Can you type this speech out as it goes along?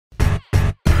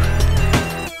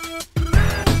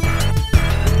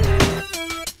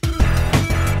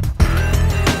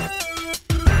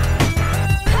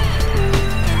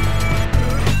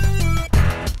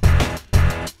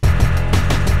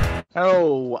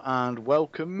and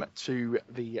welcome to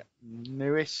the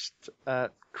newest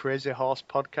Crazy Horse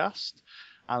podcast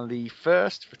and the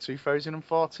first for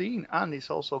 2014. And it's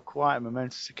also quite a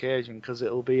momentous occasion because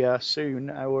it'll be soon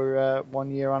our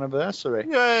 1 year anniversary.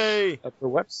 Yay! Of the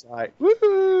website.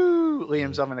 Woohoo!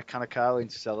 Liam's having a can of Carling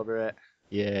to celebrate.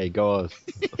 Yeah, he goes.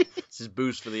 This is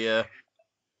boost for the year.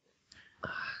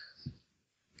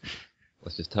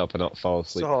 Let's just hope I not fall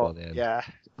asleep before the end. Yeah.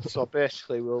 So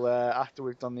basically, we'll after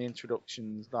we've done the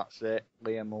introductions, that's it.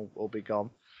 Liam will be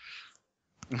gone.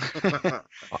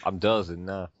 I'm dozing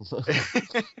now.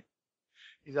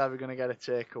 He's either going to get a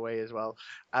takeaway as well.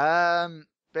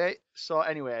 So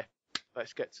anyway,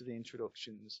 let's get to the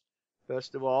introductions.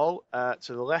 First of all,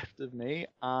 to the left of me,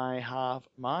 I have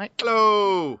Mike.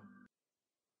 Hello!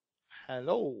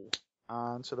 Hello.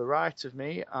 And to the right of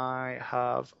me, I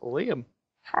have Liam.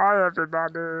 Hi,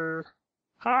 everybody.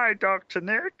 Hi, Dr.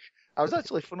 Nick. I was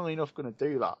actually, funnily enough, going to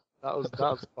do that. That was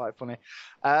quite funny.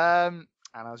 And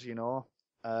as you know,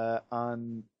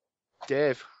 I'm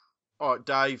Dave. All right,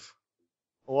 Dave.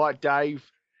 All right, Dave.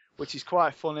 Which is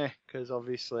quite funny because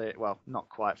obviously, well, not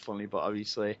quite funny, but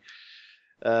obviously,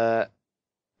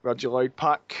 Roger Lloyd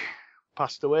Pack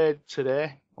passed away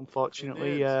today,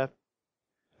 unfortunately, at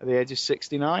the age of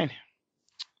 69.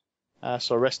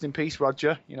 So rest in peace,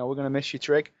 Roger. You know, we're going to miss you,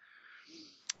 Trig.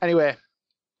 Anyway,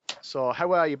 so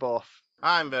how are you both?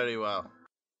 I'm very well.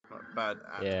 Not bad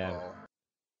at all.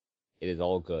 It is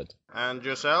all good. And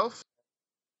yourself?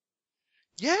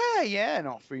 Yeah,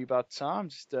 not three bad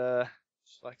times.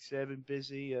 Just like I say, been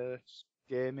busy, just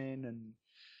gaming and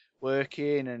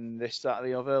working and this, that, and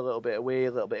the other. A little bit of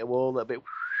weird, a little bit of wool, a little bit.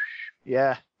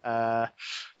 Yeah,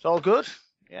 it's all good.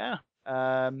 Yeah.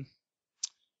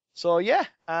 So yeah.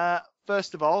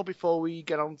 First of all, before we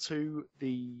get on to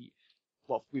the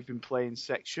what we've been playing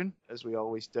section, as we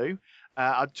always do,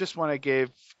 I just want to give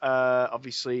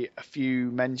obviously a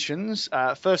few mentions.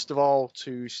 First of all,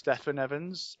 to Stefan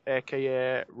Evans,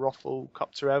 aka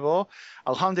Rufflecopter Evo.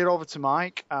 I'll hand it over to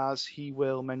Mike as he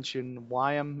will mention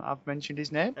why I've mentioned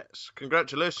his name. Yes,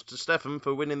 congratulations to Stefan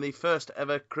for winning the first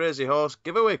ever Crazy Horse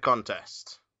giveaway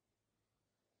contest.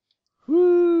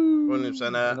 Woo!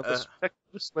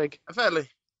 100% a fairly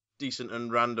decent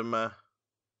and random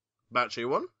battery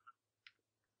one.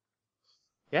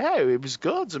 Yeah, it was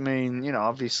good. I mean, you know,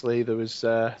 obviously there was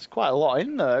quite a lot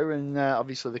in there, and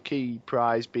obviously the key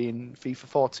prize being FIFA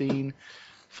 14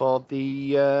 for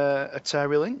the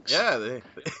Atari Lynx. Yeah,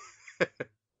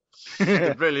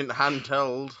 the brilliant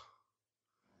handheld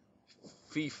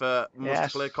FIFA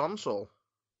multiplayer console.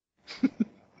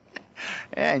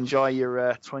 Yeah, enjoy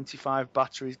your 25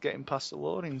 batteries getting past the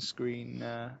loading screen,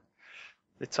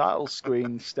 the title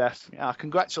screen, Steph. Yeah,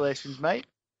 congratulations, mate.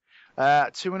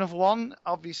 To another one,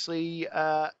 obviously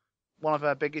one of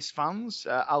our biggest fans,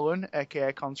 Alan,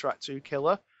 aka Contract 2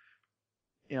 Killer.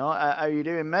 You know, how you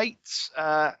doing, mate?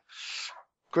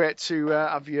 Great to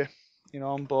have you,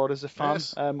 on board as a fan.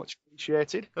 Yes. Much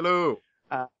appreciated. Hello.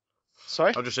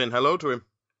 Sorry? I'm just saying hello to him.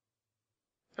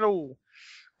 Hello.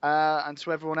 And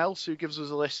to everyone else who gives us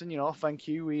a listen, thank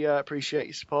you. We appreciate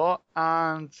your support.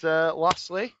 And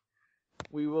lastly,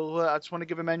 I just want to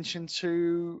give a mention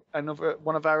to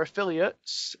one of our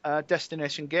affiliates,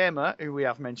 Destination Gamer, who we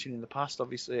have mentioned in the past,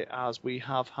 obviously, as we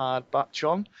have had Batch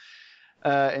on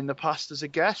in the past as a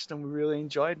guest, and we really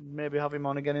enjoyed maybe have him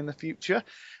on again in the future.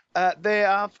 They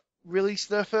have released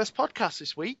their first podcast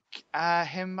this week,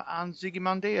 him and Ziggy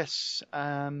Mandius.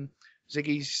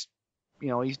 Ziggy's,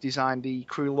 he's designed the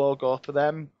crew logo for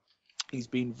them. He's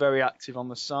been very active on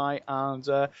the site, and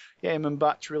him and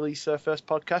Batch released their first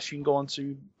podcast. You can go on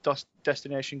to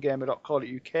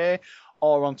destinationgamer.co.uk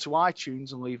or onto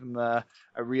iTunes and leave them a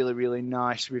really, really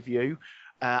nice review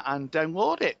and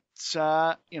download it.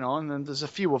 And then there's a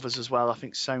few others as well. I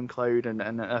think SoundCloud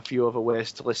and a few other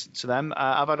ways to listen to them.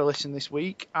 I've had a listen this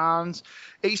week, and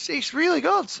it's really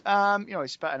good. It's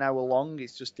about an hour long.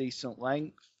 It's just decent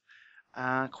length.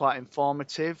 Quite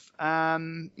informative,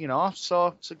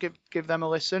 so give them a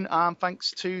listen.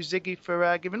 Thanks to Ziggy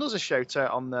for giving us a shout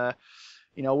out on the,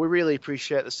 we really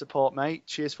appreciate the support, mate.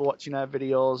 Cheers for watching our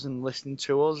videos and listening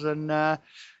to us, and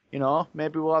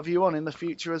maybe we'll have you on in the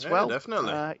future as well.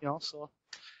 Definitely.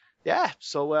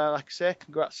 So like I say,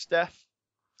 congrats, Steph,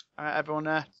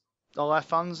 everyone, all our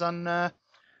fans, and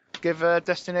give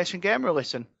Destination Gamer a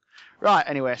listen. Right,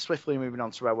 anyway, swiftly moving on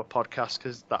to our podcast,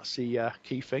 because that's the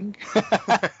key thing.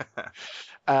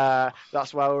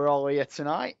 That's why we're all here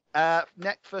tonight.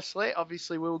 Firstly,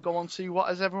 obviously, we'll go on to what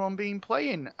has everyone been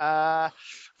playing.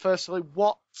 Firstly,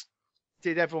 what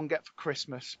did everyone get for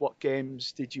Christmas? What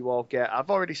games did you all get? I've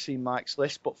already seen Mike's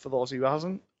list, but for those who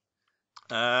hasn't.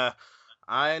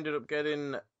 I ended up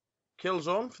getting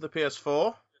Killzone for the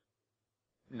PS4,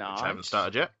 Nice. which I haven't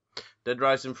started yet. Dead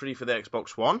Rising 3 for the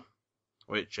Xbox One,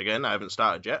 which, again, I haven't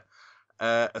started yet.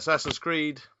 Assassin's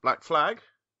Creed Black Flag,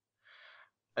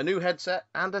 a new headset,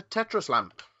 and a Tetris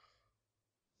lamp.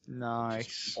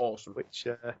 Nice. Awesome. Which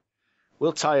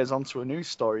will tie us onto a news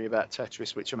story about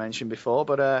Tetris, which I mentioned before,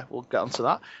 but we'll get onto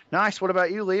that. Nice. What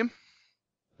about you, Liam?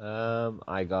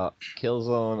 I got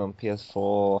Killzone on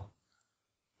PS4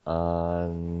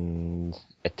 and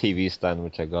a TV stand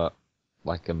which I got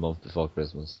like a month before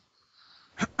Christmas.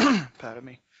 Pardon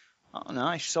me. Oh,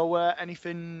 nice. So,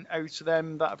 anything out of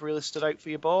them that have really stood out for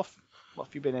you both? What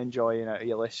have you been enjoying out of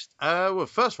your list? Well,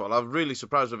 first of all, I'm really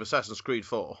surprised with Assassin's Creed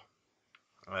 4.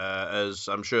 As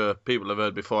I'm sure people have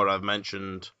heard before, I've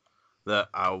mentioned that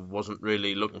I wasn't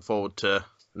really looking forward to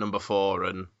number 4,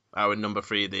 and how in number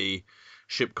 3 the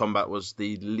ship combat was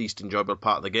the least enjoyable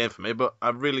part of the game for me, but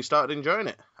I've really started enjoying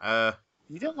it.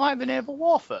 You don't like the naval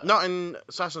warfare? Not in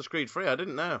Assassin's Creed 3, I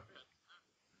didn't know.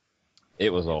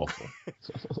 It was awful.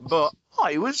 But Oh,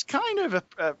 it was kind of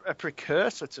a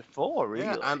precursor to 4, really.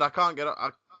 yeah, and I can't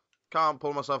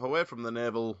pull myself away from the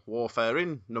naval warfare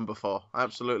in number 4. I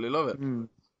absolutely love it.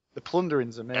 The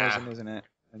plundering's amazing, isn't it?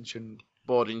 Mentioned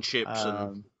Boarding ships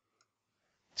and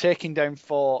taking down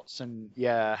forts, and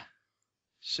yeah,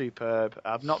 superb.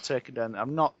 I've not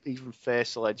even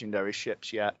faced the legendary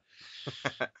ships yet.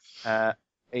 I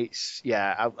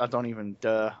don't even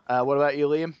dare. What about you,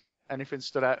 Liam? Anything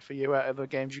stood out for you out of the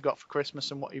games you got for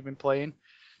Christmas and what you've been playing?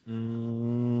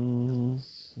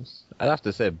 I'd have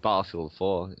to say Battlefield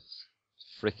 4. It's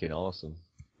freaking awesome.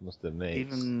 Must admit.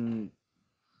 Even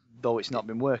though it's not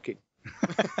been working.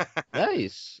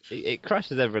 Nice. It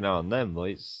crashes every now and then,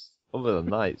 but other than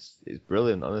that, it's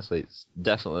brilliant. Honestly, it's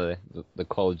definitely the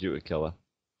Call of Duty killer.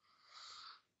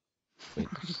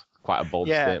 It's quite a bold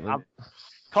statement.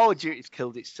 Call of Duty's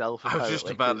killed itself. I was just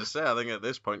about to say, I think at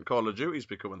this point, Call of Duty's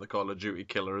becoming the Call of Duty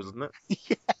killer, isn't it?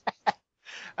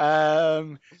 Yeah.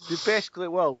 Basically,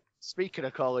 well, speaking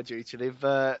of Call of Duty, they've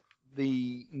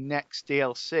the next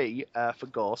DLC for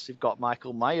Ghost, they've got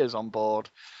Michael Myers on board.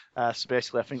 So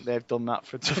basically, I think they've done that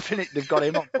to finish. They've got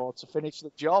him on board to finish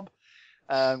the job.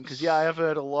 Because I have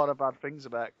heard a lot of bad things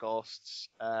about Ghosts.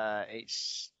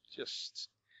 It's just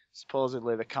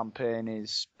supposedly the campaign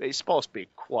it's supposed to be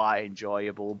quite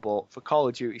enjoyable, but for Call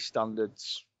of Duty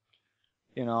standards,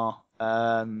 it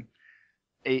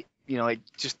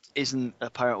just isn't.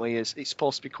 Apparently, it's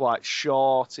supposed to be quite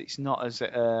short. It's not as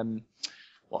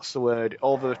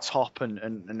over the top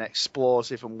and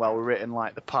explosive and well written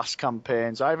like the past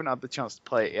campaigns. I haven't had the chance to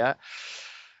play it yet.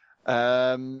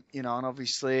 And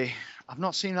obviously I've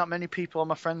not seen that many people on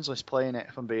my friends list playing it,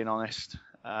 if I'm being honest.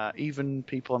 Even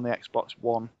people on the Xbox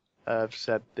One have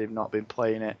said they've not been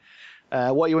playing it.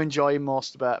 What are you enjoying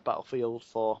most about Battlefield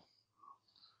 4?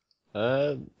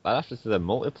 I'd have to say the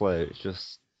multiplayer. It's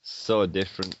just so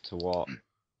different to what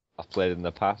I've played in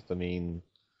the past. I mean,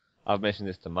 I've mentioned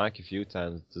this to Mike a few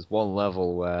times. There's one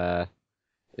level where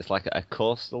it's like a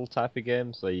coastal type of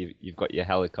game, so you've got your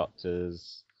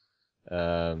helicopters,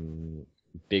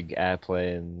 big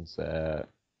airplanes,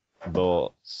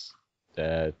 boats,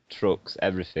 trucks,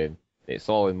 everything. It's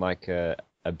all in like a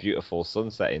beautiful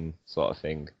sunsetting sort of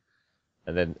thing.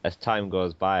 And then as time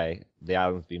goes by, the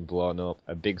island's been blown up,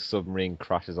 a big submarine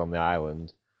crashes on the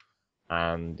island,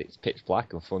 and it's pitch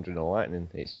black and thundering and lightning.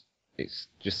 It's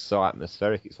just so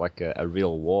atmospheric. It's like a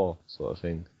real war sort of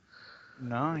thing.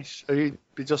 Nice. Have you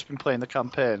just been playing the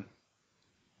campaign?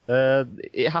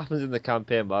 It happens in the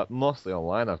campaign, but mostly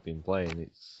online I've been playing.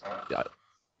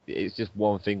 It's just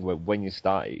one thing where when you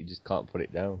start it, you just can't put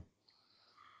it down.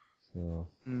 So.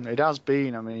 It has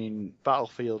been. I mean,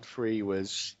 Battlefield 3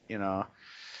 was,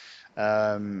 that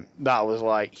was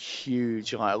like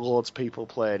huge. Like loads of people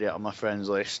played it on my friends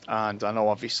list, and I know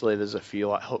obviously there's a few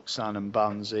like Huxan and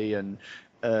Banzi and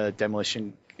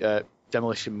Demolition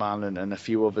Man and a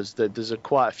few others. There's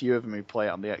quite a few of them who play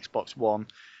it on the Xbox One.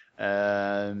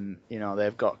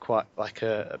 They've got quite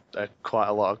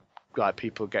a lot of like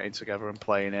people getting together and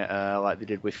playing it like they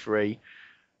did with 3.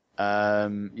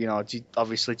 Do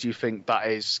you think that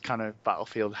is kind of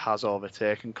Battlefield has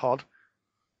overtaken COD?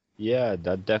 Yeah,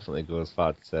 I'd definitely go as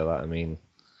far to say that. I mean,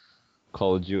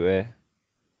 Call of Duty,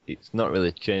 it's not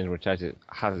really changed much, has it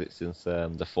since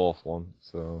the 4th one,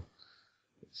 so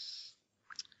it's...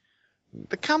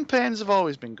 The campaigns have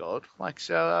always been good. Like I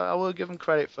said, I will give them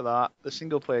credit for that. The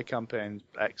single-player campaign's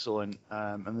excellent,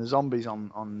 and the zombies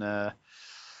on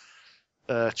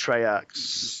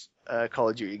Treyarch's Call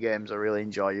of Duty games are really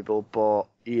enjoyable, but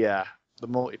yeah, the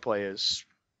multiplayers,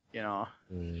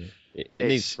 it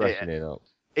needs freshening up.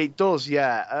 It does,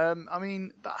 yeah. I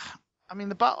mean, I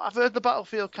mean, I've heard the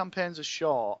Battlefield campaigns are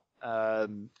short, but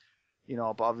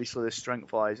obviously the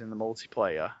strength lies in the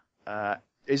multiplayer.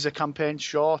 Is a campaign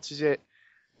short? Is it,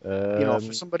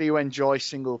 for somebody who enjoys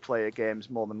single player games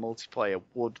more than multiplayer,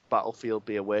 would Battlefield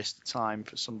be a waste of time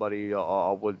for somebody,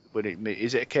 or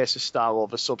is it a case of style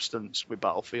over substance with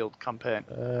Battlefield campaign?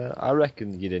 I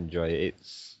reckon you'd enjoy it.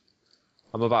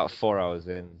 I'm about 4 hours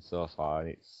in so far,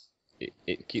 and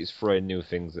it keeps throwing new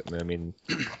things at me. I mean,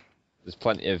 there's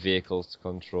plenty of vehicles to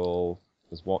control.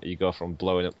 You go from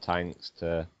blowing up tanks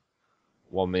to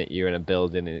 1 minute you're in a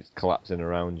building and it's collapsing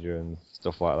around you and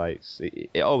stuff like that.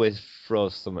 It always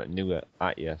throws something new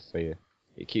at you, so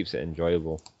it keeps it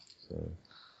enjoyable. So,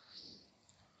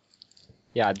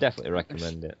 yeah, I definitely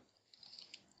recommend it.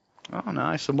 Oh,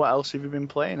 nice. And what else have you been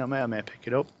playing? I may pick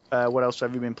it up. What else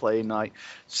have you been playing, like,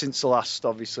 since we last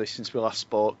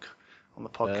spoke on the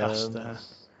podcast?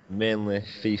 Mainly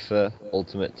FIFA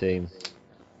Ultimate Team.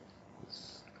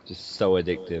 It's just so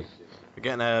addictive. You're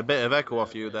getting a bit of echo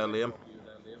off you there, Liam.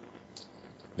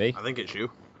 Me? I think it's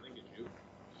you.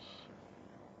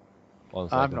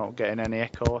 I'm not getting any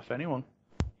echo off anyone.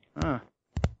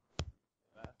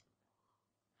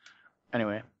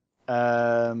 Anyway,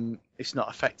 it's not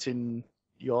affecting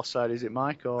your side, is it,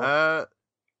 Mike? Or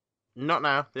not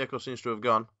now. The echo seems to have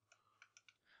gone.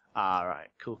 Right,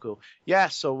 cool. Yeah,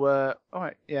 so all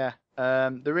right, yeah.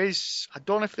 There is. I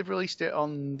don't know if they've released it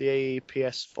on the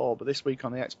PS4, but this week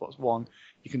on the Xbox One,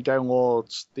 you can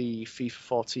download the FIFA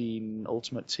 14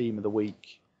 Ultimate Team of the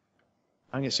Week.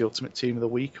 I think it's the Ultimate Team of the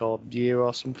Week or Year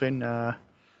or something. Yeah,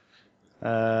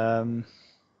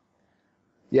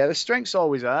 the strengths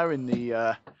always are in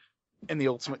the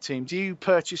Ultimate Team. Do you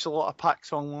purchase a lot of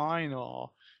packs online, or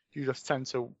do you just tend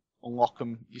to unlock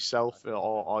them yourself,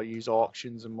 or use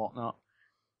auctions and whatnot?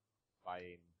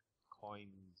 Buying coins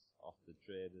off the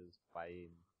traders,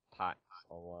 buying packs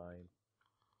online,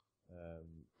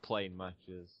 playing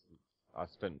matches. I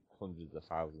spent hundreds of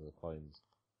thousands of coins.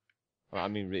 I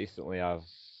mean, recently I've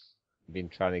been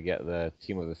trying to get the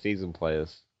Team of the Season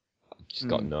players. I've just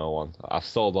got no one. I've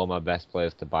sold all my best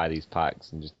players to buy these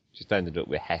packs and just ended up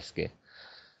with Heskey.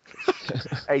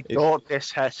 Hey, don't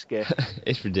diss Heskey.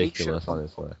 It's ridiculous,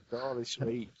 honestly. God, it's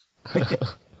sweet.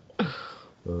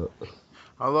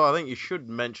 Although I think you should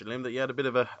mention, Liam, that you had a bit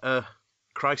of a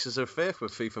crisis of faith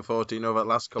with FIFA 14 over the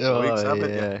last couple of weeks,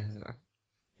 haven't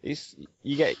you?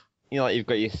 You get, like you've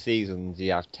got your seasons,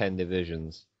 you have 10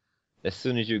 divisions. As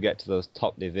soon as you get to those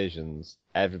top divisions,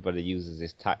 everybody uses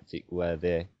this tactic where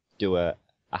they do a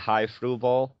high through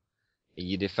ball, and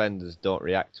your defenders don't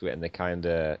react to it, and they kind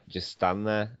of just stand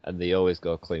there, and they always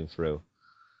go clean through.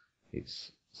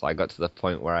 So I got to the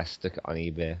point where I stuck it on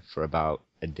eBay for about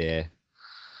a day.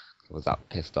 I was that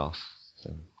pissed off.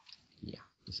 So, yeah.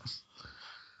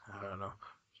 I don't know.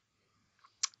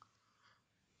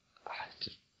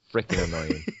 Just freaking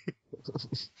annoying.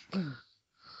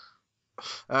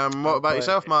 What about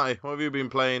yourself, Marty? What have you been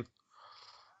playing?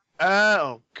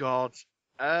 Oh God,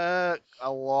 a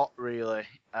lot really.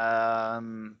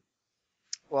 Well,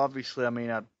 obviously, I mean,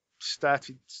 I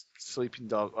started Sleeping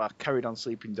Dog. I carried on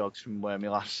Sleeping Dogs from where my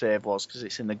last save was, because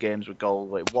it's in the games with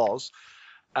gold. It was.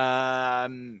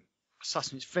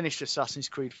 Finished Assassin's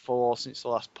Creed 4 since the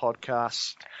last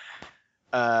podcast.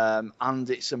 And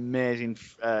it's amazing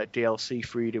DLC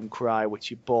Freedom Cry,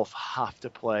 which you both have to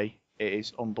play. It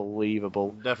is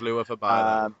unbelievable. Definitely worth a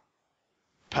buy.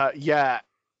 Yeah,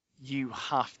 you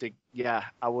have to. Yeah,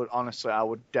 I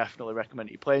would definitely recommend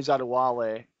it. You play as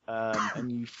Adewale,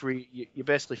 and you're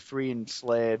basically freeing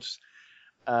slaves.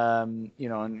 And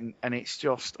it's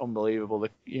just unbelievable.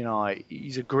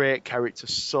 He's a great character.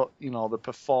 So, the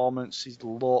performance, his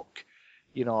look,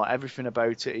 everything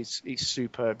about it is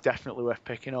superb. Definitely worth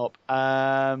picking up.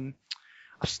 I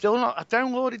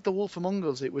downloaded The Wolf Among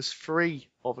Us. It was free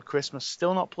over Christmas.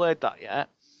 Still not played that yet.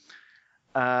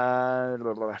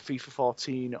 FIFA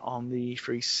 14 on the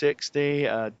 360,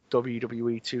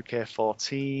 WWE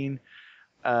 2K14,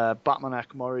 Batman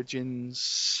Arkham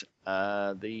Origins,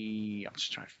 I'm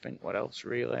just trying to think what else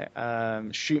really.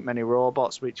 Shoot Many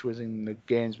Robots, which was in the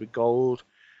games with gold.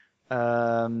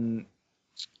 God,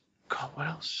 what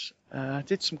else? I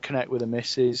did some Connect with the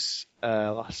Missus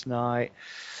last night.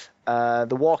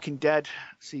 The Walking Dead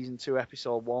Season 2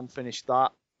 Episode 1, finished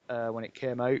that when it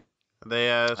came out. Are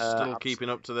they still keeping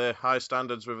up to their high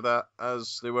standards with that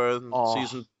as they were in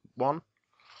Season 1?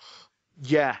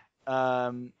 Yeah.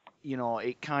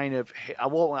 It kind of... I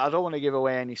don't want to give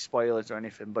away any spoilers or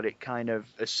anything, but it kind of...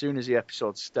 As soon as the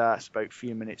episode starts, about a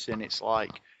few minutes in, it's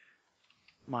like,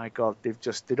 my God, they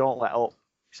don't let up.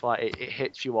 It's like it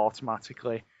hits you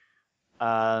automatically.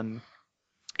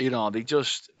 They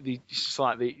just it's just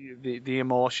like the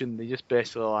emotion. They just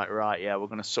basically like, right, yeah, we're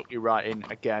gonna suck you right in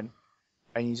again,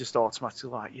 and you just automatically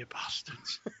like, you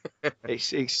bastards.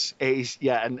 It's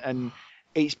yeah, and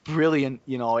it's brilliant.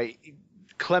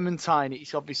 Clementine.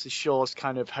 It obviously shows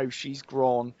kind of how she's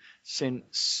grown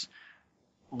since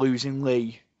losing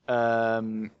Lee.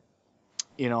 And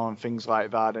things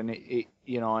like that, and it's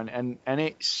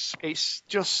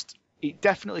just, it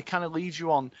definitely kind of leaves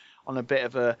you on a bit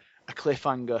of a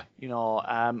cliffhanger.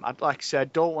 I'd like I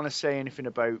said, don't want to say anything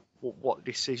about what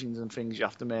decisions and things you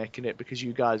have to make in it because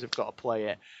you guys have got to play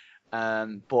it.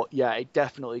 But yeah, it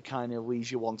definitely kind of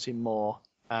leaves you wanting more.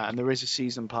 And there is a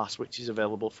season pass which is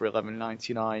available for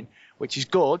 $11.99, which is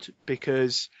good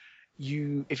because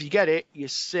if you get it, you're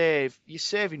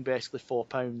saving basically £4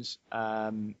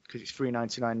 because it's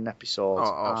 $3.99 an episode. Oh,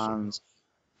 awesome. And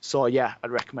so yeah,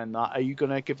 I'd recommend that. Are you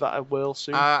gonna give that a whirl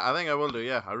soon? I think I will do.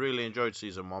 Yeah, I really enjoyed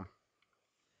season 1.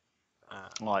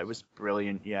 It was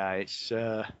brilliant. Yeah, it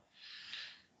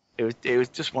was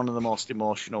just one of the most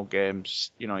emotional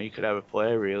games you could ever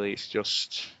play. Really, it's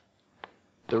just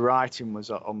the writing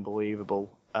was unbelievable.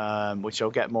 Which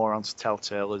I'll get more onto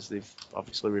Telltale as they've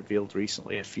obviously revealed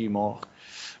recently a few more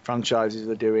franchises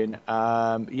they're doing.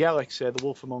 Yeah, like I said, The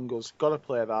Wolf Among Us, gotta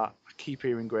play that. I keep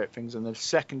hearing great things, and the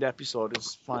second episode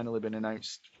has finally been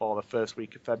announced for the first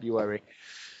week of February.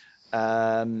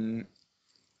 I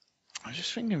was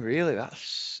just thinking, really,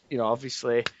 that's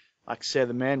obviously, like I say,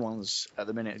 the main ones at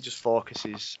the minute just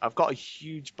focuses. I've got a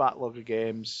huge backlog of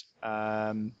games.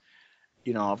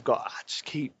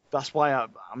 That's why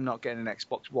I'm not getting an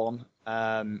Xbox One.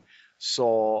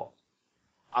 So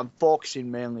I'm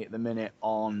focusing mainly at the minute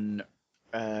on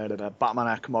Batman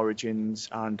Arkham Origins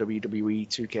and WWE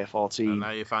 2K14. And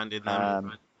now you're finding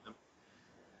them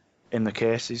in the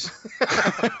cases.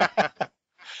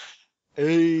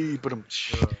 Hey,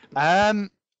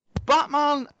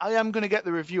 Batman, I am going to get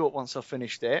the review up once I've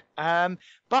finished it.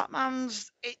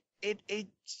 Batman's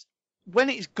it's when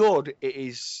it's good, it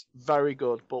is very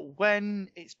good, but when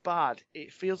it's bad,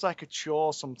 it feels like a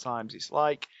chore sometimes. It's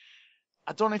like,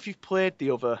 I don't know if you've played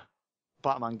the other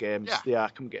Batman games, the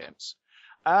Arkham games.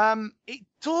 It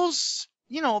does,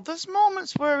 there's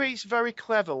moments where it's very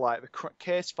clever, like the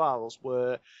case files,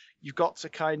 where you've got to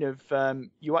kind of,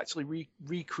 you actually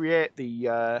recreate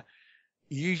you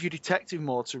use your detective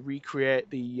mode to recreate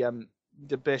the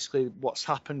basically what's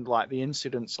happened, like the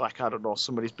incidents, like, I don't know,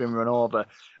 somebody's been run over,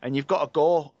 and you've got to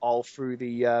go all through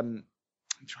the I'm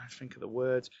trying to think of the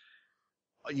words.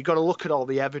 You got to look at all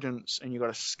the evidence, and you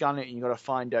got to scan it, and you got to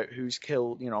find out who's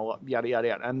killed, yada yada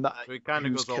yada, and that. So it kind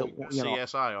of goes all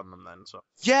CSI on them then. So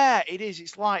yeah, it is.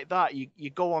 It's like that. You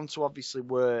go on to obviously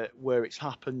where it's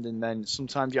happened, and then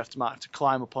sometimes you might have to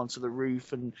climb up onto the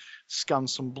roof and scan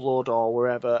some blood or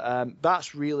wherever.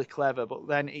 That's really clever, but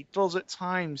then it does at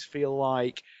times feel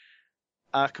like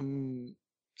Arkham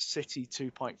City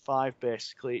 2.5.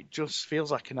 Basically, it just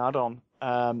feels like an add-on.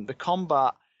 The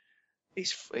combat.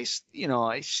 It's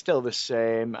still the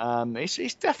same.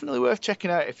 It's definitely worth checking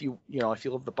out if you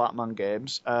love the Batman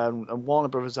games. And Warner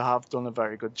Brothers have done a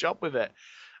very good job with it.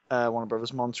 Warner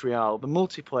Brothers Montreal, the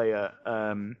multiplayer,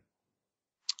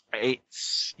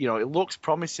 it's it looks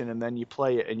promising, and then you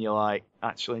play it and you're like,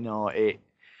 actually no,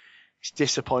 it's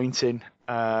disappointing.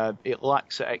 It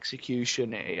lacks at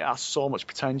execution. It has so much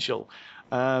potential.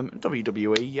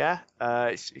 WWE, yeah.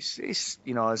 It's as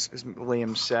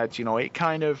Liam said, it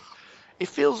kind of. It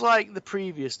feels like the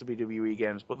previous WWE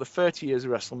games, but the 30 years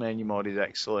of WrestleMania mode is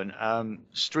excellent.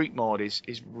 Street mode is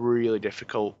really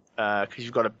difficult because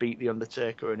you've got to beat the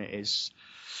Undertaker, and it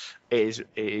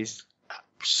is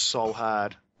so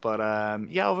hard. But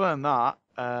other than that,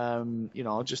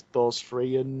 just those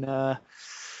three, and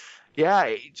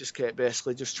it just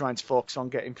basically just trying to focus on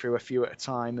getting through a few at a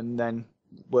time, and then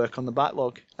work on the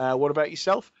backlog. What about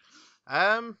yourself?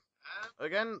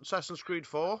 Again, Assassin's Creed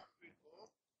 4.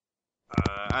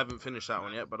 I haven't finished that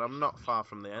one yet, but I'm not far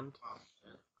from the end.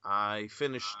 I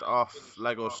finished off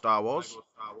Lego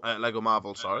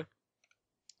Marvel, sorry.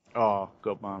 Oh,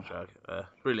 good man.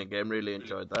 Brilliant game, really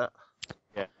enjoyed that.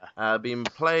 Yeah. I've been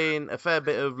playing a fair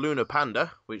bit of Lunar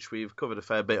Panda, which we've covered a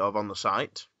fair bit of on the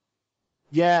site.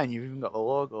 Yeah, and you've even got the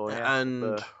logo. Yeah.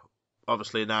 And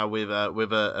obviously now with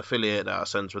a affiliate that I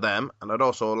send with them, and I'd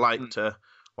also like to.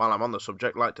 While I'm on the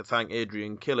subject, I'd like to thank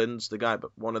Adrian Killens,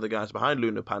 one of the guys behind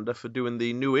Lunar Panda, for doing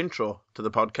the new intro to the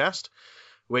podcast,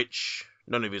 which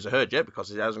none of you have heard yet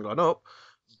because it hasn't gone up,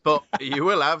 but you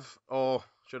will have, or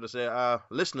should I say, our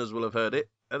listeners will have heard it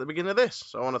at the beginning of this.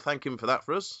 So I want to thank him for that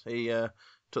for us. He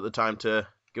took the time to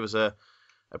give us a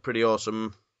pretty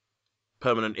awesome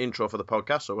permanent intro for the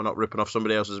podcast, so we're not ripping off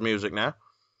somebody else's music now.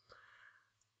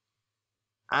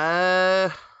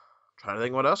 Trying to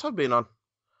think what else I've been on.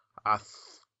 I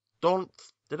don't.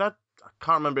 Did I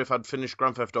can't remember if I'd finished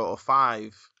Grand Theft Auto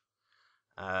 5.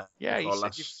 Yeah, you before said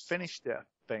last. you finished it, I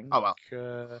think. Oh,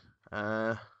 well.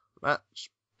 That's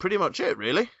pretty much it,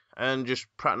 really. And just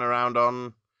prattling around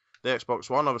on the Xbox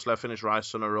One. Obviously, I finished Rise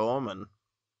Son of Rome, and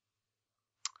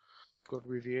Good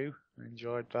review. I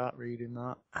enjoyed that, reading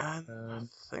that. I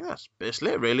think that's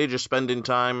basically it, really. Just spending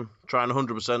time trying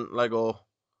 100% Lego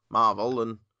Marvel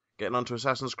and getting onto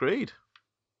Assassin's Creed.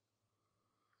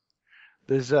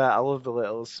 There's I love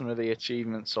some of the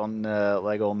achievements on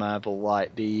Lego Marvel,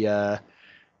 like the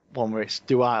one where it's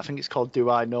I think it's called Do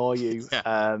I Know You?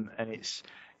 Yeah. And it's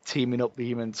teaming up the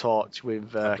Human Torch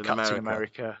with Captain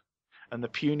America and the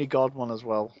Puny God one as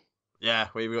well. Yeah,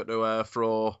 we've got to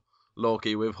throw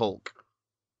Loki with Hulk.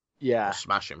 Yeah. Or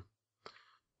smash him.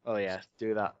 Oh yeah,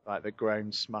 do that, like the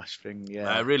ground smash thing. Yeah.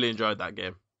 I really enjoyed that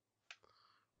game.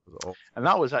 And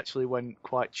that was actually went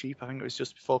quite cheap. I think it was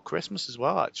just before Christmas as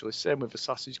well. Actually, same with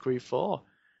Assassin's Creed 4.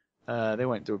 They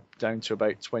went down to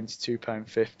about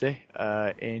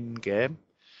 £22.50 in game.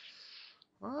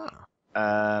 Ah.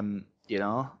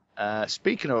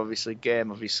 Speaking of obviously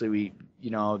game, obviously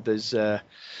there's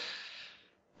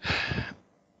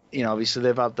obviously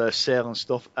they've had their sale and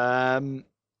stuff.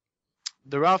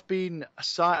 There have been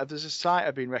there's a site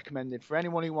I've been recommending for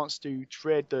anyone who wants to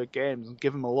trade their games and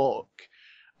give them a look.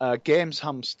 Games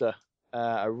Hamster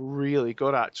are really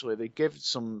good, actually. They give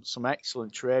some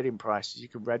excellent trading prices. You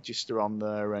can register on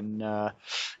there and have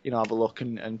a look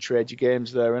and trade your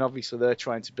games there. And obviously they're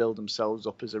trying to build themselves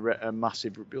up as a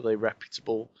massive, really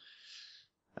reputable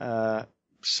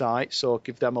site. So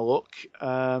give them a look.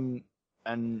 And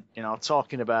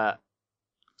talking about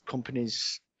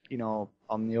companies on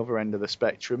the other end of the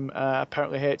spectrum,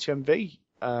 apparently HMV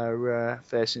are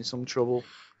facing some trouble.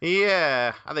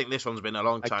 Yeah, I think this one's been a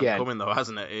long time coming, though,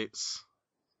 hasn't it?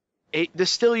 They're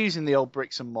still using the old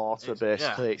bricks and mortar,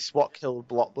 basically. Yeah. It's what killed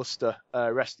Blockbuster.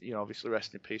 Obviously,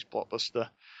 rest in peace, Blockbuster.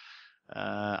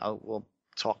 We'll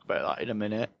talk about that in a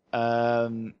minute.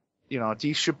 Do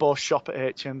you should both shop at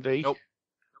HMV? Nope.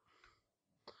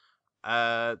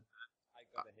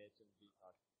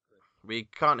 We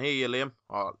can't hear you, Liam.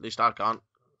 Or at least I can't.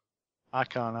 I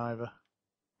can't either.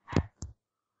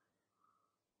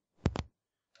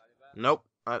 Nope,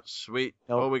 that's sweet.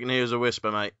 Nope. All we can hear is a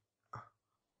whisper, mate.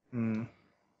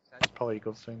 That's probably a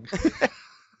good thing.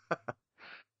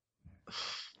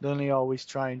 Don't they always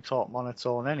try and talk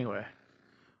monotone anyway?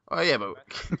 Oh, yeah, but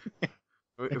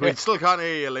we still can't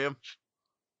hear you, Liam.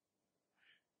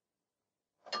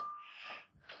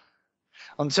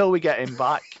 Until we get him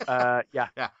back, yeah.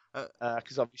 Yeah.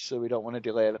 Because obviously we don't want to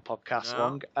delay the podcast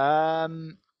long.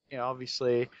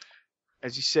 Obviously,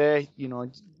 as you say,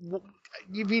 you've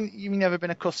never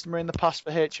been a customer in the past for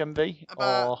HMV,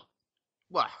 Well,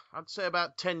 I'd say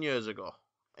about 10 years ago,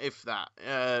 if that,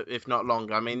 if not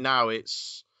longer. I mean, now I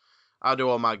do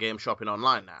all my game shopping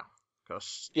online now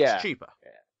because it's cheaper.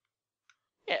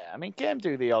 Yeah, I mean, Game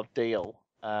do the odd deal,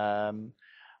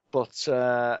 but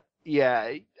I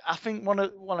think one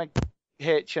of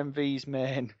HMV's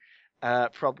main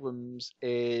problems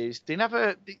is they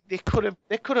could have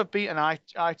beaten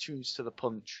iTunes to the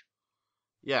punch.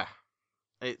 Yeah,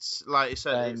 it's like you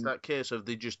said, it's that case of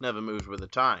they just never moved with the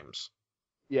times.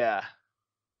 Yeah,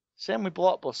 same with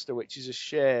Blockbuster, which is a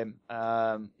shame.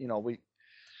 Were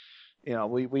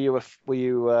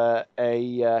you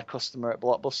a customer at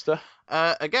Blockbuster?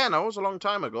 Again, I was a long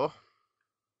time ago.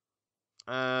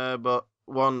 But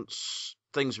once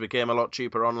things became a lot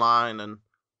cheaper online, and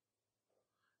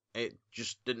it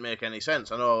just didn't make any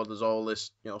sense. I know there's all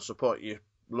this, support your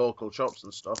local shops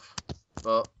and stuff,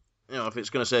 but if it's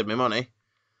going to save me money,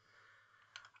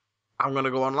 I'm going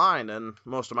to go online, and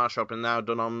most of my shopping now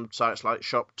done on sites like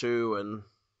Shop2 and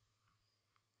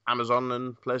Amazon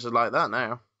and places like that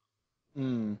now.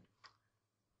 I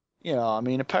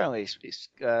mean, apparently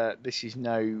this is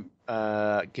now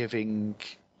giving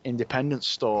independent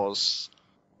stores,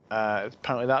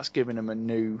 apparently that's giving them a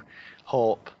new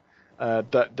hope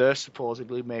that they're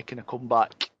supposedly making a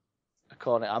comeback.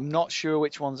 I'm not sure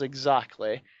which ones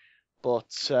exactly,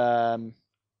 but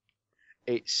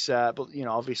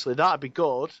obviously that'd be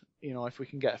good, if we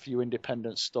can get a few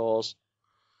independent stores.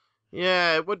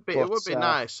 Yeah, it would be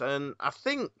nice, and I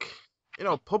think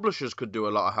publishers could do a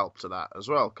lot of help to that as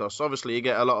well, because obviously you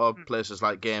get a lot of places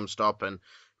like GameStop and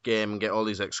Game get all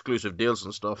these exclusive deals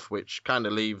and stuff, which kind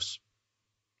of leaves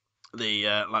the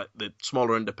the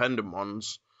smaller independent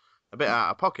ones a bit out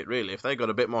of pocket, really. If they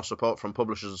got a bit more support from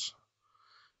publishers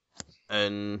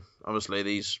and obviously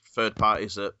these third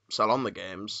parties that sell on the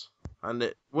games, and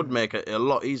it would make it a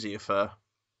lot easier for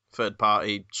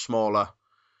third-party, smaller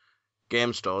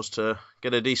game stores to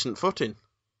get a decent footing,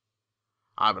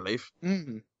 I believe.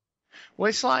 Mm-hmm. Well,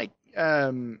 it's like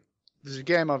there's a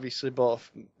game obviously both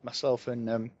myself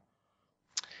and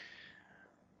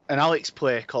Alex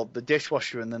play called The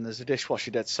Dishwasher, and then there's a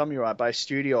Dishwasher Dead Samurai by a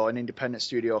studio, an independent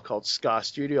studio called Scar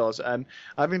Studios.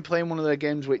 I've been playing one of their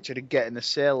games which I did get in the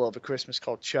sale over Christmas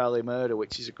called Charlie Murder,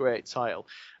 which is a great title.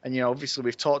 And obviously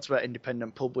we've talked about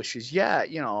independent publishers. Yeah,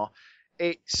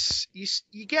 it's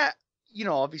you get.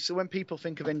 Obviously, when people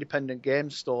think of independent game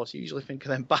stores, you usually think of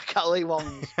them back alley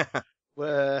ones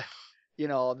where,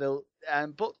 they'll.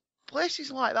 But places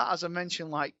like that, as I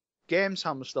mentioned, like Games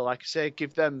Hamster, like I say,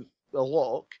 give them a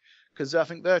look, because I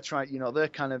think they're trying. They're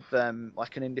kind of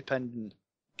like an independent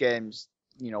games,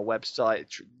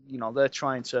 website. They're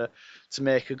trying to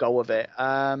make a go of it.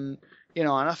 And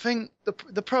I think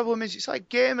the problem is it's like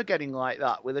Gamer getting like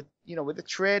that with with the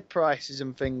trade prices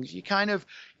and things. You can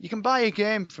buy a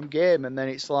game from Game and then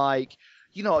it's like,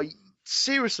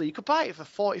 seriously, you could buy it for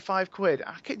 45 quid.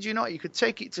 I kid you not, you could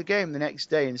take it to Game the next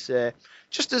day and say,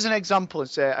 just as an example, and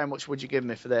say, how much would you give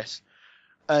me for this?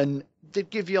 And they'd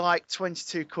give you like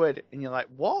 22 quid and you're like,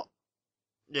 what?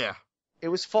 Yeah. It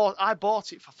was I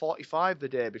bought it for 45 the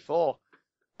day before.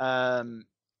 And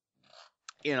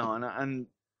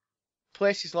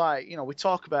places like, we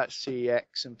talk about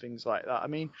CEX and things like that. I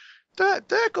mean,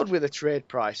 they're good with the trade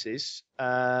prices.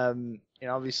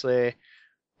 Obviously,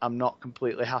 I'm not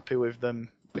completely happy with them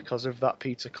because of that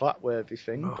Peter Clatworthy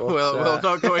thing. But, we'll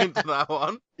not go into that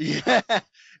one. Yeah,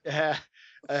 yeah.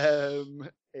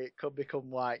 It could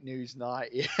become like Newsnight.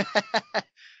 Yeah.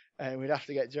 And we'd have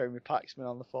to get Jeremy Paxman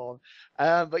on the phone.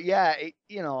 But yeah, it'd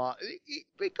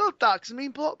be good that, because I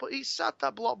mean, but it's sad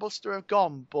that Blockbuster have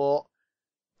gone, but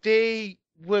they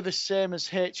were the same as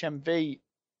HMV.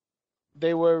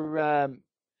 They were,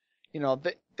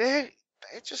 they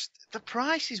just, the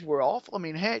prices were awful. I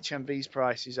mean, HMV's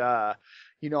prices are,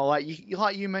 like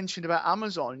you mentioned about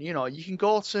Amazon. You can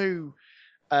go to,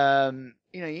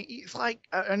 it's like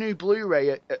a new Blu-ray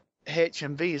at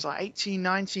HMV is like 18,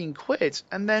 19 quid,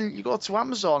 and then you go to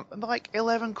Amazon and they're like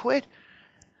 11 quid.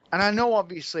 And I know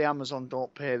obviously Amazon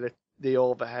don't pay the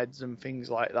overheads and things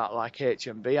like that like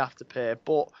HMV have to pay,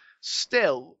 but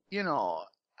still,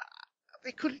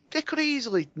 they could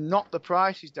easily knock the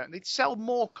prices down. They'd sell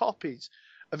more copies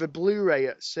of a Blu-ray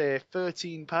at say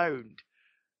 £13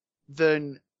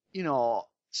 than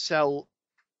sell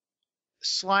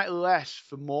slightly less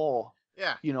for more.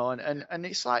 Yeah. And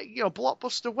it's like,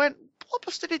 Blockbuster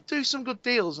did do some good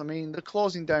deals. I mean, the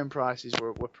closing down prices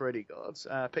were pretty good.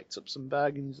 Picked up some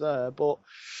bargains there, but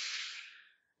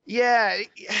yeah,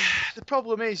 the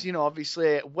problem is,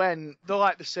 obviously when they're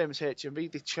like the same as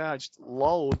HMV, they charged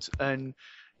loads, and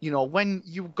when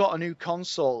you've got a new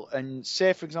console, and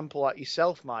say for example like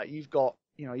yourself, Mike, you've got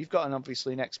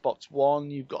obviously an Xbox One,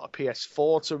 you've got a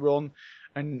PS4 to run,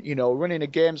 and running a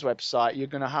games website, you're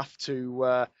going to have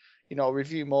to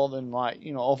review more than like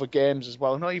other games as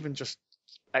well, not even just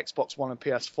Xbox One and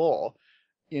PS4,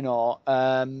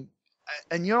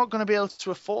 and you're not going to be able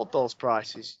to afford those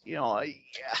prices.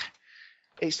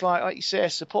 It's like you say,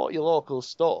 support your local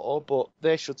store, but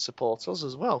they should support us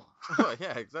as well. Well,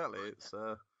 yeah, exactly. It's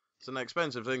an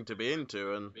expensive thing to be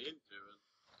into, and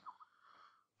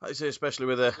like I say, especially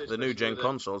with the new gen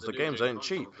consoles, the games ain't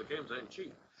cheap.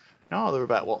 No, they're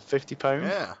about what, £50?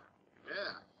 Yeah.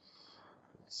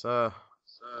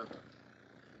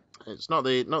 It's not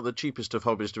the cheapest of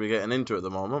hobbies to be getting into at the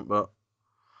moment, but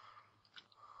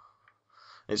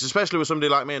it's especially with somebody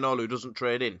like me and all who doesn't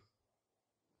trade in.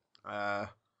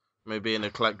 Me being a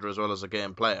collector as well as a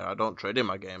game player, I don't trade in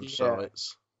my games, so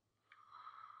it's.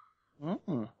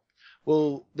 Mm.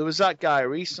 Well, there was that guy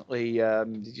recently.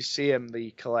 Did you see him?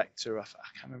 The collector. I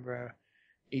can't remember.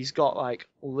 He's got like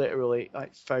literally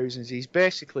like thousands. He's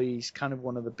kind of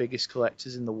one of the biggest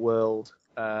collectors in the world.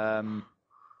 And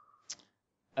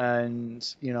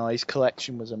his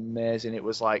collection was amazing. It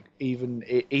was like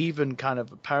even kind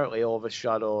of apparently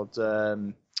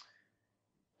overshadowed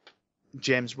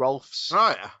James Rolfe's.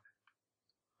 Oh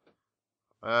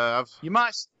yeah. You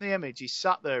might see the image. He's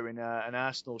sat there in an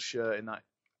Arsenal shirt in that.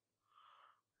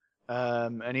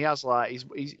 And he has like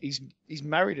he's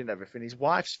married and everything. His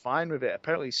wife's fine with it.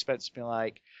 Apparently he spends something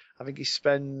like, I think he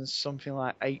spends something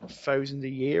like 8,000 a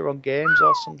year on games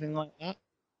or something like that.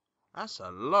 That's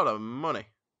a lot of money.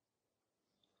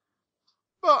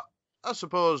 But I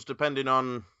suppose depending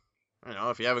on,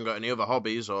 if you haven't got any other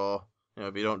hobbies, or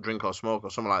if you don't drink or smoke or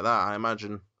something like that, I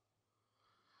imagine.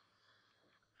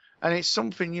 And it's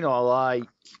something like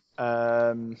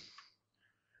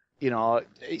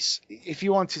it's if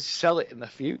you wanted to sell it in the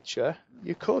future,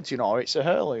 you could. It's a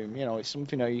heirloom. It's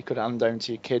something you could hand down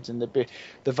to your kids, and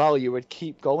the value would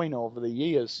keep going over the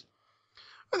years.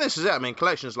 Well, this is it. I mean,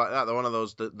 collections like that, they're one of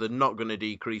those that they're not going to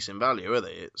decrease in value, are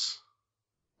they? It's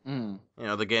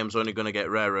the game's only going to get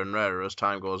rarer and rarer as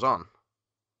time goes on.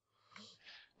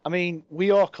 I mean, with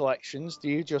your collections, do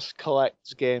you just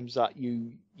collect games that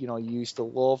you used to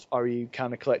love, or are you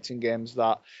kind of collecting games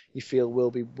that you feel will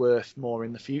be worth more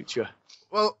in the future?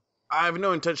 Well, I have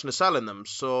no intention of selling them,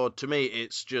 so to me,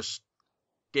 it's just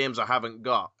games I haven't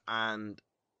got, and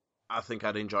I think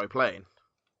I'd enjoy playing.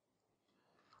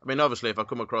 I mean, obviously, if I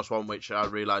come across one which I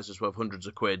realise is worth hundreds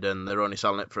of quid and they're only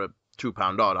selling it for a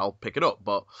 £2 odd, I'll pick it up.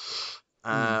 But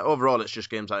overall, it's just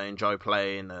games I enjoy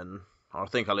playing, or I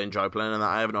think I'll enjoy playing, and that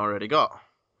I haven't already got.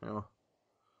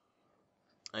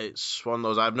 It's one of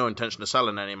those, I have no intention of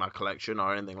selling any of my collection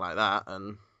or anything like that,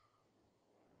 and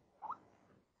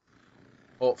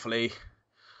hopefully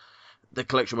the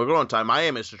collection will grow in time. My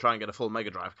aim is to try and get a full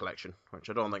Mega Drive collection, which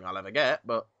I don't think I'll ever get,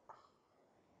 but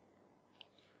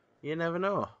you never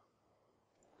know.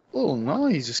 Oh no,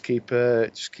 you just keep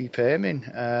aiming,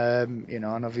 and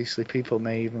obviously people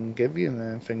may even give you them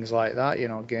and things like that.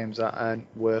 Games that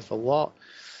aren't worth a lot.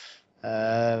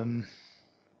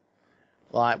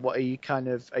 Like, what are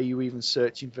you even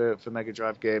searching for Mega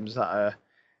Drive games that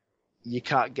you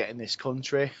can't get in this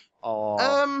country? Or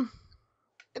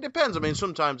it depends. I mean,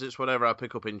 sometimes it's whatever I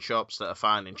pick up in shops that are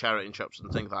fine, in charity shops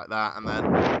and things like that, and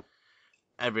then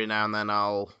every now and then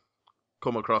I'll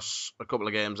come across a couple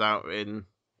of games out in,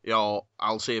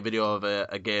 I'll see a video of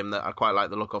a game that I quite like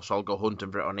the look of, so I'll go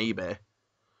hunting for it on eBay.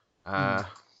 But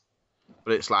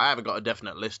it's like, I haven't got a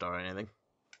definite list or anything.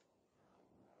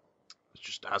 It's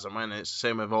just as and when. It's the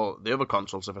same with all the other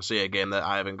consoles. If I see a game that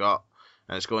I haven't got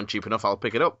and it's going cheap enough, I'll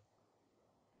pick it up.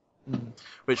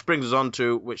 Which brings us on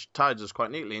to, which ties us quite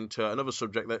neatly into another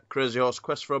subject, that Crazy Horse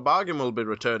Quest for a Bargain will be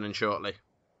returning shortly.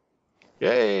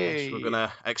 Yay! So we're going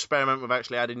to experiment with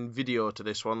actually adding video to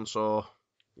this one, so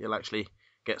you'll actually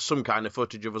get some kind of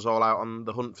footage of us all out on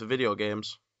the hunt for video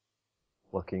games.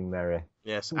 Looking merry.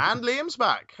 Yes, and Liam's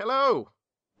back. Hello!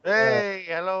 Hey,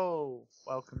 hello!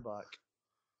 Welcome back.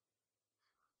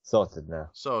 Sorted now.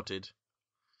 Sorted.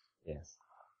 Yes.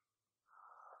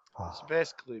 So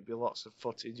basically, it'd be lots of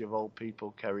footage of old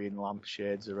people carrying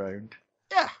lampshades around.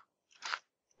 Yeah.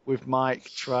 With Mike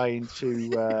trying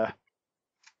to...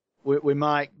 with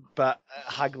Mike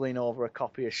haggling over a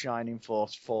copy of Shining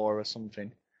Force 4 or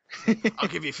something. I'll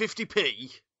give you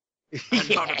 50p and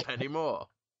not a penny more.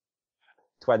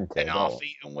 20. And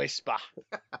half-eat and whisper.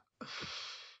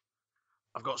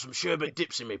 I've got some sherbet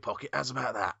dips in my pocket. How's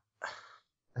about that?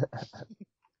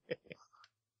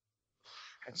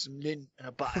 And some lint and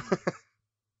a button.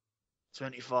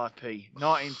 25p.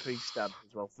 19p stamp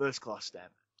as well. First class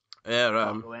stamp. Yeah,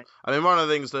 I mean, one of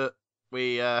the things that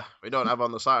we don't have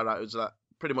on the site right is that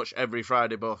pretty much every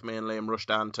Friday both me and Liam rush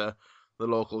down to the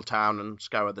local town and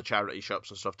scour the charity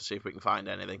shops and stuff to see if we can find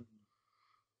anything.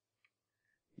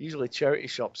 Usually charity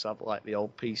shops have like the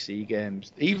old PC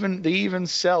games. They even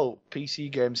sell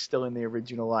PC games still in the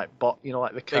original like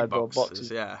the cardboard boxes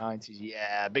yeah. in the 90s.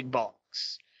 Yeah, big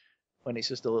box. When it's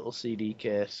just a little CD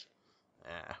case.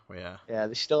 Yeah. Yeah,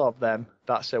 they still have them.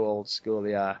 That's how old school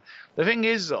they are. The thing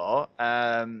is though,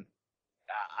 I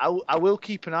will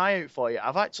keep an eye out for you.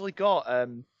 I've actually got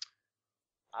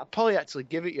I'll probably actually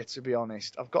give it you, to be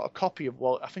honest. I've got a copy of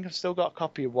I think I've still got a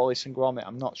copy of Wallace and Gromit.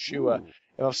 I'm not sure. Ooh.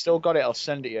 If I've still got it, I'll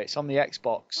send it you. It's on the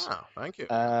Xbox. Oh, thank you.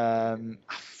 And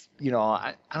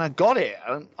I got it.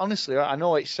 And honestly, I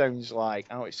know it sounds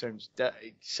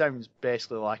it sounds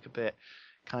basically like a bit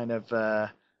kind of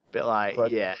bit like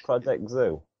Project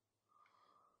Zoo.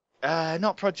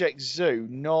 Not Project Zoo.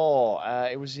 No,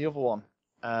 it was the other one.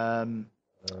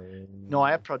 No,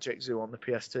 I had Project Zoo on the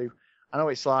PS2. I know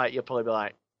it's like, you'll probably be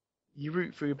like, you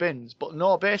root for your bins, but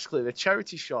no, basically the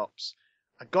charity shops,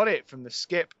 I got it from the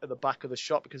skip at the back of the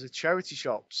shop, because the charity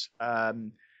shops,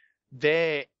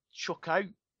 they chuck out.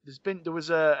 There was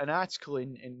an article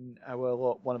in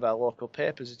one of our local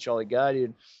papers, the Charlie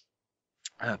Guardian,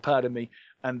 pardon me,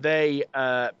 and they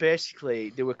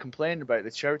were complaining about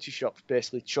the charity shops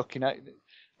basically chucking out.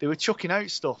 They were chucking out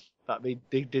stuff that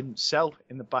they didn't sell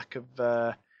in the back of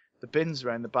the bins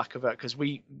around the back of it, because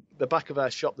the back of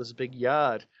our shop, there's a big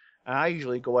yard, and I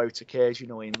usually go out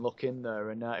occasionally and look in there,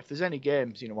 and if there's any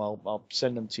games, I'll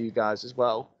send them to you guys as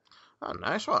well. Oh,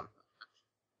 nice one.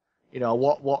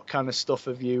 What kind of stuff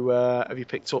have you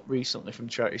picked up recently from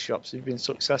charity shops? Have you been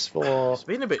successful? Or... It's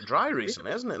been a bit dry recently,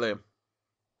 hasn't it, Liam?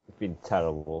 It's been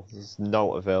terrible. It's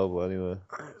not available anywhere.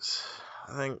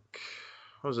 I think,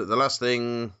 what was it? The last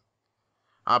thing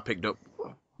I picked up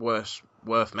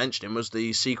worth mentioning was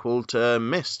the sequel to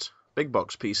Myst, Big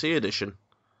Box PC edition.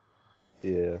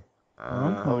 Yeah.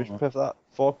 How much you pay for that?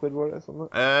 £4 worth or something?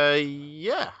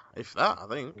 Yeah, if that, I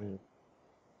think. Yeah.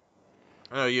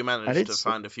 I know you managed to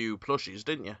find a few plushies,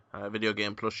 didn't you? Video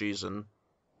game plushies and...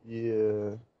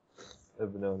 Yeah.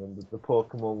 Every now and then. The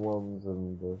Pokemon ones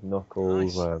and the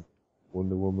Knuckles and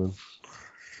Wonder Woman.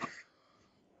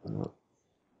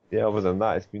 Yeah, other than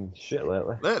that, it's been shit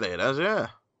lately. Lately it has, yeah.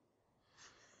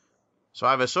 So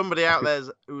either somebody out there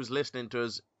who's listening to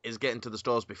us is getting to the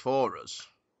stores before us.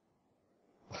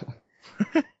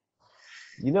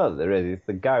 You know that there is. It's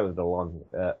the guy with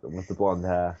the blonde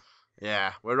hair.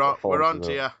 Yeah, we're on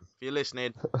to you. If you're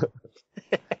listening.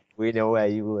 We know where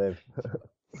you live.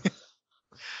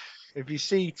 If you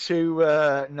see two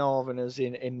Northerners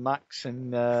in Max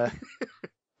and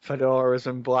fedoras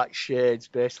and black shades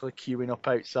basically queuing up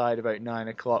outside about 9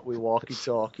 o'clock with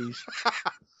walkie-talkies,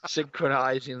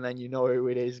 synchronising, then you know who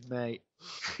it is, mate.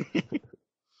 You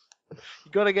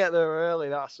got to get there early,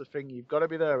 that's the thing. You've got to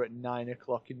be there at 9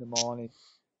 o'clock in the morning.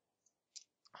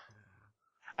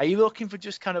 Are you looking for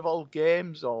just kind of old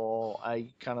games, or are you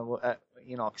kind of,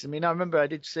 because I mean, I remember I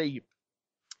did see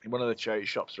in one of the charity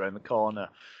shops around the corner,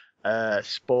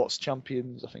 Sports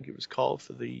Champions, I think it was called,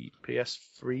 for the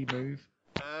PS3 move.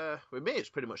 With me, it's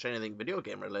pretty much anything video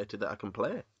game related that I can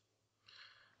play.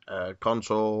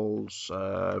 Consoles,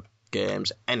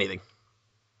 games, anything.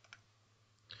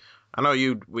 I know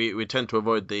we tend to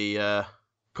avoid the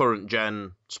current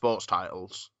gen sports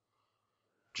titles,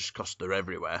 just because they're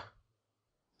everywhere.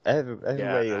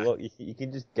 Everywhere you look, you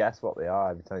can just guess what they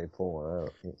are every time you pull one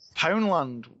out.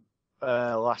 Poundland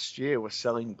last year was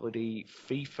selling bloody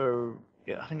FIFA.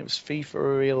 Yeah, I think it was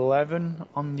FIFA 11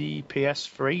 on the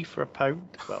PS3 for £1.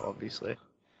 Well, obviously.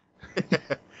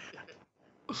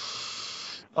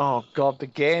 Oh God, the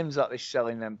games that they're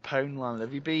selling them Poundland.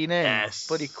 Have you been in? Yes.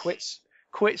 Bloody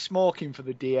quit smoking for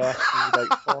the DS. There's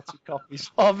about 40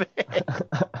 copies of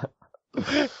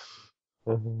it.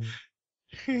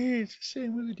 It's the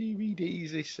same with the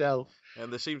DVDs they sell.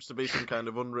 And there seems to be some kind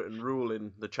of unwritten rule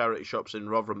in the charity shops in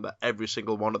Rotherham that every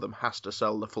single one of them has to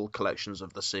sell the full collections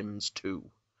of The Sims 2.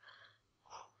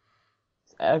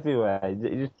 It's everywhere.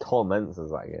 It just torments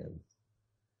us, that game.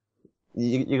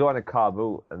 You go on a car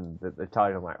boot and they're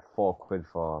charging like £4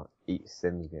 for each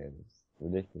Sims game. It's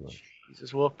ridiculous.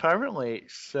 Jesus. Well, apparently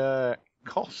it's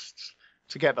costs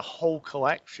to get the whole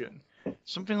collection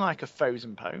something like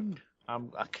 £1,000.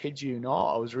 I kid you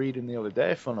not. I was reading the other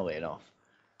day, funnily enough.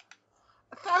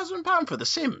 £1,000 for The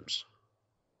Sims?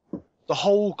 The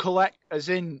whole as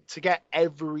in to get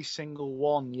every single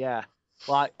one, yeah.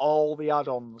 Like all the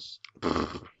add-ons.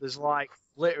 There's like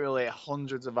literally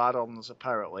hundreds of add-ons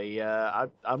apparently.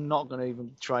 I'm not going to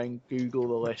even try and Google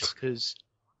the list because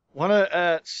one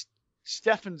of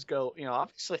Stefan's girl,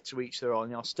 obviously to each their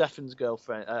own. Stefan's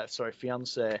girlfriend,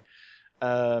 fiance,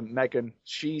 Megan,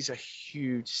 she's a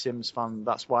huge Sims fan.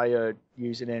 That's why her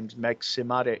username's Meg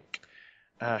Simatic,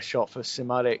 short for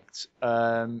Sim Addict.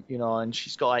 And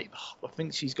she's got I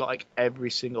think she's got like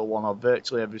every single one, or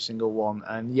virtually every single one.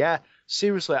 And yeah,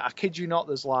 seriously, I kid you not,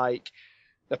 there's like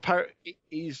it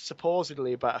is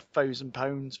supposedly about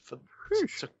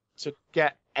 £1,000 to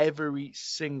get every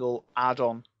single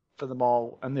add-on for them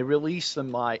all, and they release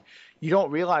them like you don't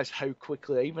realize how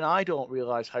quickly. Even I don't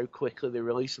realize how quickly they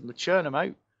release them. They churn them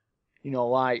out.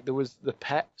 Like there was the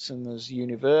pets and there's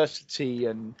university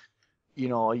and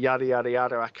yada yada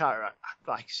yada. I can't,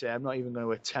 like I say, I'm not even going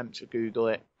to attempt to Google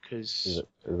it because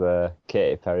there's a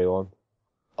Katy Perry one.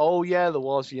 Oh yeah, there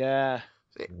was, yeah.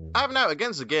 See, I have no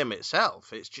against the game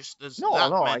itself. It's just there's many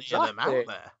exactly. of them out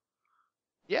there.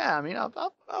 Yeah, I mean, I've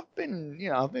been,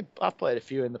 I've played a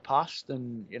few in the past,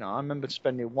 and I remember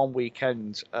spending one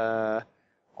weekend on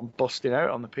busting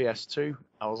out on the PS2.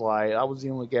 I was like, that was the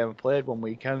only game I played one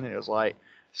weekend, and it was like,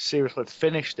 seriously,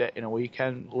 finished it in a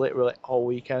weekend, literally whole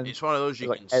weekend. It's one of those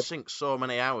you can sink so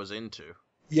many hours into.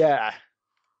 Yeah.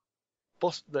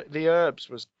 The Herbs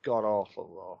was god awful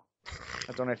though.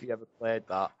 I don't know if you ever played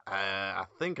that. I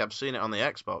think I've seen it on the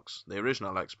Xbox, the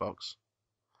original Xbox.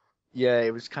 Yeah,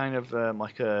 it was kind of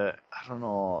like a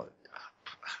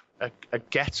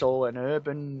ghetto, an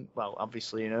urban, well,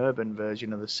 obviously an urban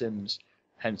version of The Sims,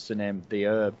 hence the name The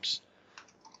Herbs.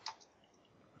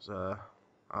 I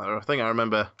think I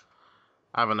remember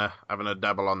having a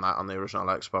dabble on that on the original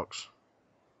Xbox.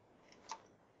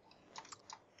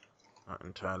 Not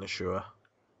entirely sure.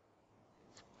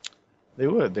 They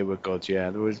were good, yeah.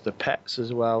 There was the pets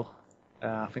as well.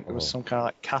 I think there was some kind of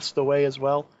like Castaway as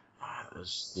well.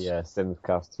 Yeah, Sims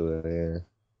Castaway, yeah.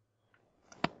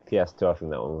 PS2, I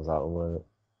think that one was out, wasn't it?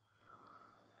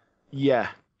 Yeah,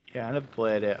 yeah, I never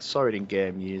played it. I saw it in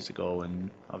game years ago, and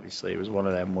obviously it was one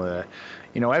of them where,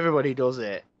 everybody does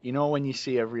it. When you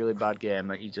see a really bad game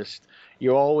that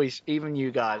you always, even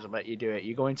you guys, I bet you do it.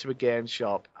 You go into a game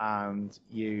shop and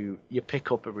you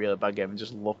pick up a really bad game and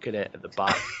just look at it at the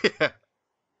back.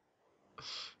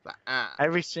 Yeah.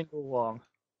 Every single one.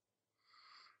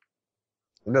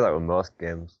 I do that with most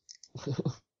games.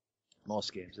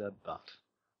 Most games are bad.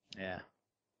 Yeah.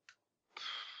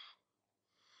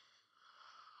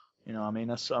 I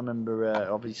mean, I remember,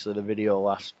 obviously, the video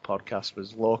last podcast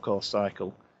was Loco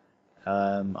Cycle.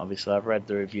 Obviously, I've read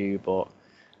the review, but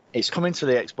it's coming to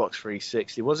the Xbox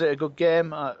 360. Was it a good game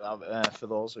for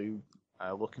those who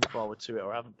are looking forward to it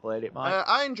or haven't played it, Mike?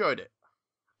 I enjoyed it.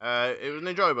 It was an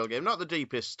enjoyable game. Not the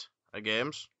deepest of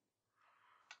games.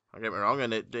 Don't get me wrong,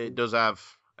 and it does have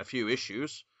a few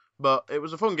issues, but it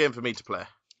was a fun game for me to play.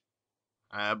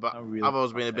 But I've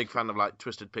always been a big fan of like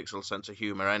Twisted Pixel sense of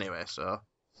humor anyway, so...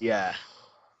 Yeah.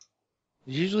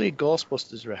 There's usually a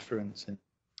Ghostbusters reference in.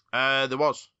 There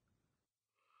was.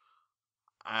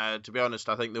 To be honest,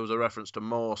 I think there was a reference to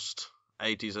most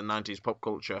 80s and 90s pop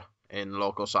culture in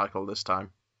Loco Cycle this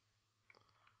time.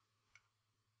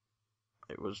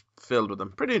 It was filled with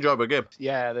them. Pretty enjoyable game.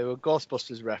 Yeah, there were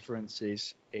Ghostbusters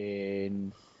references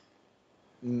in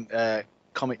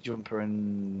Comic Jumper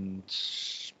and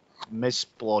Ms.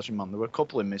 Splosion Man. There were a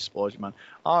couple in Ms. Splosion Man.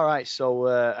 All right, so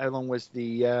how long was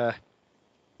the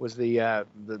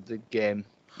game?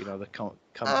 The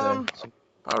campaign.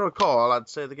 If I recall, I'd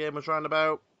say the game was around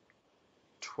about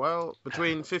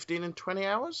between 15 and 20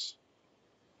 hours.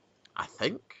 I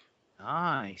think.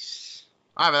 Nice.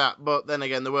 Either that, but then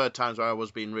again, there were times where I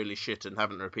was being really shit and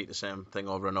having to repeat the same thing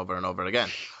over and over and over again.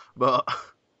 But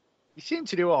you seemed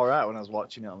to do all right when I was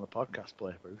watching it on the podcast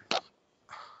playthrough.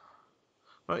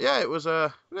 But yeah, it was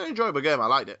a very enjoyable game. I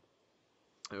liked it.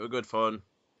 It was good fun.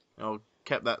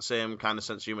 Kept that same kind of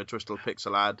sense of humor Twisted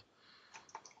Pixel had.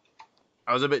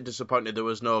 I was a bit disappointed there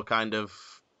was no kind of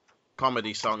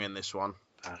comedy song in this one.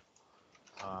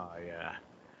 Oh, yeah.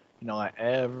 Like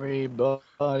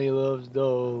everybody loves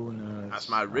donuts. That's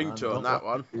my ringtone, that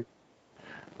one.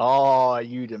 Oh,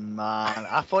 you the man.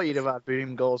 I thought you'd have had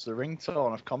Boom Goes the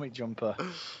ringtone of Comic Jumper.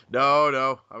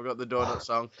 No, I've got the donut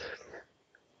song.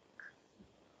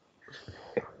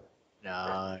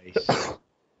 Nice.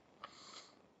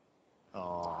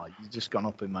 Oh, you've just gone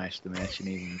up in my estimation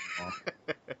even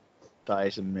more. That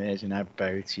is amazing. I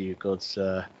bow to you, good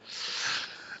sir.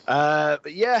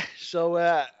 But yeah, so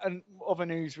and other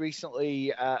news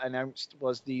recently announced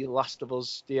was the Last of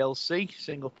Us DLC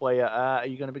single player. Are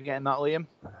you going to be getting that, Liam?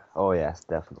 Oh yes,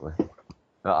 definitely.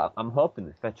 I'm hoping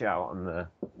to fetch it out on the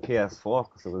PS4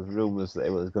 because there was rumours that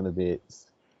it was going to be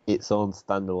its own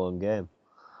standalone game.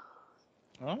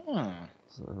 Oh,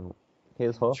 so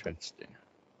here's hoping. Interesting.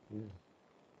 Yeah.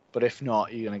 But if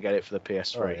not, you're going to get it for the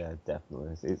PS3. Oh yeah,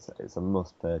 definitely. It's a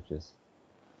must purchase.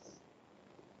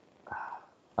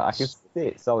 I can see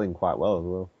it selling quite well as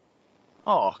well.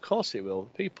 Oh, of course it will.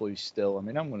 People who still, I'm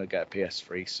going to get a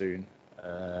PS3 soon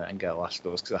and get Last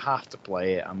of Us because I have to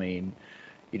play it. I mean,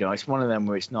 it's one of them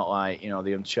where it's not like,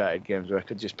 the Uncharted games where I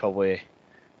could just probably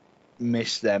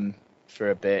miss them for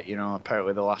a bit.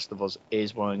 Apparently The Last of Us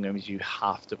is one of the games you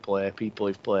have to play. People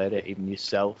who've played it, even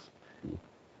yourself.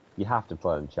 You have to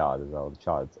play Uncharted as well.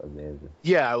 Uncharted's amazing.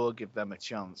 Yeah, I will give them a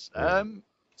chance. Yeah.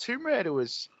 Tomb Raider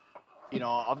was,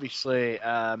 obviously,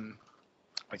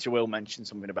 which I will mention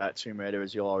something about Tomb Raider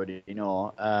as you already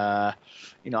know. I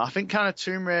think kind of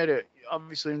Tomb Raider,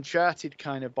 obviously Uncharted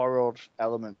kind of borrowed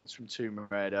elements from Tomb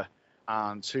Raider,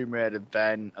 and Tomb Raider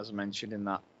then, as I mentioned in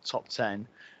that top 10,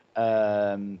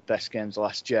 best games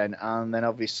last gen, and then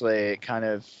obviously kind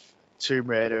of Tomb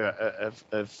Raider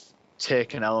have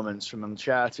taken elements from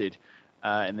Uncharted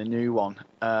in the new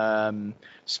one.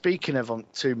 Speaking of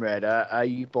Tomb Raider, are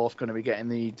you both going to be getting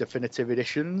the definitive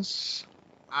editions?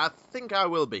 I think I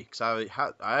will be, because I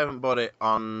haven't bought it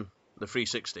on the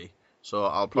 360, so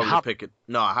I'll probably pick it...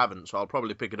 No, I haven't, so I'll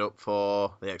probably pick it up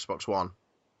for the Xbox One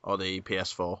or the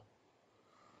PS4.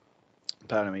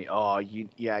 Pardon me. Oh, you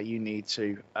need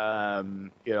to.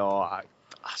 I'm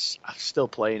still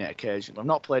playing it occasionally. I've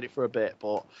not played it for a bit,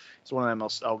 but it's one of them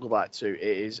I'll go back to.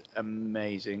 It is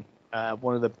amazing.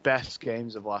 One of the best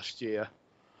games of last year.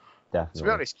 Definitely. To be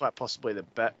honest, quite possibly the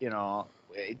best.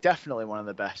 Definitely one of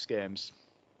the best games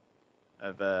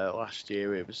of last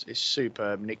year. It's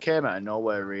superb, and it came out of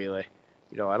nowhere, really.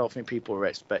 I don't think people were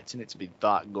expecting it to be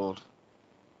that good.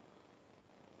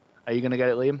 Are you going to get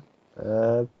it, Liam?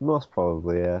 Most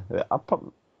probably, yeah.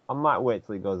 I might wait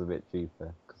till it goes a bit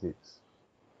cheaper, because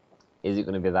is it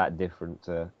going to be that different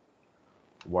to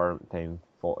warrant paying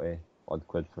 40 odd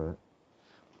quid for it?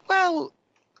 Well,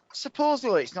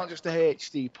 supposedly it's not just a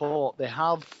HD port. They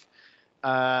have,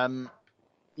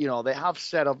 they have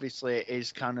said obviously it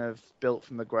is kind of built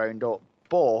from the ground up.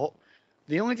 But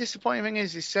the only disappointing thing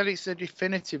is they said it's a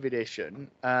definitive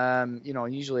edition.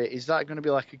 Usually is that going to be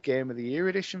like a Game of the Year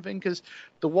edition thing? Because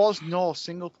there was no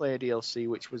single player DLC,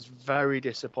 which was very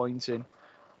disappointing.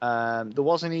 There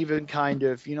wasn't even kind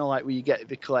of, like where you get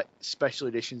the collect special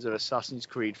editions of Assassin's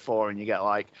Creed 4 and you get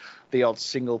like the odd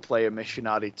single player mission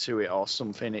added to it or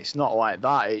something. It's not like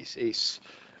that. It's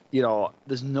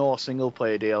there's no single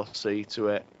player DLC to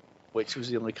it, which was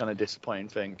the only kind of disappointing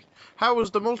thing. How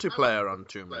was the multiplayer on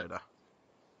Tomb Raider?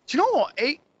 Do you know what?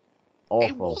 It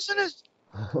Awful. wasn't as...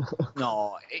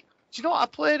 No. Do you know what? I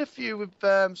played a few with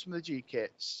some of the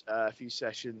G-Kits, a few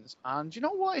sessions, and do you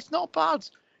know what? It's not bad.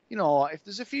 If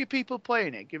there's a few people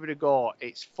playing it, give it a go.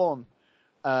 It's fun.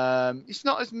 It's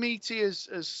not as meaty as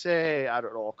say, I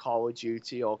don't know, Call of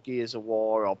Duty or Gears of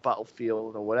War or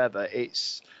Battlefield or whatever.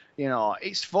 It's,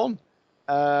 it's fun.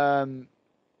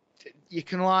 You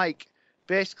can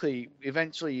basically,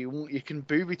 eventually you can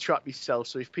booby trap yourself.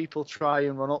 So if people try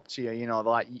and run up to you,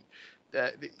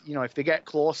 if they get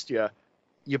close to you,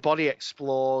 your body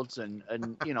explodes and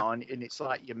it's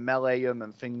like you melee them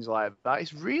and things like that.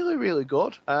 It's really, really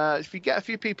good. If you get a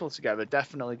few people together,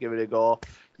 definitely give it a go.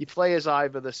 You play as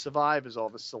either the survivors or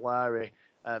the Solari.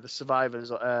 The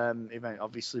survivors event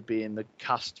obviously being the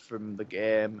cast from the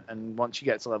game, and once you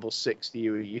get to level 60,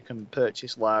 you can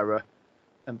purchase Lara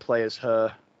and play as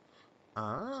her.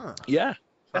 Yeah,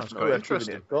 sounds definitely quite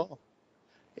interesting. Give it a go.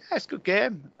 Yeah, it's a good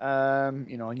game.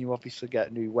 And you obviously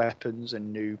get new weapons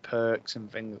and new perks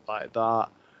and things like that.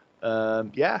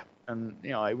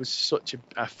 It was such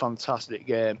a fantastic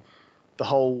game. The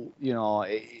whole,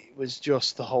 it was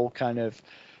just the whole kind of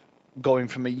going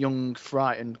from a young,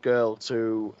 frightened girl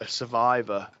to a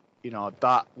survivor.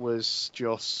 That was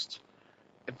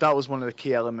one of the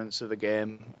key elements of the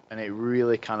game, and it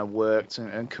really kind of worked.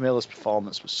 And Camilla's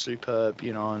performance was superb,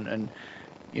 and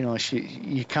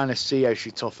you kind of see how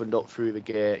she toughened up through the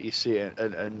gate. You see it,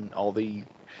 and all the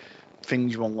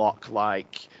things you unlock,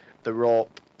 like the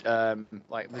rope,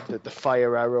 like the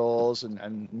fire arrows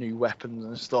and new weapons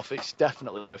and stuff. It's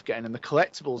definitely worth getting, and the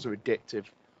collectibles are addictive.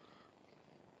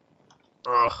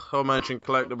 I mentioned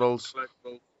collectibles.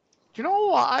 Do you know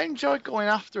what? I enjoy going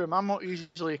after them. I'm not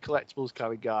usually a collectibles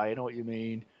kind of guy. I know what you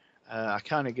mean. I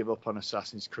kind of give up on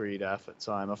Assassin's Creed half the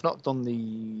time. I've not done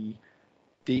the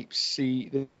deep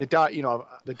sea, the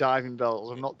diving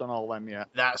belts. I've not done all them yet.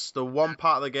 That's the one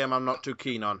part of the game I'm not too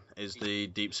keen on, is the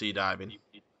deep sea diving.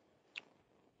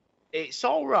 It's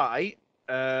all right.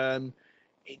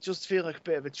 It does feel like a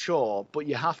bit of a chore, but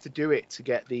you have to do it to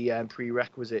get the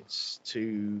prerequisites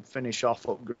to finish off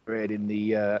upgrading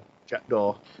the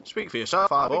jackdaw. Speak for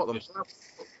yourself, I bought them.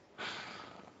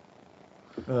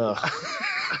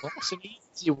 That's an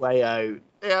easy way out.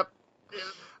 Yep.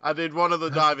 I did one of the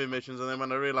diving missions, and then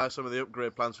when I realised some of the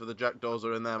upgrade plans for the jackdaws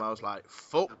are in them, I was like,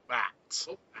 fuck that.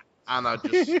 And I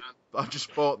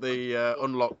just bought the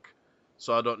unlock,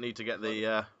 so I don't need to get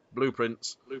the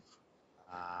blueprints.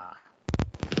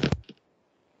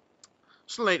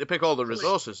 Still need to pick all the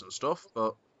resources and stuff,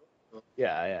 but...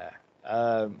 Yeah.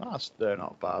 They're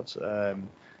not bad. I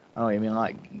know what you mean,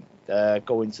 like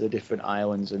going to the different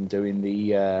islands and doing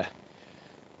the I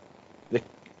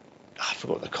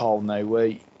forgot what they're called now,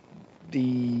 where the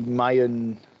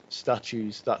Mayan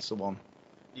statues, that's the one.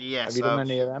 Yes. Have you done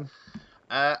any of them?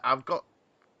 I've got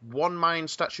one Mayan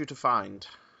statue to find.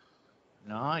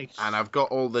 Nice. And I've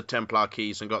got all the Templar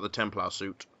keys and got the Templar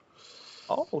suit.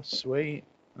 Oh, sweet.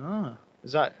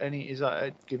 Does that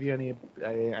give you any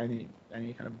kind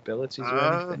of abilities or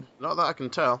anything? Not that I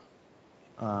can tell.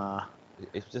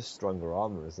 It's just stronger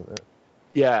armor, isn't it?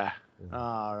 Yeah.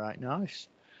 All right, nice.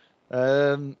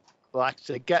 Like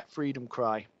to get Freedom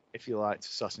Cry if you liked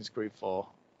Assassin's Creed 4.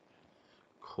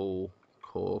 Cool.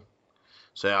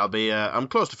 So I'll be I'm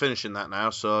close to finishing that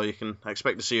now, so you can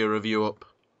expect to see a review up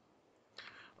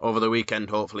over the weekend,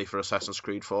 hopefully, for Assassin's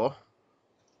Creed 4.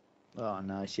 Oh,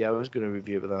 nice. Yeah, I was going to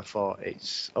review it, but I thought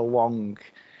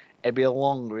it'd be a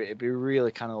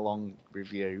really kind of long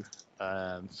review.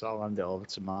 So I'll hand it over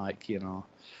to Mike,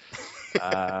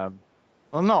 Well,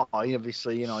 no,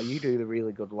 obviously, you do the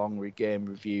really good long game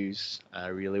reviews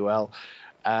really well.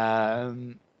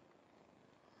 And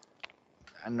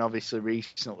obviously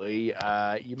recently,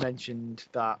 you mentioned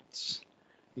that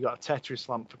you got a Tetris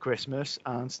lamp for Christmas,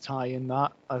 and to tie in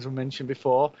that, as we mentioned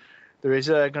before, there is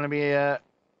going to be a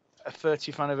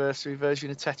 30th anniversary version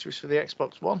of Tetris for the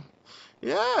Xbox One.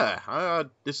 Yeah,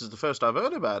 this is the first I've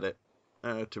heard about it.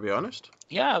 to be honest.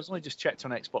 Yeah, I was only just checked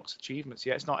on Xbox Achievements.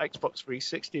 Yeah, it's not Xbox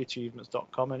 360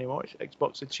 Achievements.com anymore. It's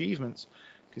Xbox Achievements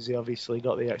because they obviously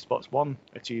got the Xbox One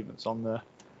achievements on there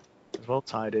as well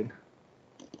tied in.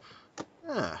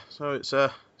 Yeah, so it's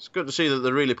good to see that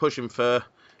they're really pushing for,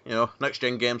 next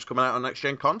gen games coming out on next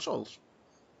gen consoles.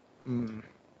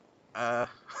 Have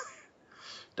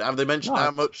they mentioned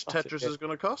how much Tetris is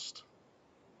going to cost?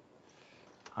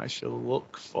 I shall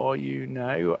look for you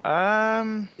now.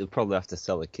 You'll probably have to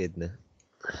sell a kidney.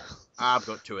 I've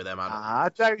got 2 of them. I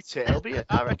doubt it.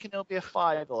 I reckon it'll be a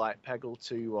 $5 like Peggle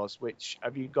 2 was. Which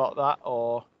have you got that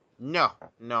or? No,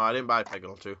 I didn't buy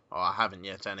Peggle 2, or I haven't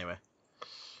yet anyway.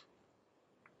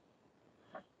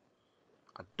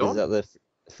 I don't. Is that the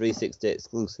 360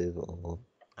 exclusive or?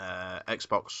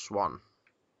 Xbox One.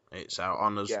 It's out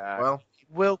on as well.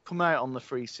 It will come out on the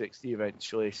 360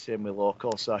 eventually, same with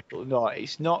Local Cycle. No,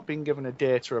 it's not been given a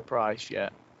date or a price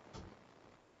yet.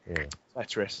 Yeah.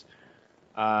 Tetris.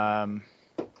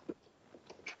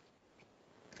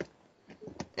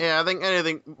 Yeah, I think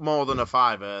anything more than a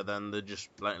 $5, then they're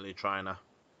just blatantly trying to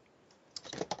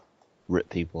rip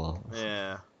people off.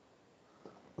 Yeah.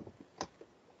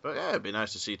 But yeah, it'd be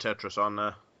nice to see Tetris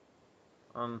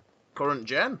on current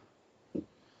gen.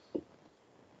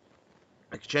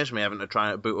 It could change me having to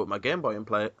try and boot up my Game Boy and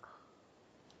play it.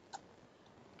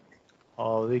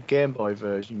 Oh, the Game Boy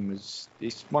version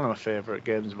it's one of my favourite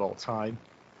games of all time.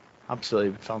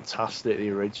 Absolutely fantastic,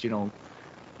 the original.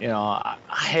 I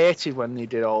hated when they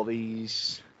did all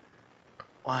these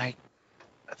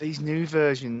new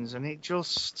versions, and it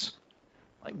just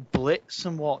like Blitz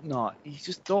and whatnot. You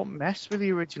just don't mess with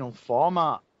the original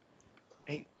format.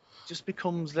 It just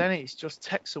becomes it just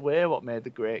takes away what made the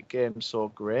great game so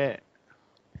great.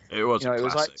 It was a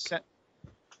classic.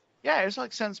 It was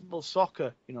like Sensible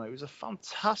Soccer. It was a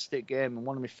fantastic game and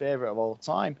one of my favourite of all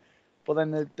time. But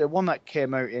then the one that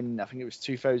came out in, I think it was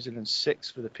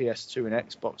 2006 for the PS2 and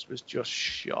Xbox was just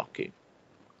shocking.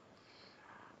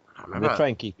 They try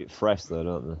and keep it fresh though,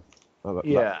 don't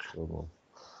they? Yeah.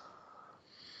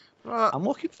 I'm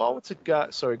looking forward to...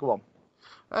 Sorry, go on.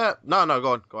 No,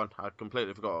 go on. I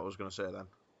completely forgot what I was going to say then.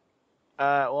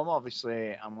 Well,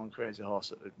 I'm on Crazy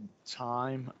Horse at the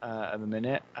time, at the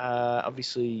minute.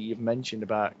 Obviously, you've mentioned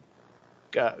about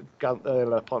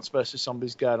Plants vs.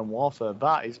 Zombies Garden Warfare.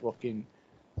 That is looking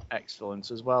excellent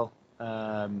as well.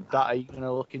 Are you going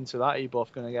to look into that? Are you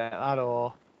both going to get that,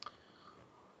 or...?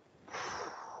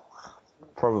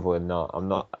 Probably not. I'm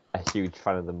not a huge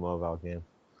fan of the mobile game.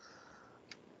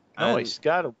 No, it's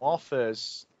Garden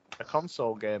Warfare's a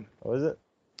console game. Oh, is it?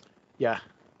 Yeah.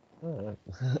 Oh,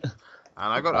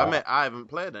 and I got to admit, I haven't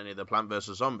played any of the Plant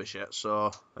vs. Zombies yet,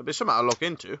 so it'd be something to look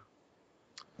into.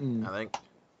 I think.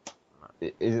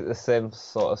 Is it the same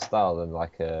sort of style than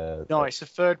like a... No, it's a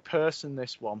third person,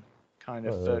 this one. Kind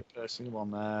of third person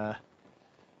one.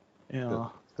 It's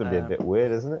going to be a bit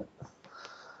weird, isn't it?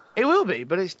 It will be,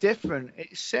 but it's different.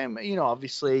 It's same,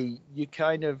 obviously, it's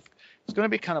going to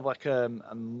be kind of like a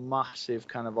massive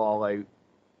kind of all-out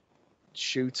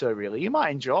shooter, really. You might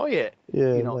enjoy it.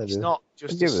 Yeah, it's not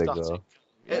just a static.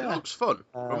 It looks fun.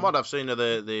 From what I've seen of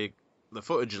the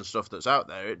footage and stuff that's out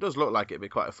there, it does look like it'd be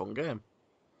quite a fun game.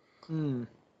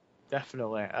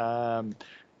 Definitely.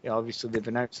 Obviously they've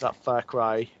announced that Far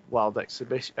Cry Wild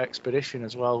Expedition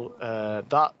as well.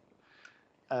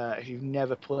 If you've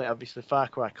never played, obviously Far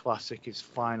Cry Classic has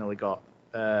finally got,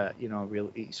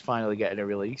 it's finally getting a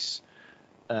release.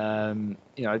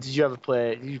 Did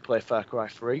you play Far Cry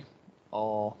 3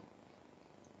 or?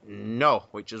 No,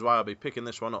 which is why I'll be picking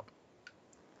this one up.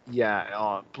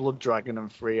 Yeah, Blood Dragon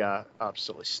and 3 are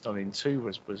absolutely stunning. 2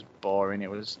 was boring. It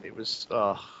was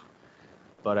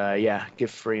But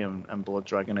give 3 and Blood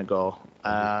Dragon a go.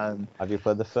 Have you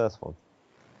played the first one?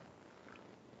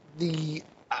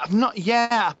 I've not. Yeah,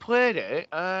 I played it,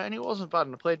 and it wasn't bad.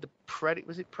 And I played the Predator.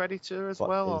 Was it Predator as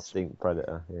well? Instinct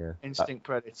Predator. Yeah. Instinct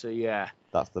Predator. Yeah.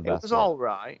 That's the best. It was all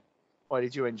right. Why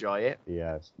did you enjoy it?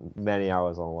 Yeah, many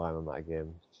hours online on that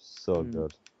game. So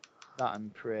good. That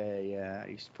and Prey. Yeah, I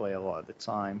used to play a lot at the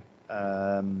time.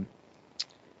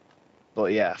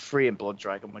 But yeah, 3 and Blood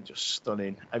Dragon were just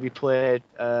stunning. Have you played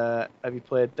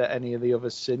any of the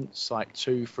others since, like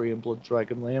 2, 3 and Blood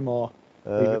Dragon, Liam, or?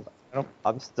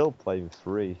 I'm still playing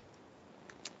 3.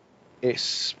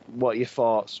 What are your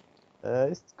thoughts?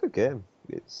 It's a good game.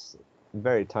 It's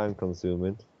very time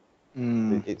consuming.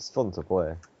 It's fun to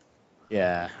play.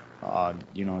 Yeah.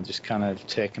 Just kind of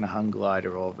taking a hang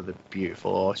glider over the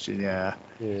beautiful ocean. Yeah.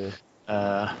 Yeah.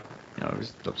 It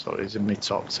was in my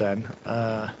top 10.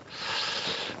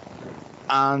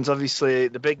 And obviously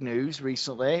the big news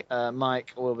recently,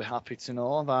 Mike will be happy to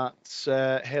know that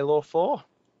Halo 4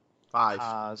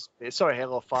 5. Sorry,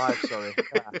 Halo 5. Sorry.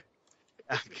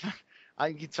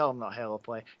 I can tell I'm not Halo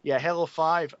play. Yeah, Halo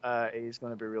 5 is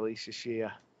going to be released this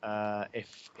year.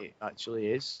 If it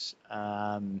actually is.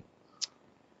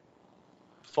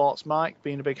 Thoughts, Mike?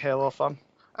 Being a big Halo fan.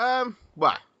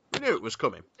 Well, we knew it was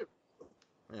coming.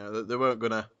 You know, they weren't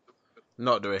gonna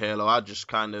not do a Halo. I just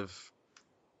kind of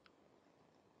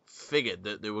figured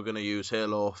that they were gonna use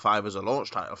Halo 5 as a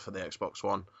launch title for the Xbox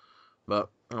One, but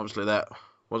obviously that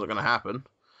wasn't gonna happen.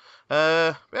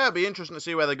 Yeah, it'd be interesting to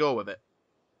see where they go with it.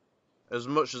 As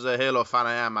much as a Halo fan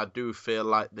I am, I do feel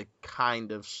like they're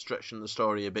kind of stretching the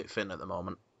story a bit thin at the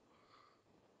moment.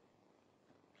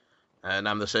 And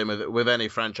I'm the same with any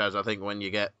franchise. I think when you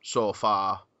get so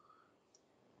far,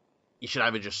 you should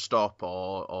either just stop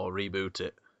or reboot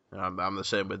it. I'm the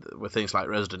same with things like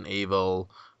Resident Evil,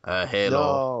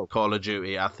 Halo, Call of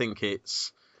Duty. I think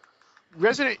it's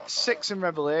Resident 6 and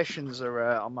Revelations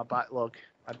are on my backlog.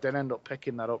 I did end up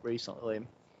picking that up recently.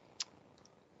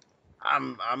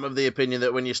 I'm of the opinion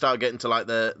that when you start getting to like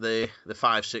the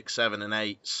 5, 6, 7, and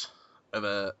 8s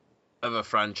of a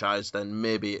franchise, then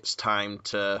maybe it's time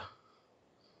to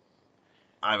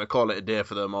either call it a day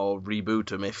for them or reboot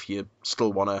them if you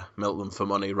still want to milk them for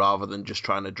money rather than just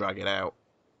trying to drag it out.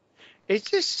 It's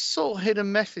just sort of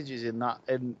hidden messages in that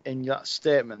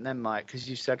statement then, Mike, because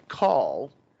you said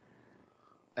call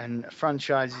and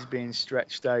franchises being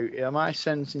stretched out. Am I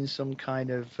sensing some kind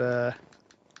of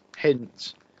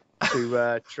hint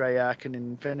to Treyarch and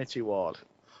Infinity Ward?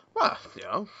 Well, you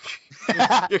know,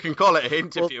 you can call it a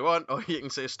hint if you want, or you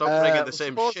can say stop bringing the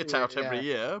same shit out every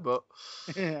year, but...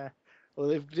 Yeah.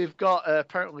 Well, they've got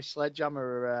apparently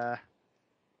Sledgehammer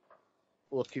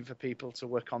looking for people to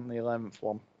work on the 11th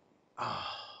one.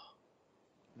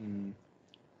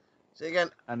 See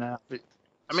again, and I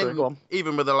mean,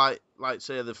 even with the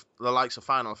say the likes of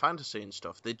Final Fantasy and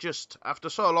stuff, they just after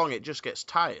so long it just gets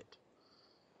tired.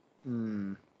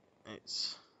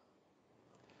 It's.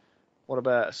 What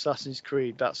about Assassin's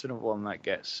Creed? That's another one that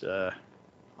gets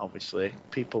obviously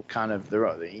people kind of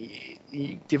they're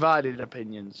divided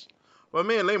opinions. Well,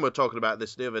 me and Liam were talking about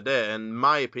this the other day, and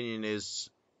my opinion is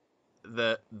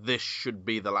that this should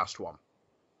be the last one.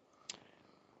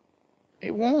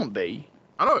 It won't be.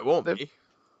 I know it won't be.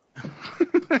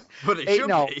 But it should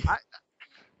be.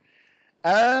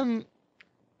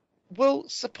 Well,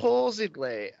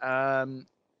 supposedly,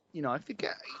 if they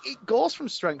get... It goes from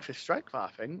strength to strength, I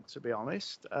think, to be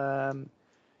honest.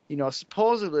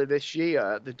 Supposedly this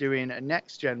year, they're doing a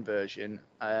next-gen version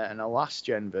and a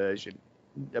last-gen version,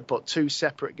 but two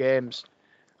separate games.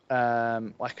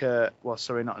 Not a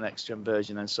next-gen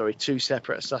version, then, two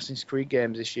separate Assassin's Creed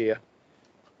games this year.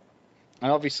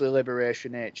 And obviously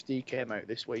Liberation HD came out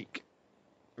this week.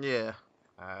 Yeah.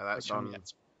 That's on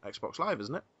Xbox Live,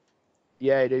 isn't it?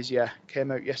 Yeah, it is, yeah. Came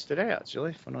out yesterday,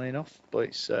 actually, funnily enough. But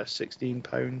it's £16.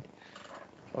 I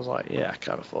was like, yeah, I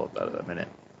can't afford that at the minute.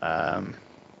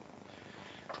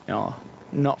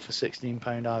 Not for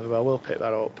 £16 either, but I will pick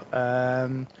that up.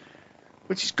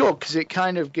 Which is good, because it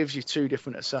kind of gives you two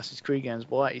different Assassin's Creed games.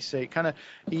 But like you say,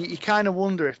 you kind of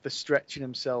wonder if they're stretching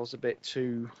themselves a bit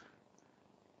too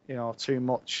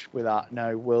much with that.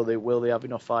 Now, will they have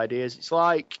enough ideas? It's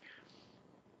like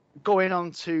going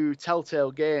on to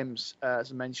Telltale Games,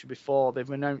 as I mentioned before. They've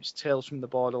announced Tales from the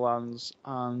Borderlands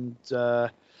and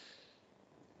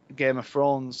Game of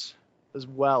Thrones as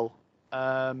well.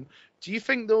 Do you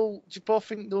both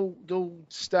think they'll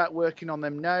start working on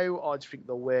them now, or do you think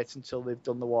they'll wait until they've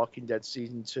done The Walking Dead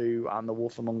season 2 and The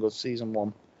Wolf Among Us season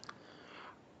 1?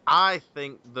 I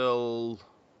think they'll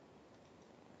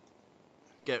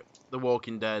get The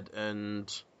Walking Dead and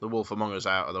The Wolf Among Us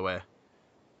out of the way.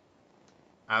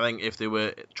 I think if they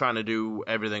were trying to do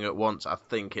everything at once, I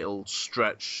think it'll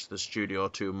stretch the studio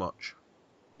too much.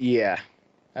 Yeah.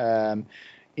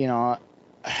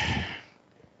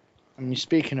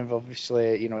 Speaking of,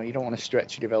 obviously, you don't want to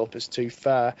stretch your developers too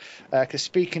far. Because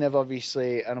speaking of,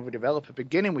 obviously, another developer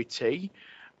beginning with T,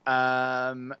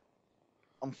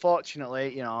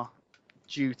 unfortunately,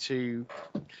 due to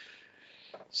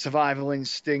Survival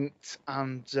Instinct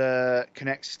and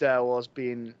Connect Star Wars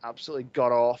being absolutely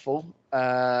god-awful,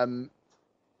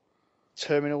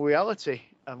 Terminal Reality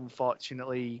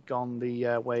unfortunately gone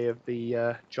the way of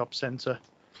the job centre.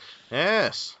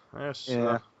 Yes.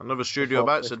 Yeah. Another studio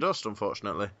bites the dust,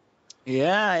 unfortunately.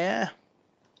 Yeah.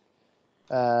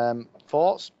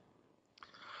 Thoughts?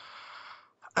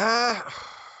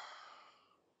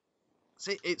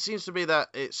 See, it seems to be that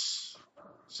it's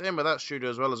same with that studio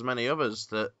as well as many others,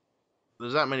 that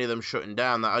there's that many of them shutting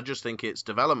down that I just think it's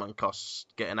development costs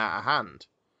getting out of hand.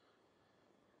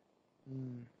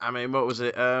 I mean, what was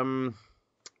it?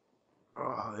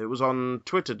 it was on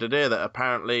Twitter today that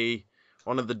apparently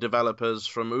one of the developers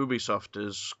from Ubisoft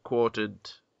is quoted,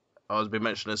 or has been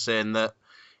mentioned as saying that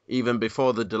even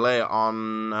before the delay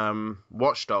on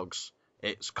Watch Dogs,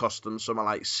 it's cost them something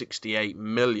like 68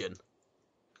 million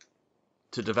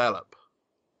to develop.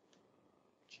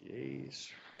 Jeez.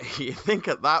 You think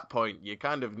at that point you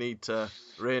kind of need to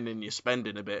rein in your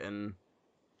spending a bit and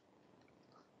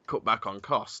cut back on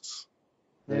costs.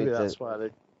 Maybe that's why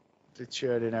they're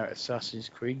churning out Assassin's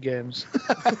Creed games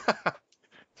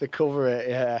to cover it.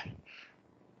 Yeah.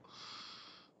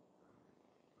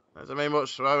 I mean, what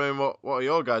are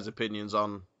your guys' opinions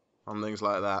on things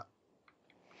like that?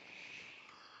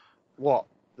 What?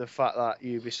 The fact that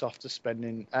Ubisoft are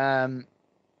spending.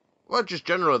 Well, just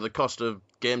generally the cost of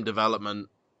game development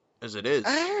as it is.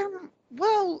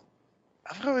 Well,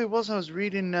 I forgot what it was. I was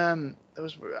reading. I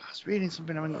was reading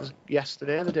something. I think it was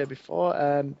yesterday or the day before.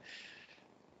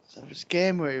 There was a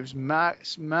game where it was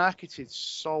marketed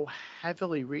so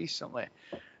heavily recently.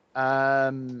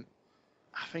 I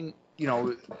think yeah.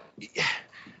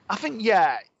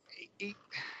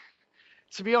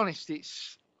 To be honest,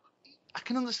 I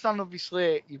can understand.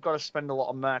 Obviously, you've got to spend a lot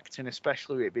on marketing,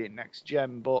 especially with it being next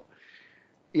gen. But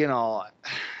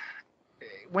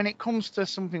when it comes to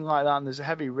something like that, and there's a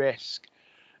heavy risk,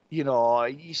 you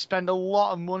spend a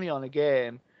lot of money on a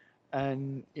game,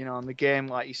 and and the game,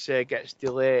 like you say, gets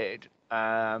delayed.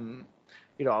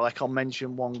 Like I'll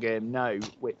mention one game now,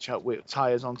 which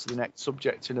ties onto the next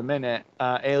subject in a minute.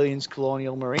 Aliens: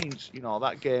 Colonial Marines.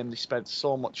 That game, they spent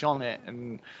so much on it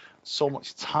and so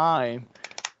much time,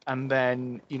 and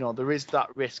then there is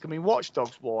that risk. I mean, Watch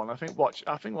Dogs won. I think Watch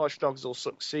Dogs will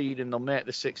succeed and they'll make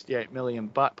the 68 million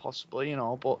back possibly.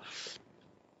 But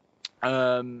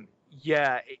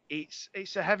yeah,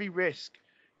 it's a heavy risk.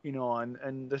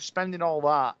 And they're spending all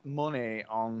that money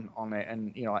on it,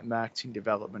 and like marketing,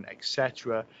 development,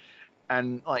 etc.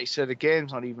 And like you said, the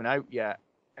game's not even out yet.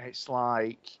 It's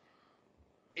like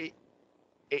it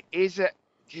is a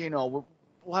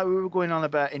like we were going on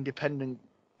about independent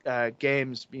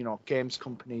games, games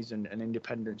companies and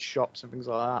independent shops and things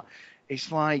like that.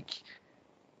 It's like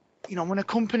when a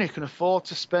company can afford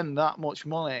to spend that much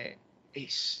money,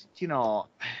 it's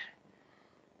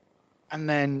and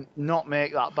then not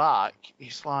make that back,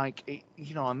 it's like,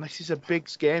 and this is a big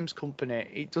games company,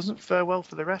 it doesn't fare well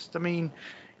for the rest. I mean,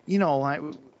 like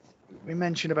we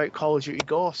mentioned about Call of Duty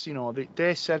Ghosts,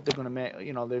 they said they're going to make,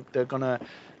 they're going to,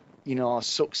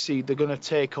 succeed, they're going to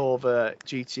take over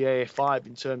GTA 5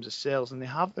 in terms of sales, and they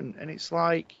haven't. And it's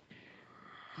like,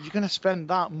 you're going to spend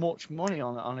that much money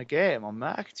on a game, on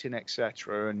marketing,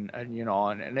 etc. And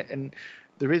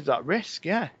there is that risk,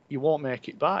 yeah, you won't make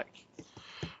it back.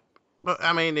 But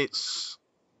I mean, it's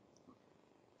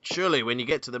surely when you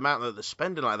get to the amount that they're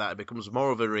spending like that, it becomes more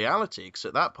of a reality. Because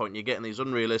at that point, you're getting these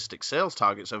unrealistic sales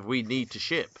targets of we need to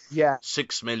ship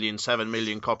 6 million, 7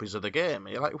 million copies of the game.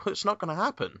 You're like, well, it's not going to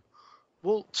happen.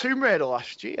 Well, Tomb Raider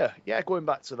last year, going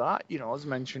back to that, as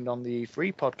mentioned on the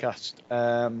free podcast,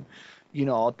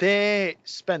 they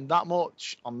spent that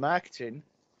much on marketing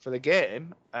for the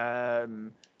game.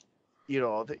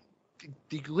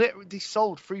 They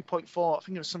sold 3.4, I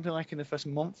think it was something like in the first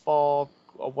month or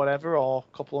whatever, or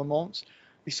a couple of months.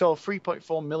 They sold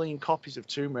 3.4 million copies of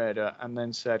Tomb Raider and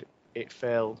then said it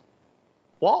failed.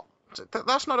 What?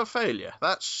 That's not a failure.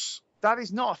 That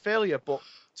is not a failure, but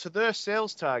to their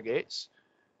sales targets,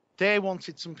 they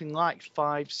wanted something like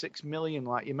 5-6 million,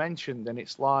 like you mentioned, and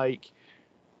it's like,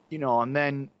 and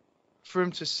then for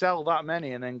them to sell that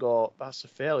many and then go, that's a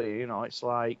failure, it's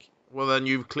like... Well, then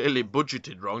you've clearly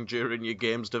budgeted wrong during your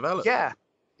game's development. Yeah,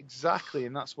 exactly,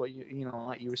 and that's what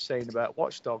like you were saying about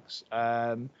Watch Dogs.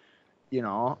 They're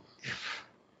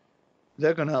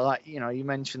gonna, like, you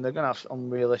mentioned they're gonna have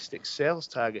unrealistic sales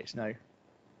targets now.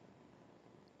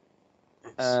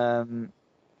 And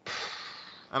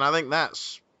I think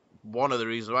that's one of the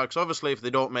reasons why. Because obviously, if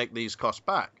they don't make these costs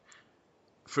back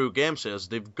through game sales,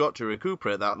 they've got to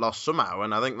recuperate that loss somehow.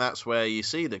 And I think that's where you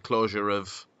see the closure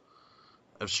of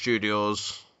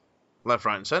studios left,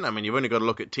 right, and centre. I mean, you've only got to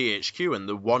look at THQ and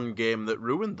the one game that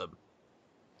ruined them.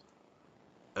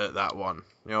 At that one,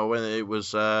 when it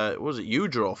was it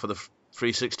U-Draw for the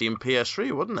 360 and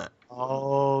PS3, wasn't it?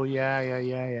 Oh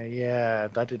yeah.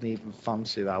 That didn't even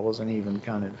fancy that. Wasn't even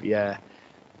kind of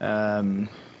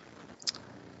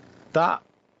that.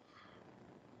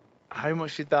 How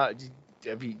much did that?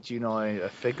 Do you know a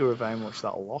figure of how much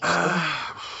that lost?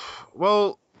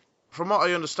 Well, from what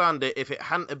I understand if it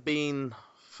hadn't have been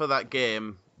for that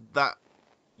game, that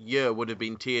year would have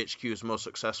been THQ's most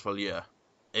successful year.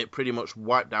 It pretty much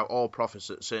wiped out all profits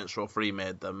that Saints Row 3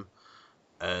 made them,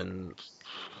 and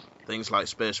things like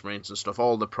Space Marines and stuff,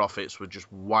 all the profits were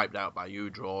just wiped out by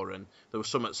UDraw, and there was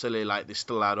something silly like they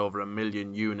still had over 1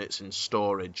 million units in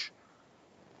storage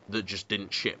that just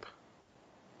didn't ship.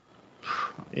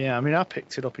 Yeah, I mean, I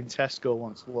picked it up in Tesco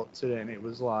once, looked at it, and it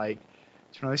was like,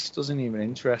 do you know, this doesn't even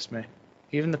interest me.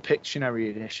 Even the Pictionary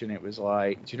edition, it was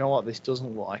like, do you know what, this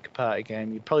doesn't look like a party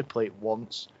game. You'd probably play it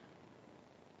once.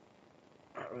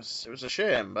 It was a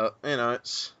shame, but, you know,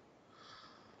 it's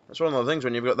one of the things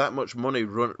when you've got that much money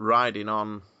riding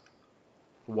on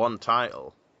one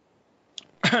title,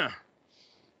 and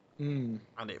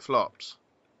it flops.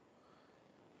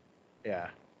 Yeah.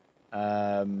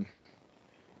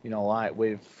 You know, like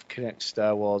with Kinect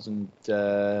Star Wars and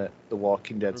The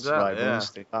Walking Dead Survival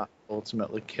Instinct, that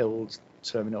ultimately killed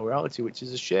Terminal Reality, which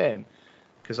is a shame.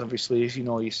 Because obviously, as you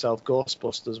know yourself,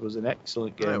 Ghostbusters was an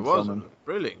excellent game. It was a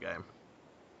brilliant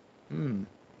game.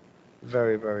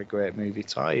 Very, very great movie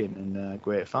tie-in and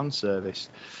great fan service,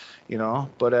 you know.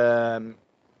 But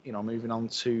you know, moving on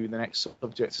to the next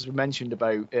subject, as we mentioned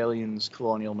about Aliens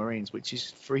Colonial Marines, which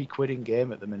is £3 in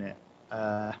game at the minute.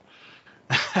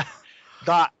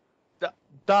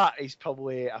 That is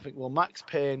probably, I think, well, Max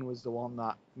Payne 3 was the one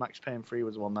that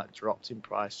dropped in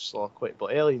price so quick,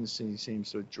 but Aliens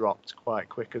seems to have dropped quite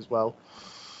quick as well.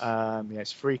 Yeah,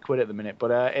 it's £3 at the minute,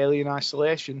 but Alien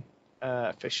Isolation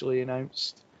officially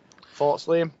announced. Thoughts,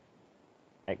 Liam?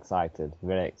 Excited,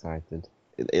 very excited.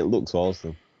 It looks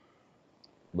awesome.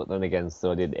 But then again,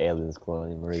 so did Aliens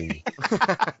Colonial Marines.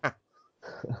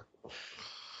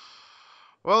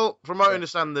 Well, from what I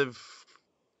understand, they've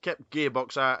kept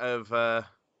Gearbox out of the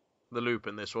loop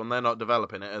in this one. They're not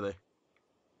developing it, are they?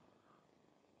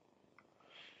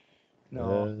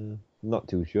 No. Not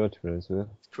too sure, to be honest with you.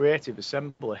 Creative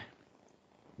Assembly.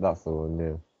 That's the one,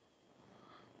 yeah.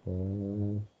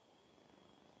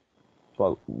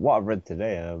 But what I've read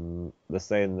today, they're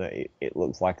saying that it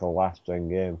looks like a last-gen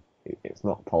game. It's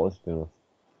not polished enough.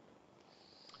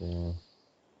 Yeah.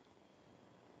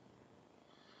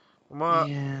 Well,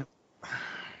 Yeah.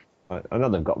 I know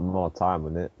they've got more time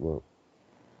on it, but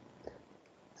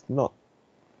it's not.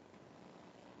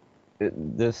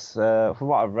 From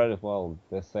what I've read as well,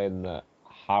 they're saying that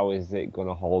how is it going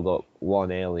to hold up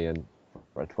one Alien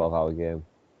for a 12-hour game?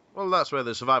 Well, that's where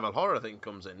the survival horror thing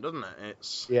comes in, doesn't it?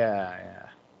 It's Yeah.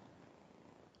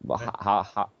 But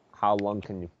how long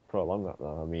can you prolong that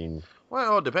though? I mean, well, it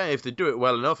all depends if they do it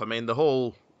well enough. I mean,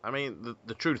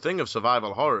 the true thing of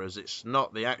survival horror is it's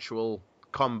not the actual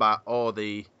combat or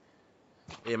the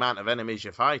amount of enemies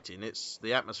you're fighting. It's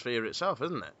the atmosphere itself,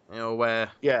 isn't it? You know, where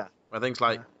things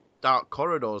like dark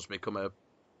corridors become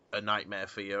a nightmare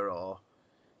for you, or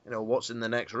you know, what's in the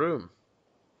next room.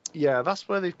 Yeah, that's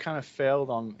where they've kind of failed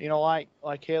on. You know, like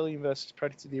Alien vs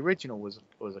Predator, the original was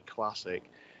a classic.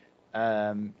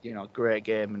 You know, great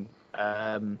game,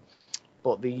 and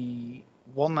but the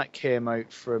one that came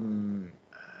out from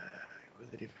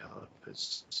the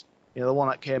developers, you know, the one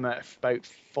that came out about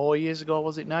 4 years ago,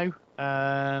 was it now?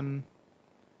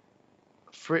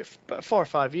 4 or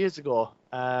 5 years ago.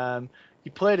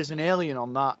 You played as an alien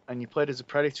on that, and you played as a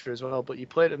predator as well. But you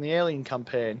played in the Alien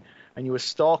campaign, and you were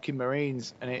stalking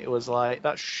Marines, and it was like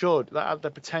that had the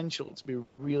potential to be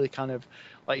really kind of,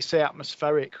 like you say,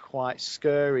 atmospheric, quite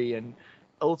scary, and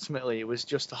ultimately it was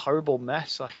just a horrible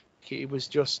mess. Like, it was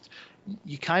just,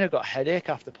 you kind of got a headache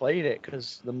after playing it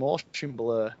because the motion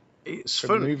blur. It's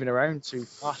from fun. moving around too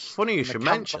fast. Funny you should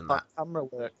mention that. Camera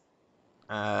work.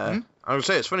 I would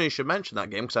say it's funny you should mention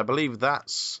that game because I believe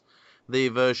that's the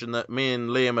version that me and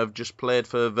Liam have just played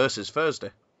for Versus Thursday.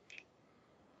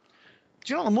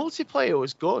 Do you know, the multiplayer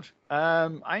was good.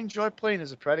 I enjoyed playing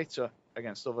as a Predator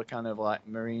against other kind of like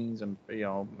Marines and, you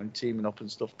know, and teaming up and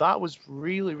stuff. That was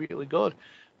really, really good.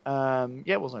 Yeah,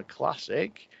 it wasn't a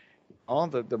classic on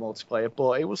the multiplayer,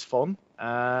 but it was fun.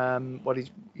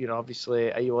 You know,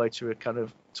 obviously, are you allowed to kind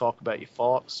of talk about your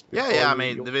thoughts? Yeah. I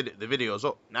mean, the video's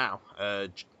up now.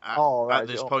 At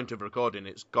this point of recording,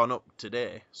 it's gone up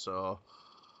today, so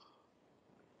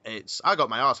I got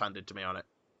my arse handed to me on it.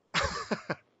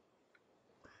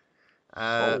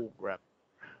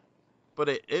 But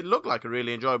it looked like a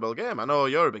really enjoyable game. I know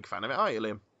you're a big fan of it, aren't you,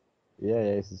 Liam? Yeah,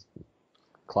 it's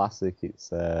classic.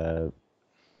 It's an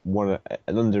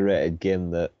underrated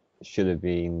game that should have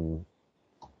been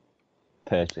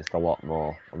purchased a lot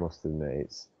more. I must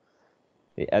admit,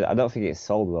 I don't think it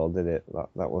sold well, did it?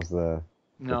 That was the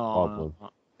problem.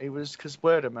 No. It was because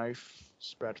word of mouth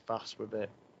spread fast with it.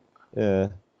 Yeah.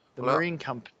 The Marine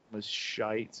campaign was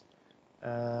shite.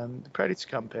 The Predator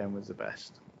campaign was the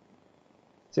best.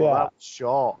 So yeah, that was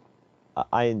short.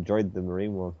 I enjoyed the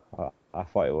Marine one. I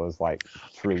thought it was like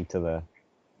true to the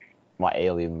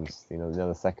Aliens, you know,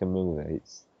 the second movie.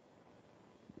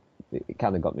 it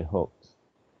kind of got me hooked,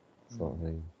 sort of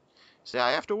thing. See,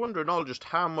 I have to wonder and all just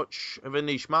how much of a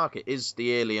niche market is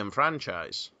the Alien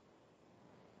franchise,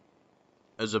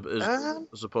 as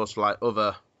opposed to like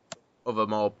other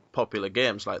more popular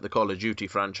games like the Call of Duty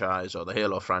franchise or the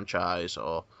Halo franchise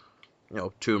or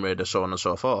Tomb Raider, so on and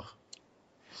so forth.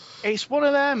 It's one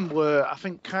of them where I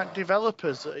think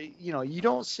developers, you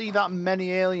don't see that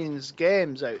many Aliens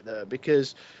games out there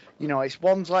because, it's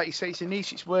ones like you say, it's a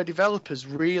niche. It's where developers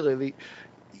really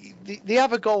they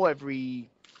have a go every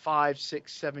 5,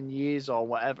 6, 7 years or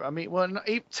whatever. I mean, well,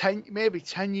 maybe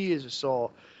 10 years or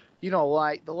so.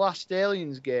 Like the last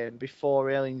Aliens game before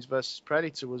Aliens vs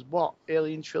Predator was what?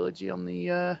 Alien Trilogy on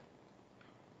the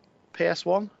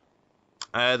PS1.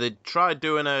 They tried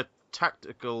doing a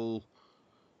tactical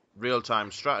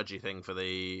real-time strategy thing for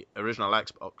the original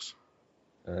Xbox.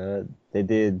 They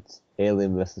did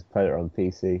Alien vs Predator on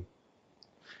PC.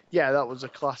 Yeah, that was a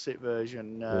classic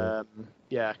version.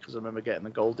 Yeah, because I remember getting the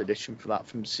gold edition for that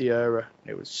from Sierra.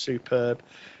 It was superb.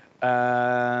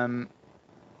 But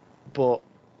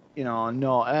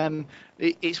no.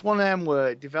 It's one of them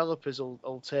where developers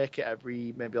will take it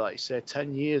every maybe like you say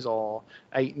 10 years or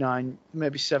 8, 9,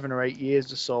 maybe 7 or 8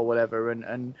 years or so, whatever.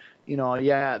 And they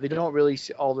don't release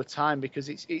it all the time because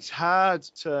it's hard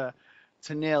to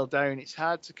nail down. It's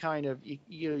hard to kind of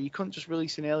you couldn't just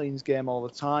release an Aliens game all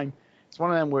the time. It's one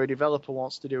of them where a developer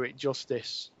wants to do it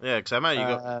justice. Yeah, because I imagine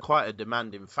you've got quite a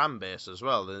demanding fan base as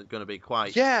well. They're going to be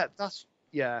quite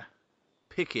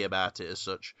picky about it as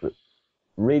such.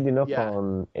 Reading up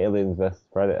on Aliens vs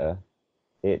Predator,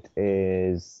 it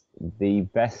is the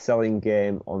best-selling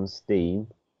game on Steam,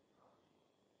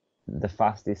 the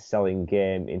fastest-selling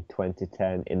game in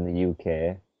 2010 in the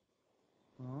UK,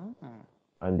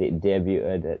 and it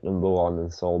debuted at number 1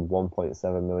 and sold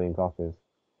 1.7 million copies.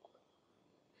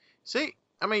 See,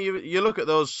 I mean, you look at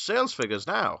those sales figures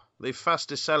now. The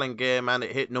fastest-selling game, and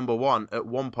it hit number 1 at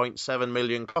 1.7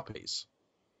 million copies.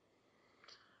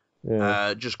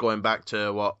 Yeah. Just going back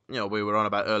to what we were on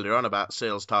about earlier on about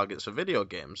sales targets for video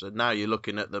games, and now you're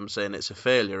looking at them saying it's a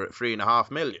failure at 3.5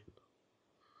 million.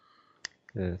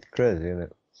 Yeah, it's crazy, isn't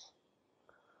it?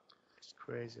 It's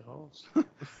crazy horse.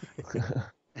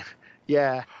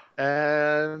 Yeah.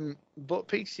 But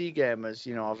PC gamers,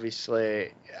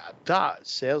 obviously that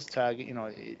sales target,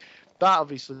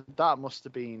 that must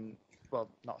have been, well,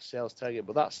 not sales target,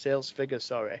 but that sales figure,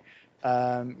 sorry.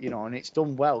 And it's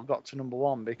done well, got to number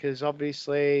 1 because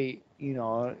obviously,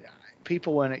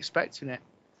 people weren't expecting it.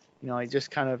 It just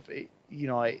kind of,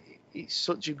 it's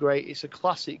such a great, it's a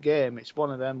classic game. It's one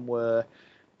of them where,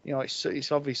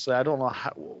 it's obviously, I don't know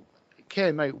how, it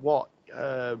came out,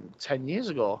 10 years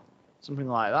ago, something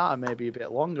like that, or maybe a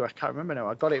bit longer. I can't remember now.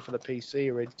 I got it for the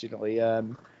PC originally.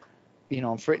 And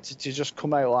for it to just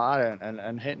come out like that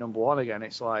and hit number 1 again,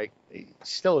 it's like, it's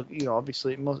still,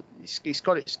 obviously it's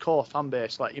got its core fan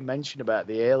base, like you mentioned about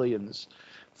the Aliens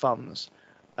fans.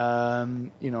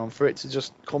 And for it to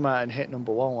just come out and hit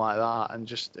number 1 like that, and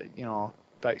just,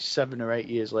 about 7 or 8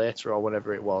 years later or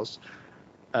whatever it was,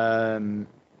 it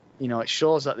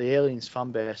shows that the Aliens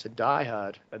fan base are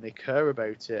diehard and they care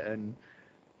about it, and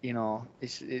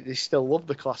they still love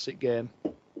the classic game.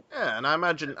 Yeah, and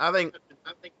I think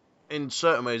in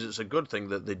certain ways it's a good thing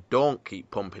that they don't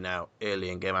keep pumping out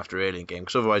Alien game after Alien game,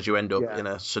 because otherwise you end up in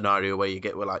a scenario where you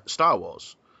get with like Star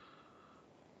Wars,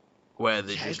 where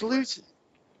they just lose.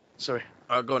 Sorry.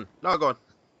 Go on. No, go on.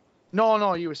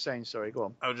 No, you were saying, sorry, go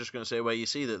on. I was just going to say, where you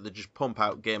see that they just pump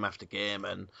out game after game,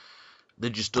 and there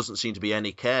just doesn't seem to be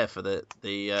any care for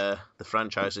the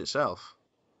franchise itself.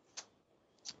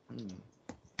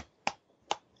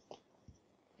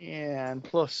 Yeah, and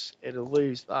plus it'll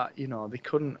lose that, they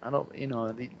couldn't,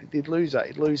 they'd lose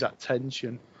that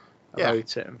tension about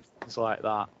it and things like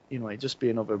that. It'd just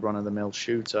be another run-of-the-mill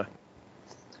shooter.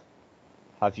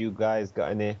 Have you guys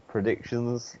got any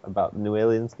predictions about the new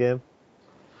Aliens game?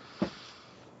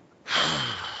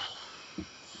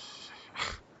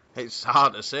 It's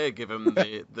hard to say given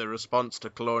the response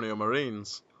to Colonial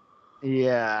Marines.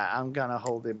 Yeah, I'm gonna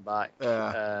hold him back.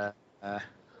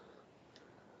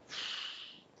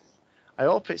 I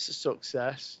hope it's a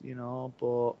success,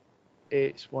 but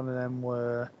it's one of them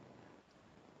where,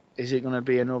 is it going to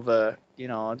be another,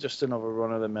 just another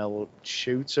run-of-the-mill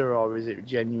shooter, or is it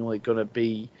genuinely going to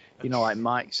be, like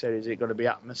Mike said, is it going to be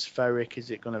atmospheric? Is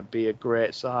it going to be a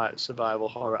great survival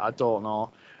horror? I don't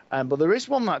know. But there is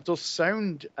one that does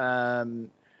sound,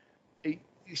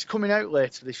 it's coming out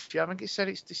later this year. I think it said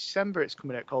it's December it's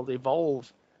coming out, called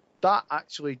Evolve. That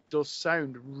actually does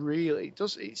sound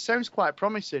it sounds quite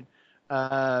promising.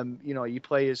 You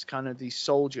play as kind of these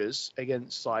soldiers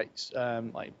against like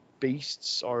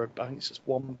beasts, or I think it's just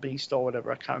one beast or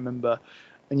whatever, I can't remember,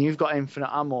 and you've got infinite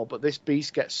ammo, but this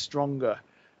beast gets stronger.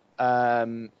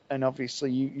 And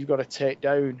obviously you've got to take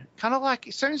down, kind of like,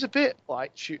 it sounds a bit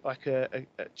like a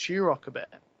Turok a bit.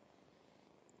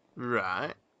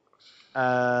 Right.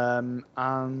 And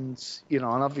and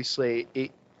obviously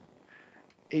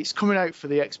it's coming out for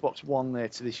the Xbox One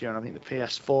later this year, and I think the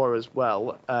PS4 as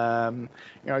well.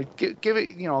 Give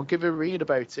it a read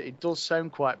about it. It does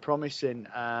sound quite promising.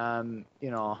 Yeah,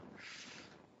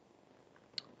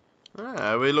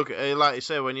 we look at, like you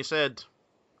say, when you said,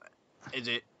 is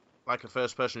it like a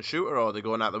first-person shooter, or are they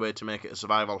going out the way to make it a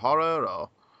survival horror, or?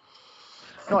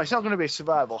 No, it's not going to be a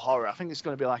survival horror. I think it's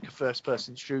going to be like a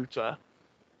first-person shooter.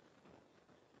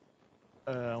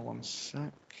 One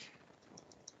sec.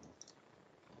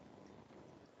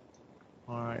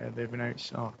 Alright, they've been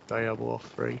out. Oh, Diablo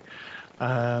 3.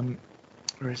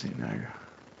 Where is it now?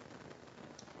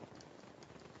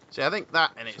 See, I think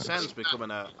that in itself is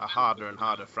becoming a harder and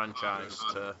harder franchise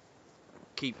to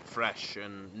keep fresh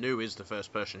and new. Is the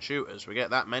first-person shooters. We get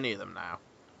that many of them now.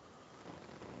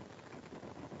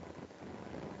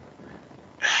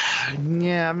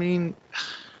 Yeah, I mean,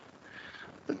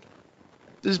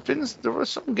 there were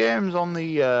some games on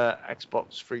the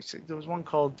Xbox 360. There was one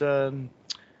called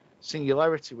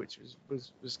Singularity, which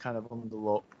was kind of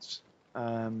underlooked,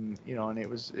 and it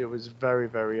was very,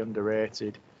 very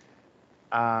underrated,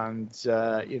 and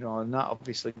and that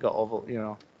obviously got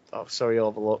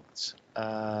overlooked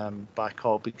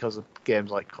because of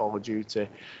games like Call of Duty.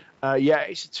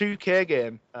 It's a 2K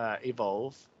game,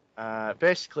 Evolve.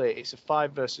 Basically, it's a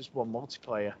 5 versus 1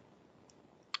 multiplayer.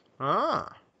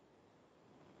 Ah.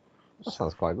 That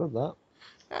sounds quite good, that.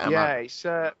 Yeah, it's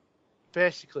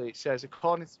basically, it says,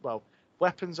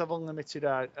 weapons have unlimited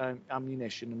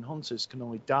ammunition, and hunters can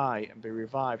only die and be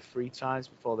revived 3 times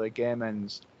before their game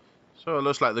ends. So it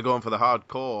looks like they're going for the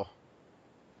hardcore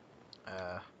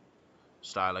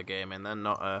style of gaming, then,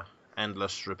 not a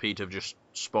endless repeat of just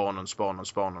spawn and spawn and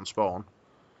spawn and spawn.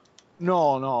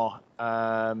 No.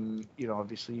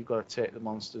 Obviously you've got to take the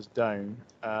monsters down.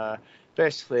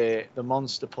 Basically, the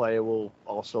monster player will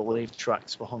also leave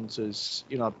tracks for hunters.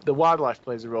 The wildlife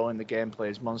plays a role in the gameplay,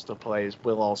 as monster players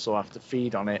will also have to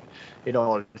feed on it in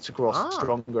order to grow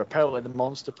stronger. Apparently, the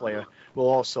monster player will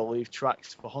also leave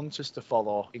tracks for hunters to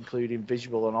follow, including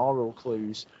visual and oral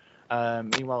clues.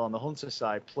 Meanwhile, on the hunter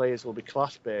side, players will be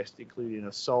class-based, including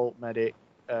assault, medic,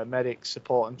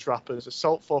 support, and trappers.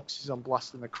 Assault focuses on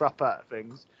blasting the crap out of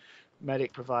things.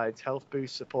 Medic provides health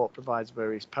boosts, support provides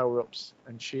various power-ups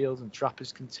and shields, and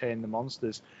trappers contain the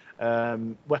monsters.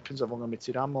 Weapons have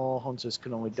unlimited ammo, hunters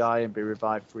can only die and be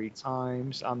revived 3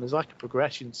 times, and there's like a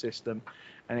progression system,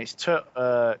 and it's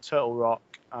Turtle Rock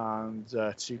and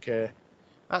 2K.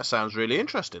 That sounds really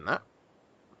interesting, that.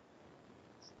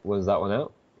 When's that one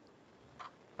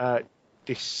out?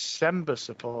 December,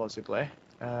 supposedly.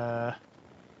 I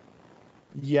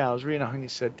was reading, I think it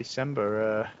said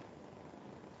December.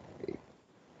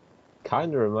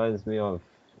 Kind of reminds me of,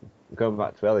 going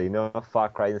back to earlier, Far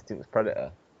Cry Instinct's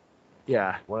Predator?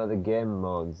 Yeah. One of the game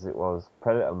modes, it was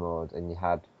Predator mode, and you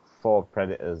had 4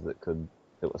 predators that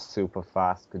were super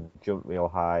fast, could jump real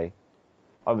high.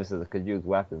 Obviously, they could use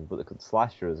weapons, but they could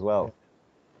slash you as well.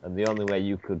 And the only way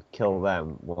you could kill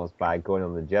them was by going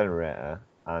on the generator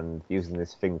and using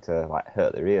this thing to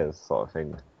hurt their ears, sort of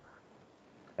thing.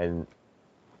 And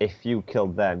if you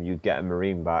killed them, you'd get a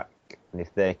Marine back. And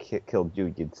if they killed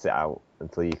you, you'd sit out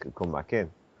until you could come back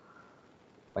in.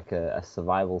 Like a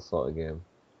survival sort of game.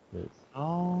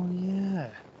 Oh, yeah.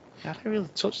 I haven't really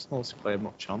touched multiplayer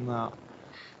much on that.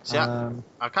 See, I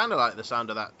kind of like the sound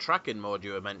of that tracking mode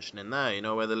you were mentioning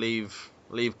there, where they leave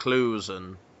clues,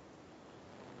 and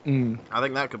I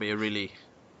think that could be a really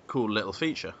cool little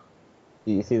feature.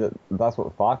 You see, that's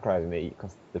what Far Cry is, mate,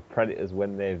 because the predators,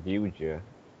 when they viewed you,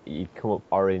 you'd come up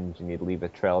orange and you'd leave a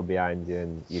trail behind you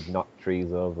and you'd knock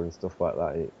trees over and stuff like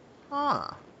that.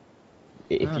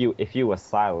 If you were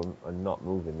silent and not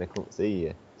moving, they couldn't see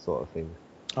you, sort of thing.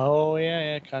 Oh,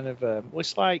 yeah, kind of.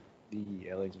 It's like the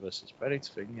Aliens vs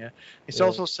Predator thing, yeah. It's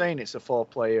also saying it's a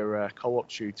 4-player co-op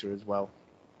shooter as well,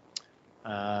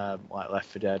 like Left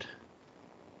 4 Dead.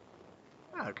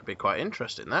 That could be quite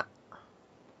interesting, that.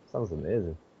 Sounds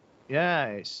amazing. Yeah,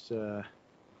 it's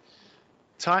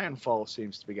Titanfall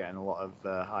seems to be getting a lot of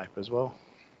hype as well.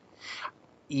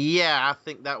 Yeah, I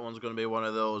think that one's going to be one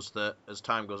of those that, as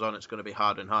time goes on, it's going to be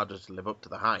harder and harder to live up to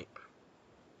the hype.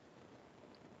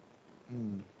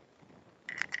 In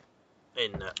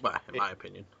my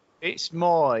opinion. It's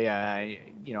more,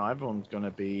 everyone's going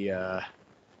to be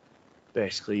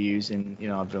basically using,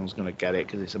 everyone's going to get it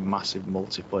because it's a massive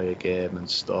multiplayer game and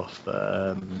stuff.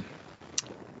 But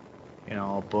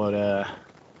are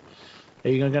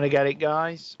you going to get it,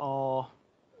 guys, or?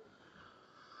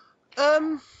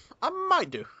 I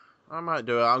might do. I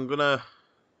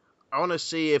want to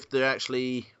see if they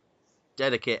actually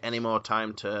dedicate any more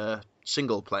time to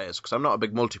single players, because I'm not a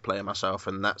big multiplayer myself,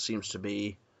 and that seems to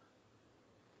be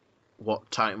what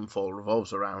Titanfall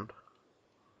revolves around.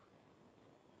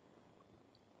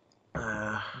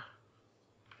 I'm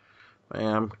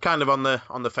kind of on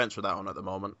the fence with that one at the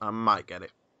moment. I might get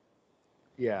it.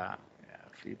 Yeah,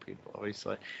 a few people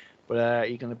obviously. But are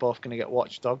you both going to get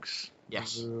Watch Dogs?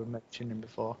 Yes. As we were mentioning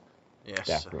before. Yes.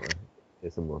 Definitely.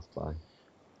 It's a must buy.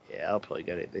 Yeah, I'll probably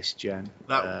get it this gen.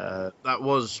 That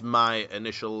was my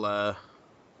initial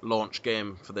launch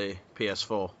game for the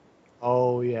PS4.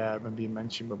 Oh yeah, I remember you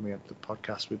mentioned when we had the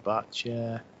podcast with Batch.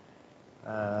 Yeah.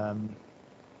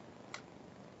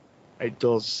 It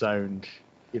does sound,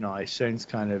 it sounds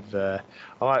kind of. I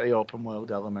like the open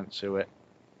world element to it.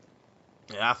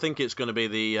 Yeah, I think it's going to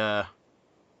be I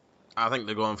think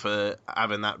they're going for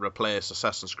having that replace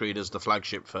Assassin's Creed as the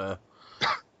flagship for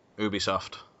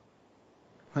Ubisoft.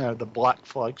 The black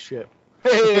flagship.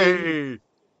 Hey!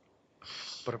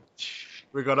 But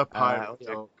We got a pirate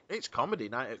joke. It's comedy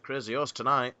night at Crazy Horse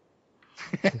tonight.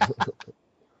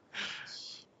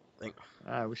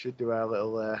 We should do our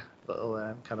little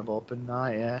kind of open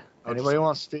night. Yeah. Anybody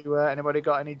wants to? Anybody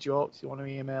got any jokes you want to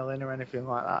email in or anything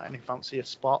like that? Any fancy a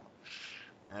spot?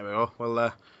 There we go.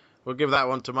 We'll give that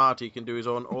one to Marty. He can do his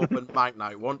own open mic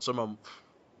night once a month.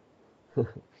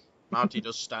 Marty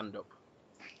does stand up.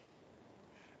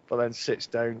 But then sits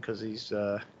down because he's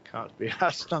can't be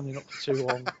standing up for too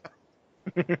long.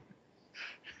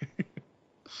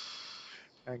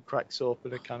 And cracks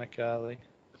open a can of Carling.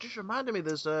 It just reminded me,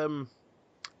 there's I'm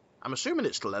assuming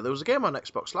it's still there. There was a game on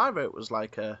Xbox Live where it was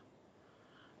like a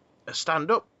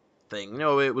stand-up thing.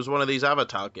 It was one of these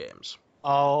Avatar games.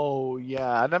 Oh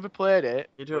yeah, I never played it.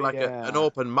 You do like an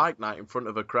open mic night in front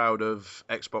of a crowd of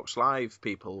Xbox Live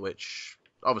people, which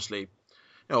obviously,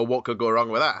 what could go wrong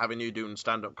with that? Having you doing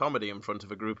stand-up comedy in front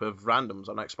of a group of randoms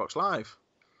on Xbox Live.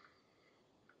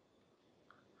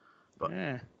 But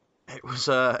yeah. It was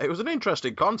an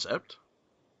interesting concept.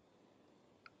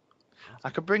 I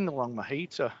could bring along my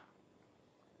heater.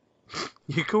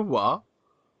 You could what?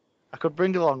 I could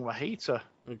bring along my heater.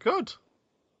 You could.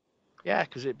 Yeah,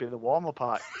 because it'd be the warm-up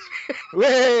act.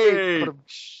 Hey!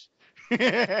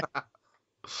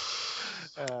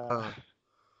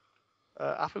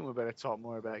 I think we better talk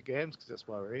more about games because that's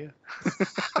why we're here.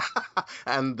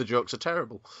 And the jokes are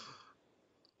terrible.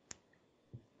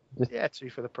 Yeah, 2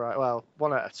 for the price. Well,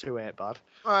 1 out of 2 ain't bad.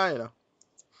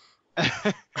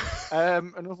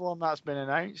 Another one that's been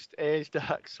announced is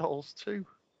Dark Souls 2.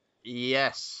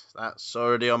 Yes, that's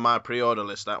already on my pre-order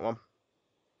list, that one.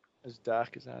 As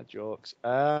dark as our jokes.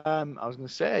 I was going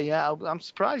to say, yeah, I'm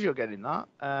surprised you're getting that,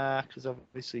 because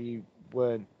obviously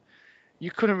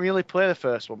you couldn't really play the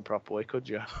first one properly, could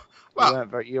you? Well,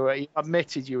 you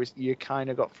admitted you kind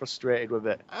of got frustrated with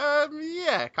it.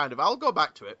 Yeah, kind of. I'll go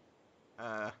back to it.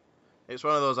 It's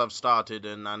one of those I've started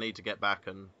and I need to get back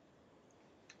and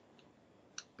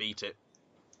beat it.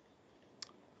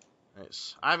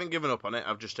 I haven't given up on it.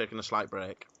 I've just taken a slight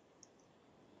break.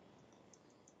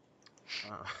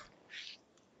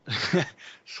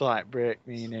 Slight break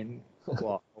meaning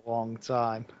what? A long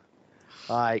time,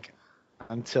 like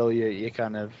until you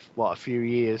kind of a few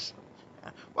years.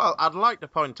 Well, I'd like to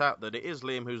point out that it is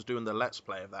Liam who's doing the Let's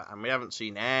Play of that, and we haven't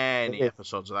seen any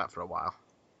episodes of that for a while.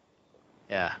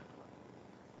 Yeah.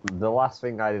 The last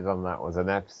thing I did on that was an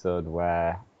episode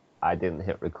where I didn't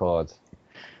hit record.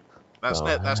 That's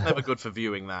never good for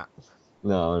viewing that.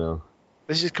 No.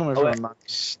 This is coming from a man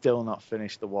who's still not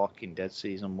finished The Walking Dead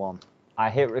Season 1.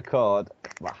 I hit record,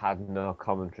 but had no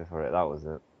commentary for it. That was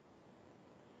it.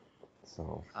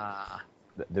 So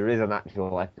there is an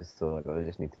actual episode, but I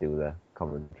just need to do the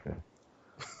commentary.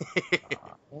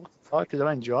 Because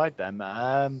I enjoyed them.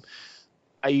 Are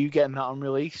you getting that on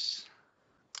release?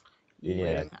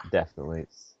 Yeah, definitely.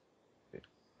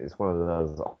 It's one of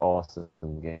those awesome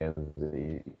games that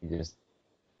you just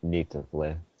need to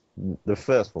play. The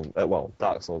first one,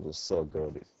 Dark Souls was so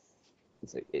good.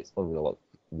 It's unreal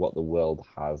what the world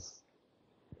has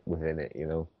within it.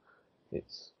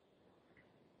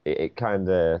 It kind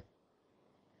of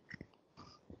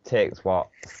takes what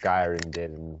Skyrim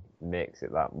did and makes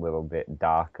it that little bit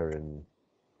darker and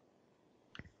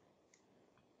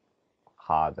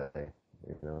harder.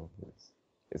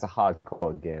 It's a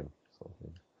hardcore game. Sort of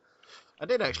thing. I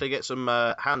did actually get some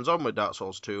hands-on with Dark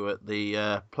Souls 2 at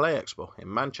the Play Expo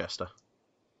in Manchester.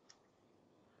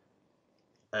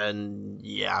 And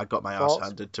yeah, I got my arse Thoughts?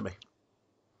 handed to me.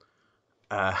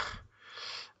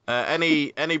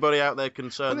 Anybody out there Were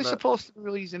concerned they that? supposed to be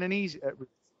releasing an easy?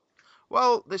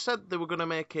 Well, they said they were going to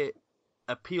make it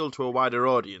appeal to a wider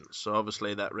audience, so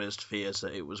obviously that raised fears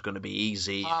that it was going to be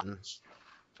easy,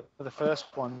 For the first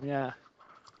one, yeah.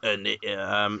 and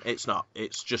it's not.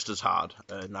 It's just as hard.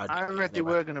 And I read they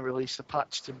anyway. were going to release a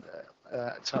patch to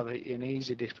have it in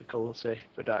easy difficulty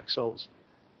for Dark Souls.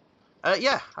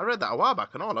 Yeah, I read that a while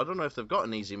back and all. I don't know if they've got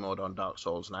an easy mode on Dark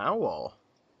Souls now, or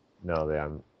No, they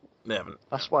haven't. they haven't.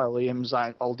 That's why Liam's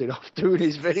like holding off doing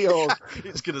his videos.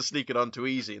 It's going to sneak it onto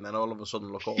easy, and then all of a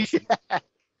sudden look awesome. Yeah.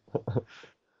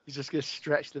 He's just going to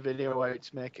stretch the video out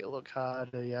to make it look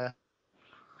harder, yeah.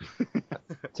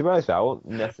 To be honest, I won't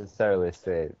necessarily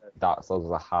say Dark Souls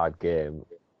is a hard game,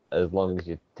 as long as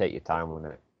you take your time on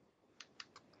it.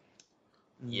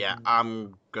 Yeah,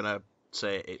 I'm going to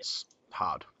say it's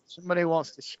hard. Somebody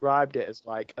once described it as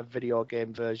like a video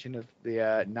game version of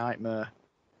the Nightmare,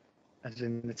 as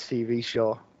in the TV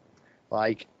show.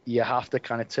 Like, you have to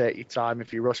kind of take your time.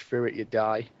 If you rush through it, you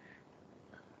die.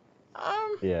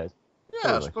 Yeah. Yeah,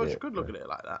 I like suppose it, you could look at it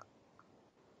like that.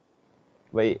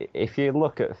 But if you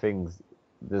look at things,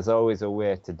 there's always a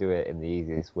way to do it in the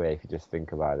easiest way if you just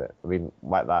think about it. I mean,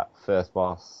 like that first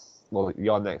boss, well,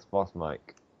 your next boss,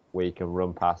 Mike, where you can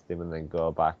run past him and then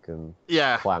go back and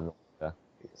Yeah. climb the ladder.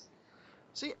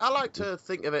 See, I like to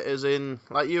think of it as in,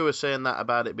 like you were saying that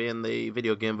about it being the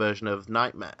video game version of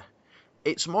Nightmare.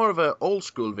 It's more of an old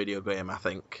school video game, I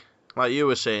think. Like you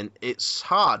were saying, it's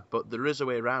hard, but there is a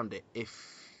way around it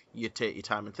if you take your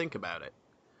time and think about it.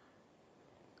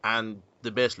 And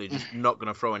they're basically just not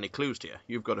going to throw any clues to you.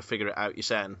 You've got to figure it out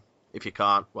yourself. If you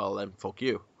can't, well then, fuck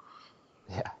you.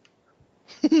 Yeah.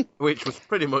 Which was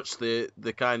pretty much the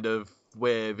kind of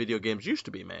way video games used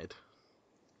to be made.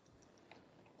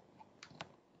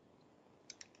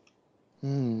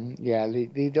 Yeah,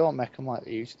 they don't make them like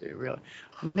they used to, really.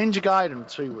 Ninja Gaiden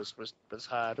 2 was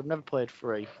hard. I've never played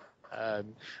 3. I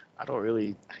don't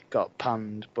really got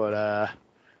panned, but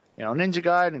Ninja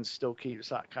Gaiden still keeps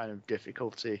that kind of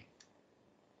difficulty.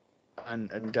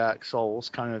 And Dark Souls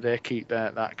they keep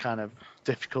that kind of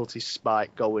difficulty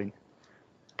spike going.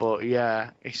 But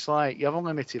yeah, it's like you have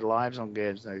unlimited lives on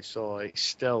games now, so it's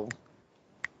still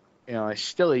it's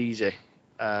still easy.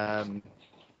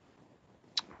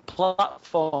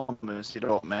 Platformers, they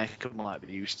don't make them like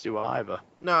they used to either.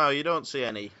 No, you don't see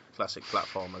any classic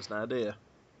platformers now, do you? I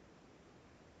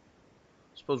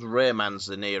suppose Rayman's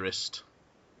the nearest.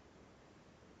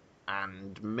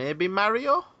 And maybe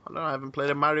Mario? I don't know, I haven't played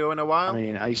a Mario in a while. I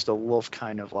mean, I used to love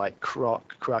kind of like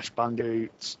Crash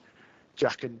Bandicoot,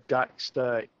 Jak and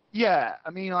Daxter. Yeah, I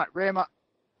mean, like Rayman.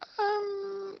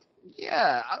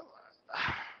 Yeah.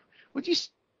 Would you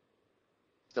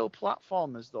still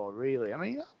platformers though? Really? I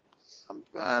mean,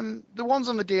 the ones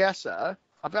on the DS are.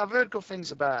 I've heard good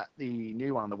things about the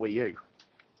new one on the Wii U.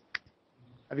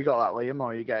 Have you got that, Liam,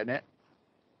 or are you getting it?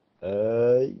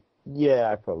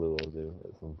 Yeah, I probably will do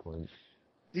at some point.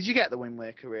 Did you get the Wind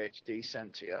Waker HD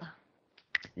sent to you?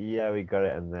 Yeah, we got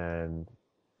it, and then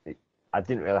I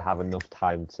didn't really have enough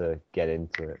time to get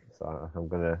into it, so I'm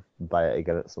gonna buy it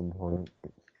again at some point.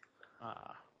 Yeah,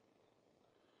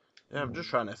 I'm just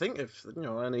trying to think if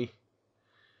any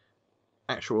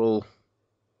actual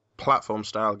platform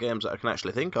style games that I can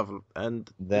actually think of, and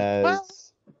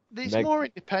There's more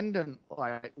independent,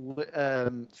 like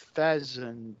Fez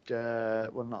and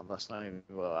well, that's not even.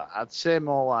 Well, I'd say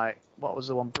more like what was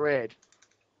the one, Braid.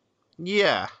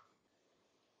 yeah,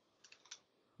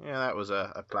 that was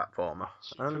a platformer.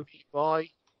 Super Meat Boy.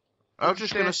 I was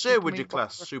just gonna say, Super would you Meat Boy?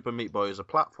 class Super Meat Boy as a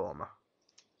platformer?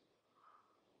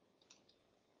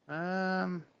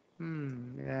 Yeah.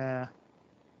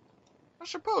 I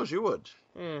suppose you would.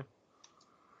 Yeah.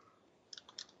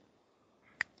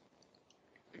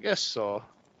 I guess so.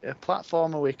 Yeah,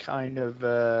 platformer with kind of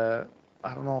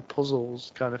I don't know,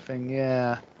 puzzles kind of thing.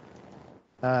 Yeah.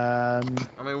 I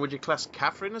mean, would you class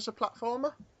Catherine as a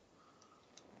platformer?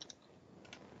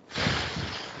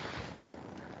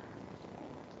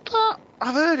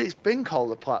 I've heard it's been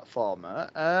called a platformer.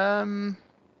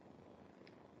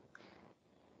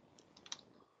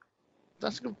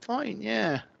 That's a good point.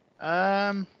 Yeah.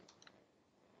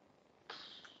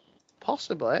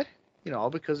 Possibly.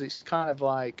 Because it's kind of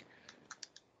like,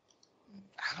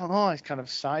 I don't know, it's kind of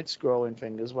side-scrolling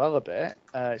thing as well a bit.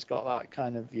 It's got that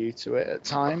kind of view to it at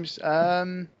times.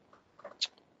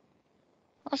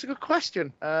 That's a good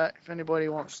question. If anybody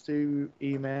wants to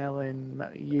email in,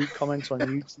 comment on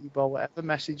YouTube or whatever,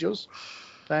 message us,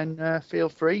 then feel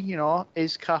free.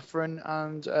 Is Catherine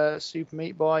and Super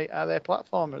Meat Boy, are they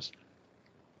platformers?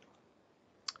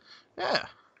 Yeah,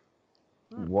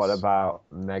 What about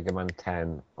Mega Man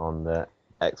 10 on the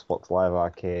Xbox Live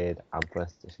Arcade and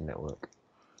PlayStation Network?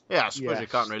 Yeah, I suppose you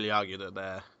Yes. can't really argue that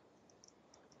I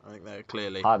think they're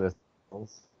clearly Hardest.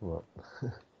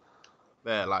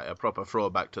 they're like a proper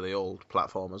throwback to the old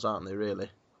platformers, aren't they?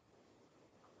 Really.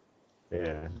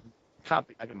 Yeah. Can't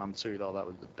be Mega Man 2 though, that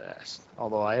was the best.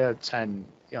 Although I heard 10,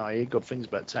 I hear good things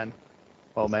about 10.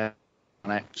 Well, Mega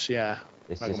Man X, yeah.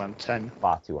 It's Mega just Man 10.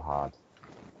 far too hard.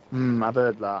 I've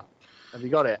heard that. Have you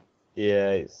got it?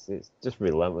 Yeah, it's just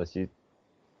relentless. You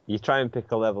try and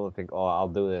pick a level and think, oh, I'll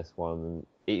do this one, and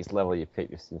each level you pick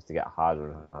just seems to get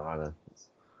harder and harder.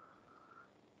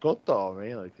 Good though,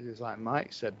 really, because it's like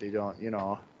Mike said, they don't, you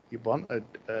want a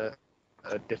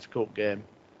difficult game.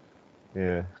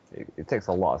 Yeah, it takes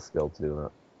a lot of skill to do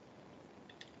that.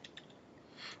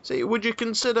 See, would you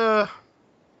consider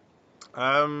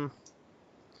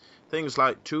things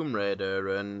like Tomb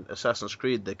Raider and Assassin's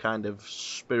Creed the kind of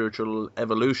spiritual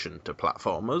evolution to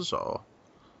platformers, or?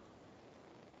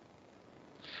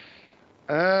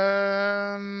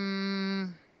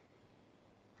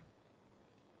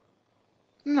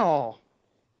 No.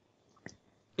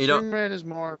 You don't. Tomb Raider's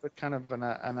more of a kind of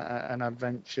an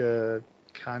adventure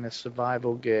kind of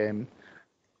survival game.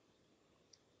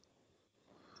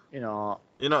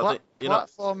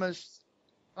 Platformers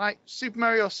like Super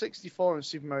Mario 64 and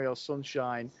Super Mario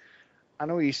Sunshine. I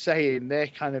know what you're saying.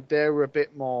 They were a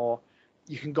bit more.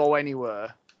 You can go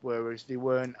anywhere, whereas they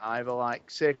weren't either. Like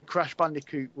say Crash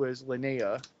Bandicoot was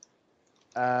linear,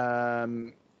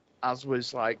 as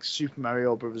was like Super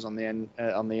Mario Brothers on the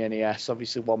NES.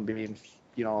 Obviously, one being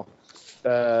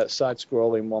side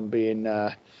scrolling, one being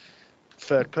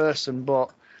third person.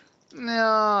 But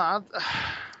no,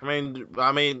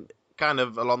 I mean, kind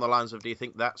of along the lines of, do you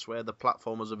think that's where the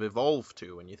platformers have evolved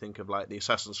to when you think of like the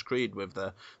Assassin's Creed with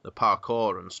the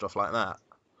parkour and stuff like that?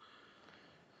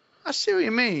 I see what you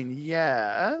mean.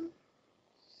 Yeah.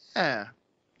 And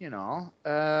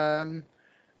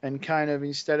kind of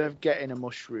instead of getting a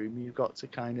mushroom, you've got to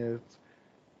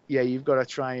you've got to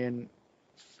try and,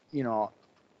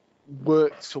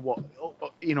 work to what,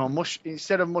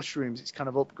 instead of mushrooms, it's kind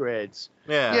of upgrades.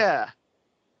 Yeah. Yeah.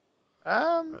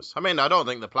 I mean, I don't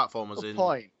think the platformers in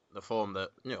point. the form that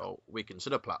we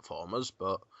consider platformers,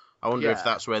 but I wonder if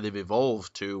that's where they've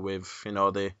evolved to with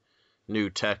the new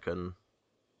tech and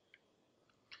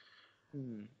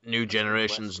new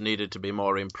generations needed to be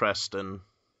more impressed and.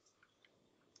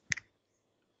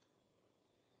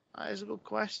 That is a good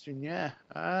question. Yeah.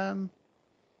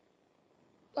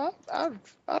 I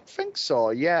think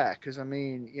so. Yeah, because I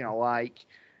mean,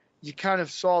 you kind of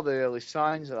saw the early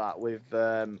signs of that with,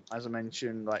 as I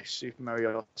mentioned, like Super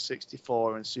Mario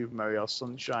 64 and Super Mario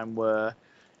Sunshine, where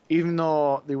even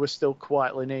though they were still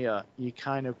quite linear, you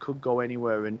kind of could go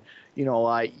anywhere. And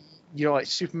like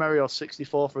Super Mario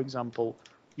 64, for example,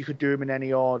 you could do them in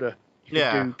any order. You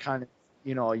could do kind of,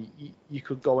 you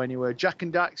could go anywhere. Jak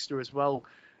and Daxter as well.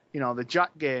 The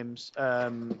Jak games,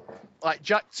 like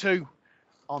Jak 2.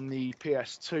 On the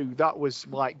PS2, that was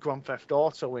like Grand Theft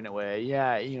Auto in a way,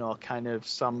 kind of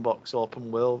sandbox open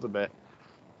world a bit.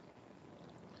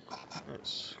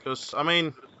 It's because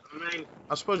I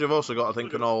suppose you've also got to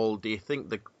think do you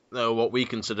think what we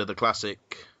consider the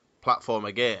classic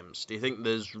platformer games? Do you think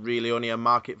there's really only a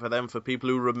market for them for people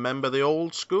who remember the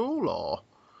old school, or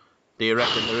do you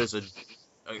reckon there is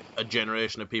a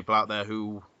generation of people out there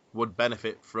who would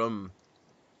benefit from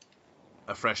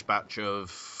a fresh batch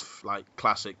of like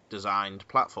classic designed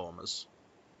platformers,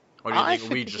 or do you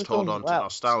think we just hold on to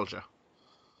nostalgia?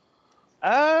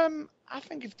 I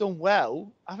think if done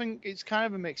well, I think it's kind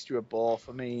of a mixture of both.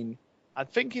 I mean, I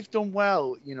think if done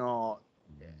well,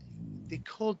 they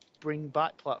could bring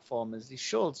back platformers. They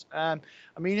should. I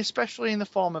mean, especially in the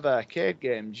form of arcade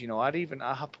games. I'd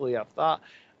happily have that.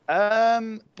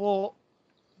 But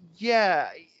yeah,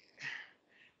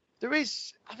 there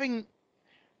is. I think.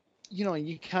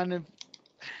 You kind of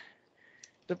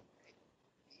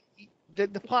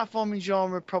the platforming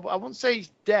genre probably, I wouldn't say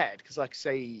it's dead, because like I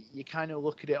say, you kind of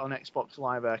look at it on Xbox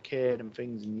Live Arcade and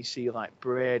things, and you see like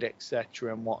Braid,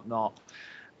 etc. and whatnot.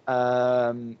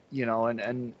 And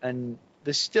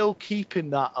they're still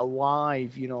keeping that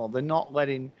alive. They're not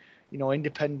letting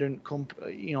independent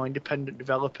independent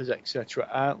developers, etc.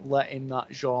 aren't letting that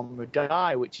genre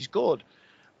die, which is good.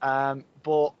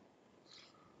 But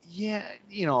yeah,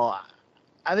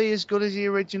 are they as good as the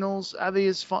originals? Are they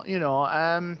as fun?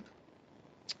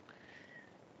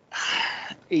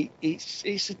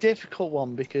 It's a difficult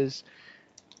one because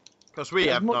we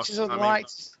have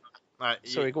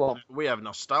sorry, go on. We have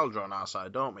nostalgia on our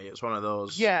side, don't we? It's one of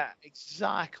those. Yeah,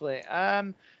 exactly.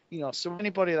 So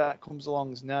anybody that comes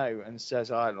along now and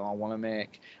says, I don't know, I want to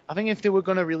make... I think if they were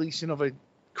going to release another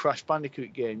Crash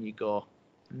Bandicoot game, you go,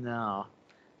 no.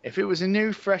 If it was a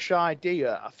new, fresh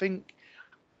idea, I think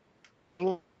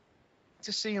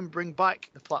to see them bring back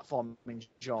the platforming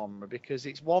genre, because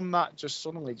it's one that just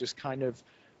suddenly just kind of,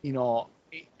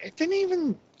 it didn't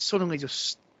even suddenly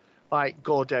just like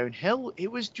go downhill.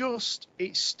 It was just,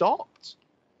 it stopped.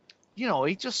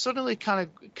 It just suddenly kind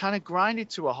of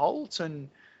grinded to a halt, and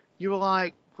you were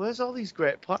like, where's all these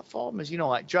great platformers?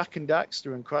 Like Jak and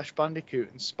Daxter and Crash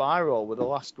Bandicoot and Spyro were the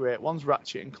last great ones,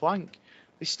 Ratchet and Clank.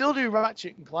 They still do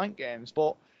Ratchet and Clank games,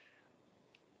 but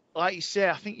like you say,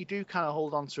 I think you do kind of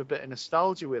hold on to a bit of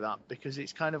nostalgia with that, because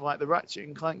it's kind of like the Ratchet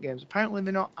and Clank games. Apparently,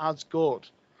 they're not as good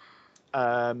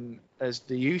as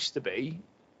they used to be,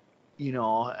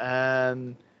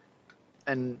 and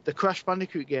the Crash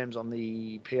Bandicoot games on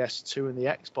the PS2 and the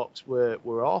Xbox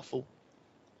were awful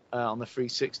on the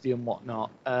 360 and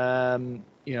whatnot. I'd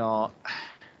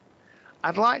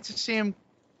like to see them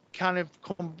kind of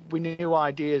come with new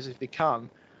ideas if they can,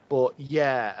 but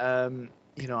yeah.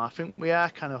 I think we are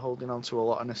kind of holding on to a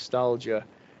lot of nostalgia.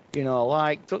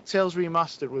 Like DuckTales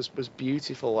Remastered was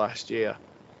beautiful last year.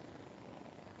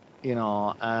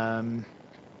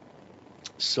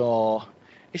 So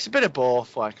it's a bit of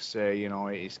both, like I say.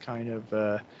 It's kind of.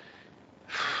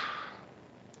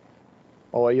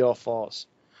 What are your thoughts?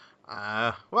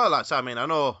 Well, like I say, I mean, I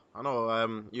know.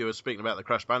 You were speaking about the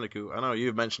Crash Bandicoot. I know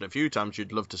you've mentioned a few times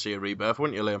you'd love to see a rebirth,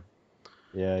 wouldn't you, Liam?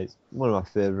 Yeah, it's one of my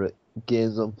favourite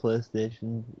games on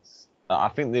PlayStation. I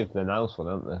think they've announced one,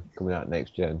 haven't they? Coming out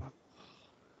next gen.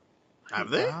 Have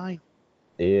they?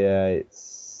 Yeah,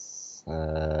 it's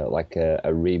like a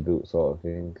reboot sort of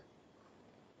thing.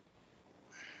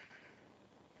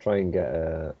 Try and get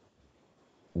a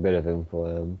bit of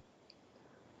info.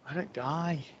 Let it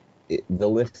die. The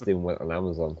listing went on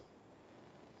Amazon.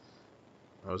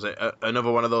 Or was it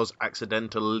another one of those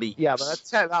accidental leaks? Yeah, but I'd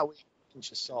take that with a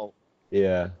pinch of salt.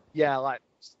 Yeah. Yeah, like,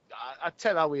 I'd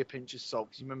take that with a pinch of salt,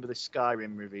 because you remember the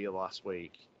Skyrim reveal last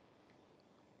week?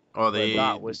 Or the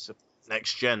that was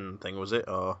next gen thing, was it?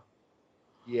 Or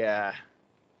yeah,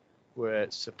 where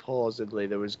supposedly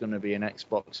there was going to be an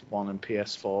Xbox One and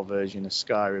PS4 version of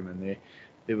Skyrim, and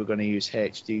they were going to use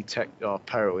HD tech, or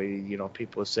apparently,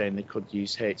 people are saying they could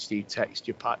use HD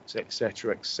texture packs,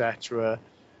 etc., etc.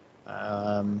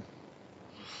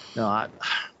 No,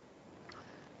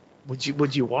 would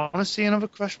you want to see another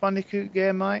Crash Bandicoot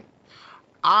game, Mike?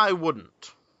 I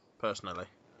wouldn't, personally.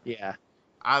 Yeah,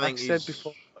 I think like I said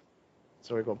before.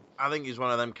 Sorry, go on. I think he's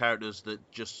one of them characters that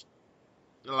just,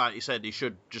 like you said, he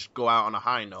should just go out on a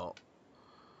high note.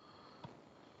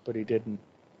 But he didn't.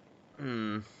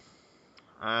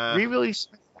 Re-release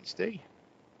HD.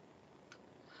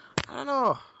 I don't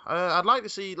know. I'd like to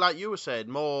see, like you were saying,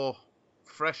 more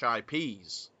fresh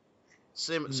IPs.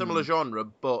 Similar genre,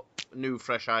 but new,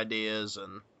 fresh ideas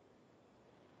and...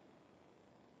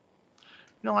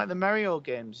 Like the Mario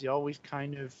games, they always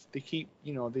they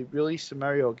release the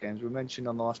Mario games. We mentioned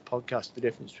on the last podcast the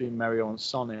difference between Mario and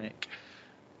Sonic.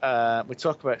 We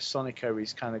talk about Sonic, how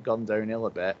he's kind of gone downhill a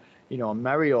bit. The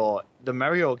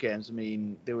Mario games, I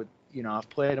mean, they were, I've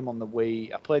played them on the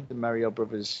Wii. I played the Mario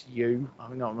Brothers U.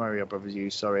 Not Mario Brothers U,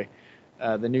 sorry.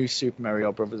 The new Super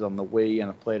Mario Brothers on the Wii,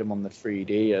 and I played them on the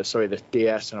 3D. The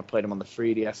DS, and I played them on the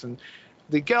 3DS. And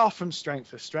they get off from strength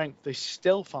to strength. They're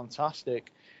still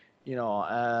fantastic.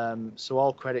 So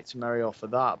all credit to Mario for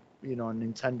that, and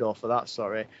Nintendo for that,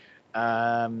 sorry.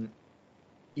 But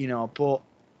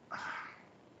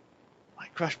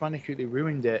like Crash Bandicoot, they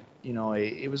ruined it.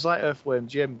 It was like Earthworm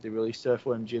Jim. They released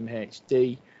Earthworm Jim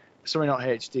HD. Sorry, not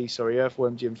HD, sorry,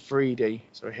 Earthworm Jim 3D.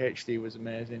 Sorry, HD was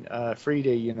amazing.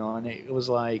 3D, and it was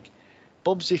like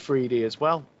Bubsy 3D as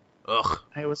well. Ugh.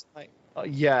 It was like,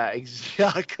 yeah,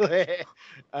 exactly.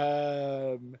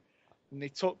 And they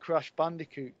took Crash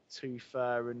Bandicoot too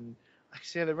far, and like I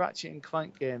say, the Ratchet and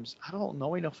Clank games, I don't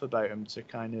know enough about them to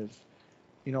kind of,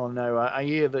 now I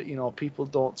hear that, people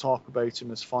don't talk about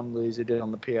them as fondly as they did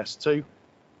on the PS2.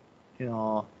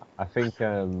 I think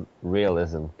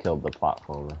realism killed the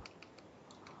platformer.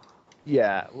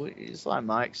 Yeah, it's like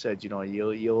Mike said, you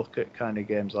look at kind of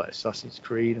games like Assassin's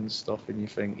Creed and stuff, and you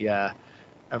think, yeah,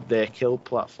 have they killed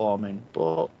platforming?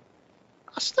 But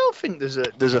I still think there's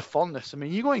a fondness. I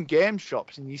mean, you go in game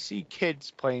shops and you see kids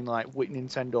playing like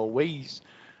Nintendo Wii's,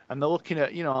 and they're looking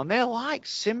at, and they're like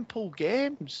simple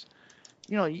games.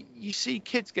 You see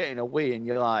kids getting a Wii, and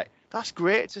you're like, that's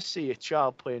great to see a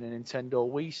child playing a Nintendo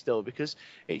Wii still, because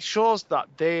it shows that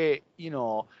they,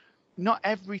 not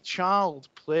every child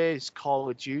plays Call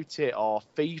of Duty or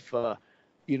FIFA.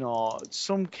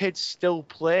 Some kids still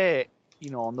play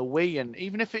on the Wii, and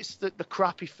even if it's the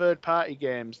crappy third-party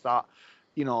games that,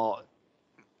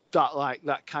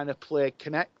 that kind of play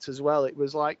Connect as well, it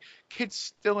was like kids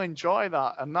still enjoy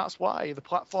that, and that's why the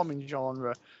platforming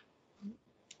genre,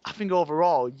 I think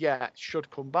overall, it should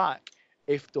come back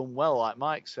if done well, like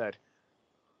Mike said.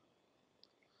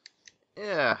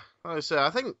 Yeah, like I say, I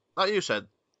think, like you said,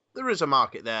 there is a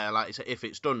market there. Like you said, if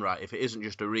it's done right, if it isn't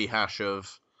just a rehash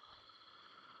of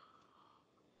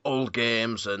old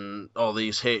games and all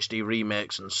these HD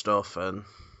remakes and stuff, and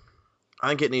I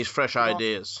think it needs fresh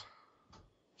ideas.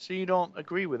 So you don't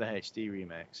agree with the HD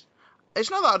remakes? It's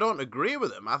not that I don't agree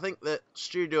with them. I think that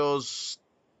studios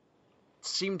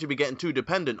seem to be getting too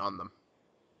dependent on them.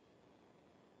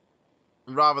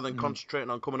 Rather than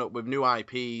concentrating on coming up with new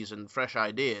IPs and fresh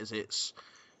ideas, it's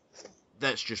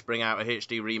let's just bring out a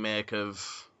HD remake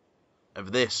of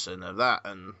this and of that,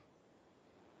 and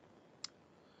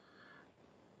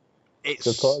it's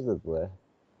supposedly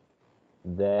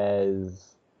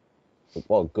there's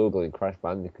Googling Crash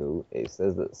Bandicoot, it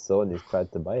says that Sony's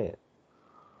tried to buy it.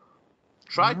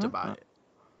 Tried to buy it?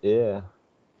 Yeah.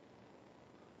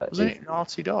 Wasn't it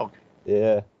Naughty Dog?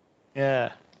 Yeah.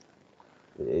 Yeah.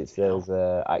 It says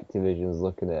Activision's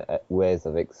looking at ways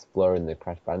of exploring the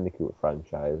Crash Bandicoot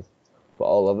franchise, but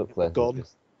all other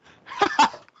places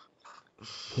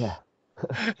yeah.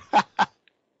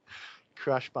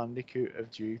 Crash Bandicoot of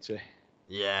Duty.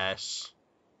 Yes.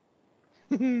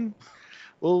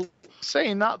 Well,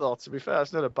 saying that though, to be fair,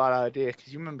 that's not a bad idea,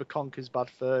 because you remember Conker's Bad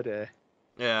Fur Day?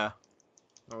 Yeah.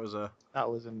 That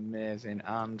was amazing,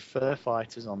 and Fur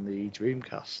Fighters on the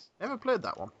Dreamcast. Never played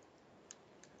that one.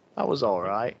 That was all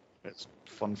right. It's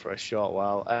fun for a short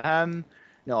while.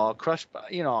 No, Crash.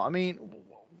 I mean,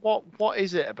 what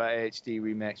is it about HD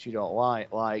remakes you don't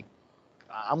like? Like,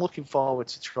 I'm looking forward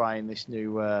to trying this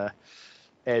new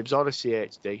Abe's Odyssey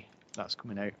HD that's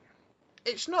coming out.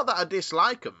 It's not that I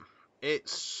dislike them.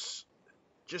 It's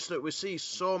just that we see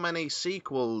so many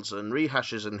sequels and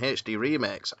rehashes and HD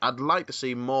remakes. I'd like to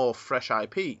see more fresh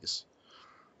IPs.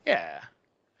 Yeah,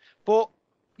 but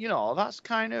that's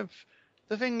kind of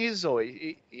the thing is though.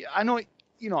 I know,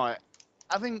 I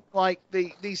think like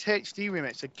these HD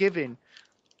remakes are giving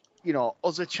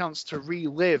us a chance to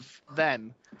relive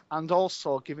them, and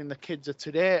also giving the kids of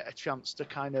today a chance to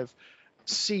kind of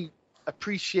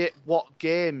appreciate what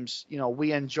games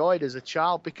we enjoyed as a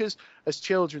child, because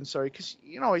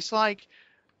it's like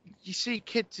you see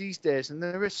kids these days and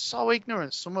they're so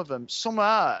ignorant, some of them, some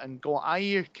are, and I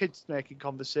hear kids making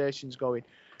conversations going,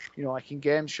 like in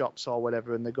game shops or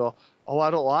whatever, and they go, oh,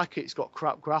 I don't like it, it's got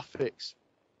crap graphics,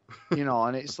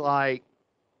 and it's like,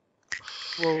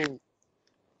 well,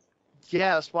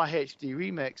 yeah, that's why HD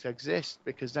remakes exist,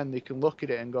 because then they can look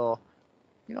at it and go,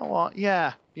 you know what,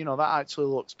 yeah, that actually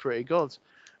looks pretty good.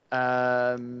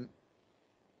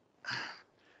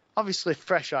 Obviously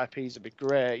fresh IPs would be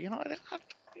great,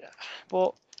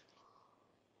 but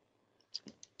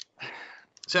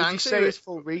so would you say it's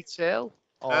full retail,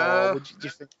 or do you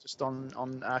think just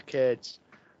on arcades,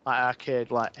 like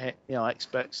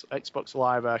Xbox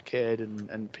Live Arcade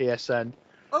and PSN?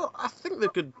 Well, I think they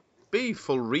could be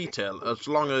full retail as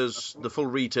long as the full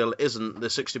retail isn't the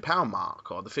 £60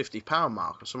 mark or the £50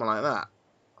 mark or something like that.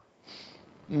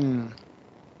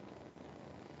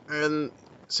 And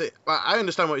see, I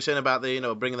understand what you're saying about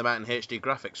the bringing them out in HD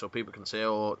graphics, so people can say,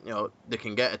 they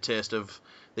can get a taste of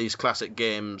these classic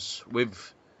games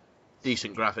with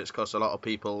decent graphics, because a lot of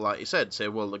people, like you said, say,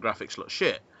 well, the graphics look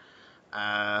shit.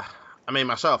 I mean,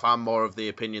 myself, I'm more of the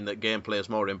opinion that gameplay is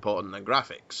more important than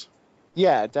graphics.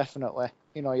 Yeah, definitely.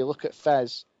 You look at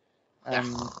Fez.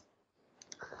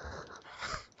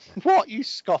 What are you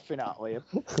scoffing at, Liam?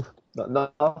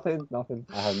 Nothing.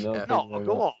 I have no. No,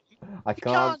 go on. I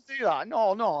can't do that.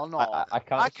 No. I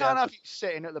can't. I can't have you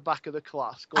sitting at the back of the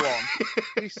class. Go on.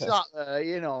 You sat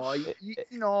there,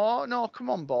 no, come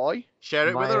on, boy. Share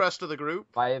it with the rest of the group.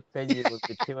 My opinion would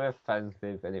be too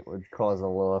offensive and it would cause a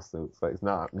lawsuit, so it's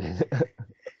not happening.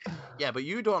 Yeah, but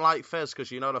you don't like Fez because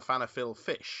you're not a fan of Phil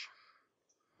Fish.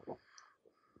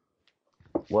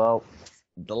 Well,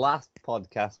 the last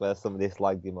podcast where somebody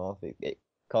slagged him off, it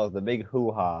caused a big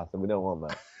hoo-ha, so we don't want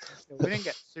that. We didn't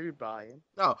get sued by him.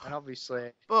 No. And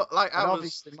obviously,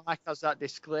 obviously Mike has that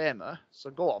disclaimer,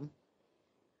 so go on.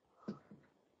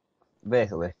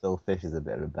 Basically, Phil Fish is a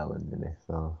bit rebelling, isn't he?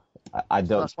 So I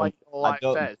don't. That's why you don't like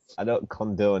Fez. I don't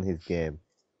condone his game.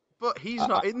 But he's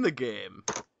not in the game.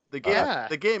 The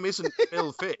game isn't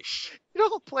Phil Fish. You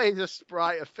don't play the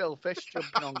sprite of Phil Fish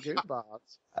jumping on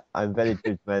Goombars. I'm very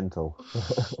judgmental.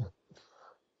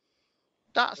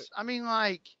 That's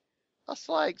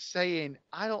like saying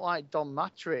I don't like Don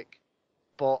Matrick,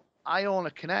 but I own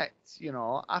a Connect, you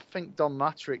know. I think Don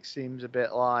Matrix seems a bit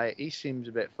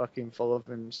fucking full of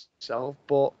himself,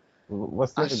 but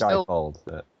What's the I other guy still, called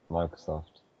at Microsoft?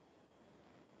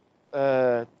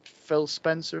 Phil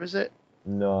Spencer, is it?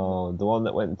 No, the one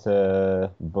that went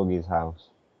to Buggy's house.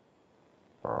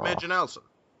 Major Nelson.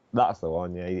 That's the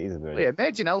one. Yeah, he's a Well, very. yeah,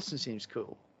 Major Nelson seems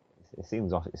cool. It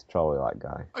seems off his trolley, that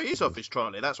guy. Oh, he's off his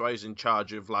trolley. That's why he's in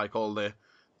charge of like all the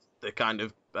kind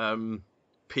of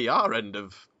PR end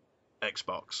of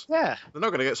Xbox. Yeah, They're not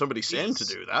going to get somebody sane to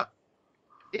do that.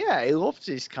 yeah, he loves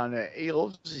his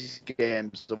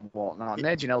games and whatnot.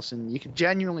 Major Nelson, you can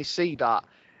genuinely see that,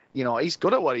 you know, he's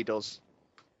good at what he does.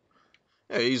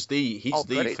 Yeah, he's the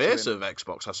credit to face him. of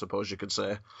Xbox, I suppose you could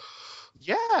say.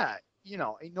 Yeah, you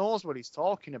know, he knows what he's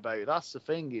talking about. That's the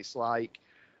thing. It's like,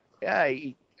 yeah,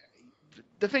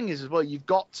 the thing is as well, you've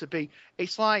got to be.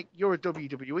 It's like you're a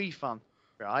WWE fan,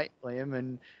 right, Liam,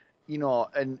 and you know,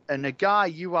 and a guy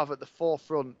you have at the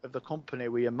forefront of the company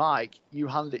with your mic, you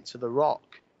hand it to The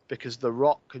Rock because The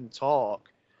Rock can talk.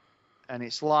 And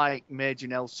it's like Major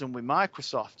Nelson with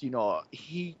Microsoft, you know,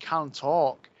 he can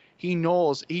talk. He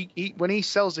knows. He when he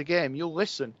sells a game, you'll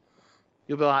listen.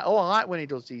 You'll be like, oh, I like when he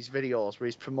does these videos where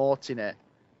he's promoting it.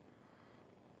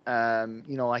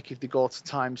 You know, like if they go to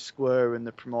Times Square and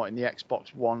they're promoting the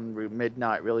Xbox One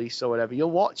midnight release or whatever,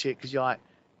 you'll watch it because you're like,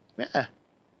 yeah,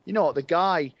 you know, the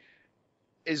guy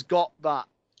has got that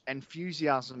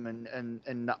enthusiasm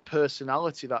and that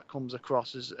personality that comes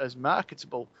across as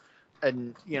marketable,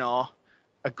 and you know,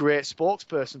 a great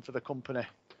spokesperson for the company.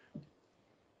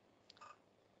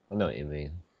 I know what you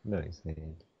mean. I know what you're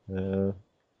saying.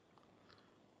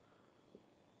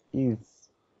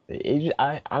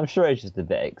 I'm sure he's just a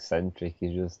bit eccentric.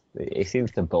 He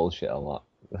seems to bullshit a lot.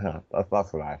 That's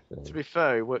what I feel. To be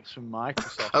fair, he works for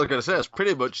Microsoft. I was going to say, it's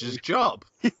pretty much his job.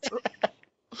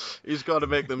 He's got to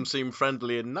make them seem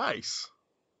friendly and nice.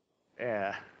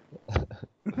 Yeah.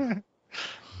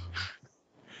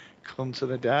 Come to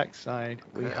the dark side.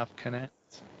 We have Connect.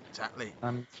 Exactly.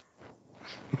 And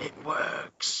it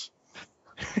works.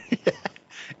 Yeah.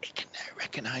 It can now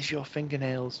recognise your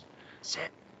fingernails. Sit.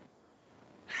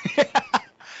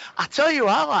 I tell you,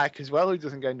 I like as well. Who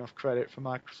doesn't get enough credit for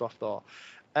Microsoft though?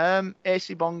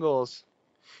 AC Bongos.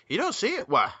 You don't see it.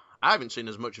 Well, I haven't seen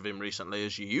as much of him recently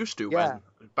as you used to. Yeah.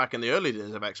 When back in the early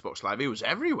days of Xbox Live, he was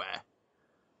everywhere.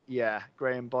 Yeah,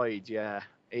 Graham Boyd. Yeah,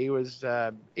 he was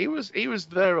there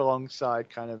alongside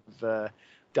kind of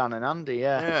Dan and Andy.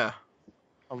 Yeah. Yeah.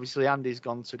 Obviously, Dan's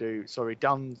gone to do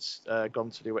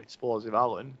Explosive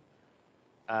Alan.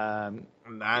 And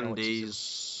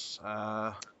Andy's.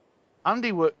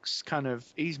 Andy works kind of.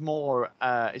 He's more.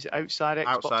 Is it outside Xbox?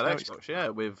 Outside Xbox, yeah,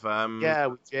 with. Yeah,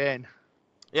 with Jane.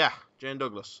 Yeah, Jane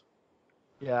Douglas.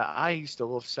 Yeah, I used to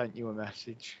love Sent You a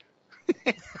Message.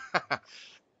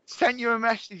 Sent You a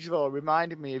Message though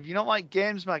reminded me of, you know, like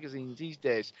games magazines these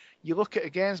days. You look at a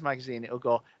games magazine, it'll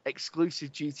go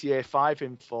exclusive GTA 5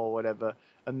 info or whatever,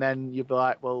 and then you'll be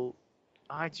like, well,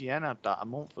 IGN had that a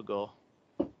month ago.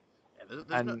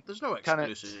 Yeah, there's no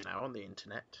exclusives now on the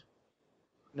internet.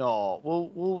 No,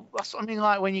 well, that's what I mean.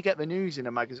 Like when you get the news in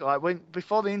a magazine, like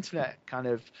before the internet kind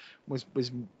of was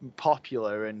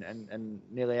popular and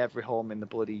nearly every home in the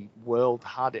bloody world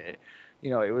had it. You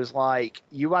know, it was like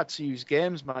you had to use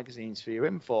games magazines for your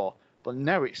info, but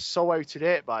now it's so out of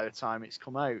date by the time it's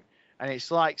come out. And it's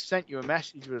like Sent You a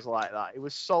Message was like that. It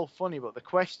was so funny, but the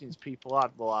questions people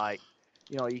had were like,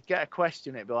 you know, you get a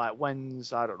question, it'd be like,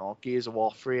 when's, I don't know, Gears of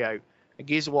War 3 out? And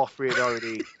Gears of War 3 had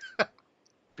already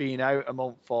been out a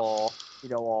month or, you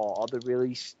know, or the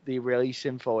release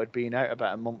info had been out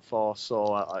about a month or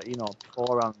so, you know,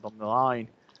 beforehand on the line.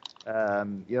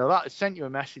 You know, that Sent You a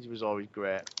Message was always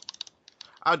great.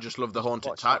 I just love the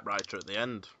haunted typewriter at the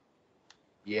end.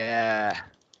 Yeah.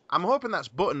 I'm hoping that's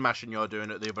button mashing you're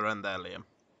doing at the other end there, Liam.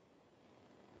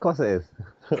 Of course it is.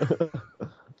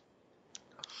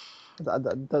 I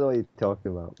don't know what you're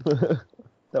talking about.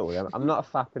 Don't worry, I'm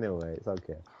not fapping away. It's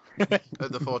okay.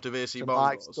 At the Fort of AC Bongos.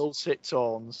 Mike's dulcet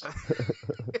tones.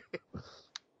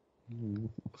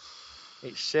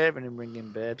 It's saving and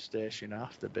ringing Babe Station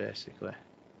after, basically.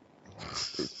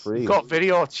 It's free. You've got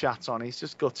video chat on. He's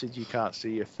just gutted you can't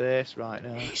see your face right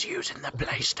now. He's using the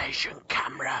PlayStation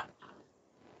camera.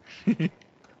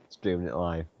 Streaming it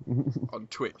live. On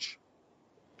Twitch.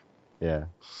 Yeah.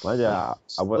 Well, yeah,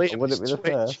 I wouldn't be the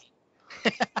first.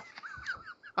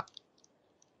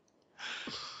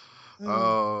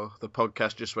 Oh, the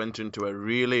podcast just went into a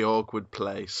really awkward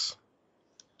place.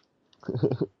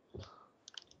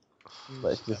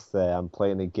 Let's just say I'm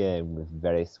playing a game with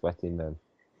very sweaty men.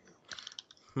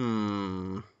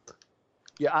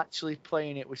 You're actually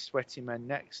playing it with sweaty men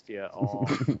next to you, or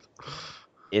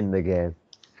In the game.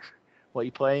 what are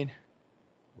you playing?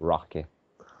 Rocky.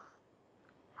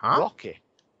 Huh? Rocky.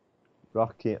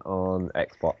 Rocky on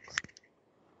Xbox.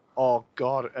 Oh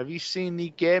God, have you seen the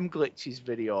game glitches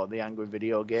video, the Angry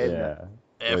Video Game? Yeah.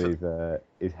 Yeah, When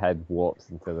his head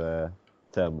warps into the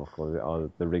turnbuckle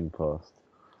or the ring post.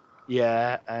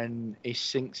 Yeah, and he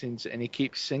sinks into, and he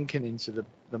keeps sinking into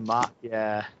the mat,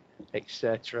 yeah,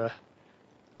 etc.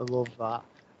 I love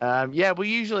that. Yeah, we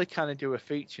usually kind of do a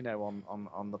feature now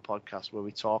on the podcast where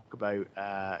we talk about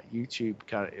YouTube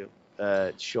kind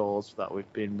of shows that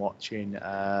we've been watching.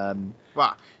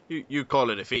 Well, you call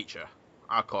it a feature.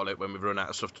 I call it when we've run out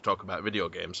of stuff to talk about video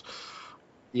games.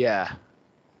 Yeah.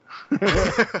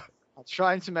 I'm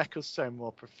trying to make us sound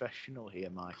more professional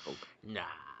here, Michael. Nah.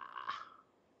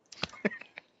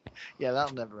 Yeah,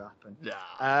 that'll never happen.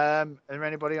 Nah. Is there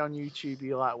anybody on YouTube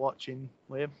you like watching,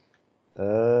 Liam?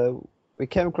 We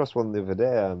came across one the other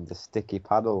day, the Sticky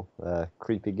Paddle,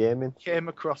 Creepy Gaming. Came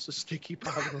across a sticky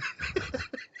paddle.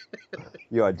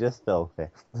 You are just filthy.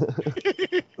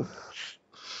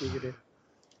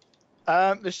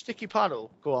 The sticky paddle.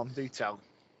 Go on, do tell.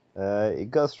 It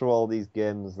goes through all these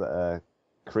games that are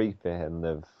creepy and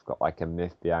they've got like a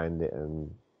myth behind it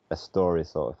and a story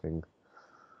sort of thing.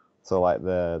 So like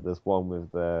there's one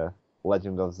with the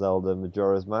Legend of Zelda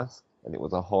Majora's Mask, and it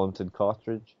was a haunted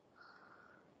cartridge.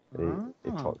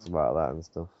 It talks about that and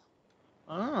stuff.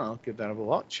 Oh, I'll give that a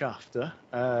watch after.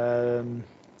 We're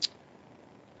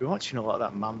watching a lot of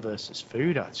that Man vs.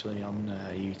 Food actually on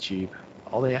YouTube.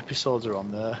 All the episodes are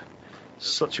on there.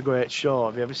 Such a great show.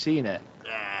 Have you ever seen it?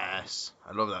 Yes,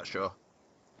 I love that show.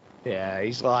 Yeah,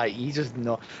 he's like, he just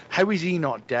not. How is he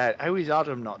not dead? How is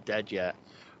Adam not dead yet?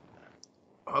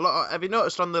 Have you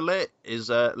noticed on his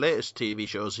latest TV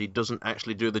shows he doesn't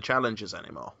actually do the challenges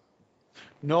anymore?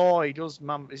 No, he does.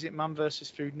 Is it Man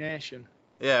vs. Food Nation?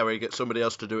 Yeah, where he gets somebody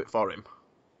else to do it for him.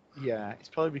 Yeah, it's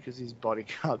probably because his body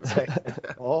can't take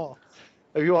it. Oh,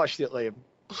 have you watched it, Liam?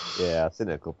 Yeah, I've seen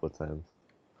it a couple of times.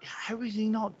 How is he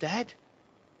not dead?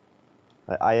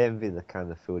 I envy the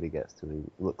kind of food he gets to eat.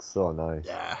 It looks so nice.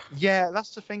 Yeah. Yeah,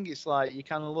 that's the thing. It's like you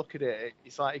kind of look at it.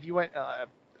 It's like if you went,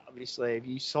 obviously, if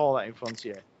you saw that in front of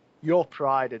you, your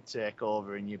pride would take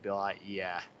over, and you'd be like,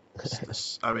 yeah.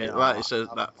 I mean, Yeah, like you said,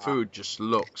 I that love food just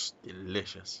looks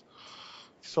delicious.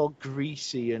 So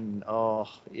greasy and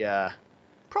yeah.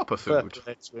 Proper Fair food.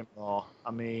 play to him, though.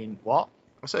 I mean, what?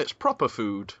 I say it's proper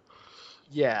food.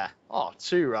 Yeah. Oh,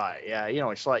 too right. Yeah. You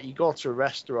know, it's like you go to a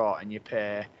restaurant and you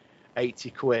pay 80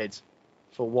 quid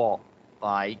for what?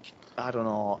 Like, I don't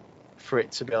know, for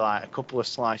it to be like a couple of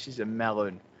slices of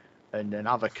melon and an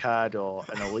avocado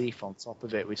and a leaf on top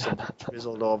of it with something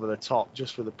drizzled over the top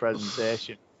just for the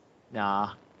presentation.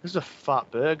 Nah. There's a fat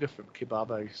burger from Kebab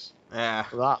House. Yeah.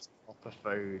 That's proper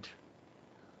food.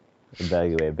 And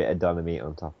burger with a bit of doner meat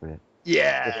on top of it.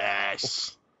 Yeah.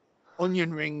 Yes.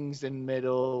 Onion rings in the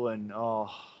middle and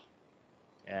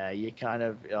yeah, you kind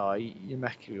of you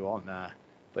make me want that.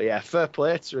 But yeah, fair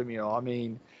play to him, you know. I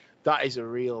mean, that is a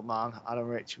real man. Adam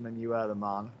Richman, you are the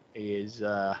man. He is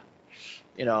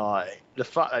you know, the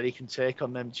fact that he can take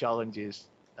on them challenges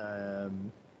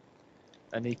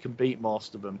and he can beat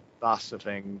most of them, that's the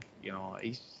thing, you know.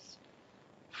 He's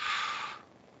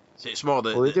It's more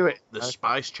Well, they do it. the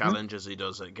spice challenges he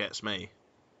does that gets me.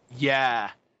 Yeah.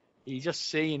 You just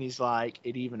see, and he's like,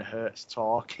 it even hurts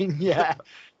talking, yeah.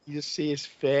 You just see his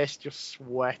face just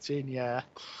sweating, yeah.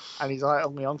 And he's like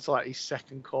only on to like his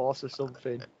second course or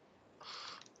something.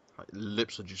 Like,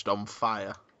 lips are just on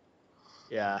fire.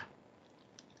 Yeah.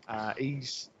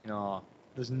 He's, you know,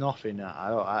 there's nothing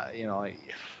that you know,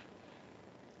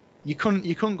 you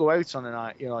couldn't go out on a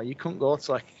night, you know, you couldn't go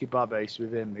to like a kebab house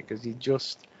with him because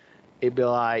it'd be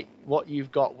like, what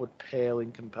you've got would pale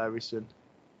in comparison.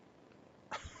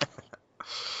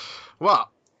 Well,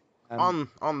 on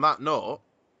that note,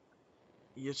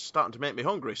 you're starting to make me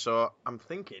hungry, so I'm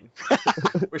thinking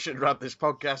we should wrap this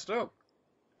podcast up.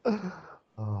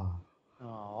 Oh,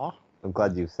 Aww. I'm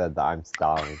glad you said that. I'm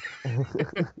starving.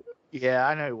 Yeah,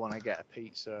 I know when I get a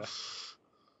pizza.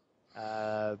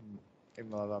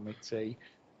 Even though I've had my tea.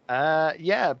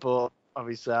 Yeah, but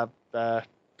obviously I've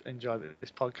enjoyed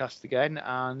this podcast again,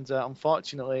 and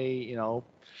unfortunately, you know,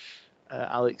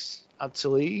 Alex had to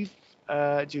leave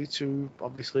due to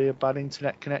obviously a bad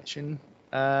internet connection.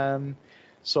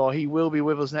 So he will be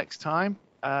with us next time,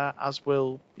 as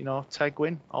will, you know,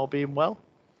 Tegwin, all being well.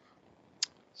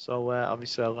 So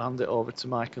obviously I'll hand it over to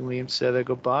Mike and Liam to say their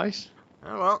goodbyes.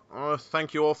 Oh, well,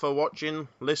 thank you all for watching,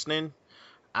 listening,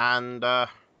 and well,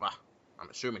 I'm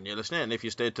assuming you're listening, and if you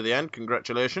stayed to the end,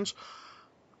 congratulations.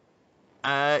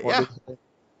 Yeah.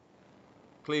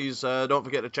 please don't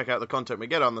forget to check out the content we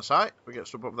get on the site. We get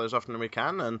stuff up there as often as we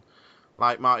can, and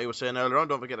like Marty was saying earlier on,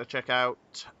 don't forget to check out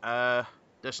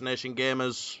Destination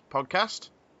Gamers podcast.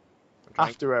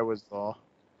 After hours, though.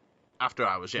 After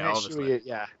hours, yeah, Make obviously.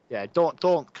 Sure yeah. Don't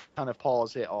kind of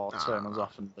pause it or turn us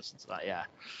off and listen to that. Yeah.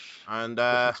 And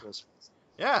Listen to us.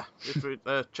 yeah, feel free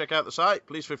to check out the site.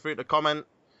 Please feel free to comment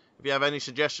if you have any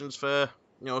suggestions for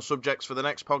subjects for the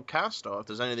next podcast, or if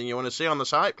there's anything you want to see on the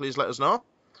site, please let us know.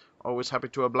 Always happy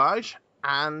to oblige.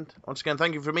 And once again,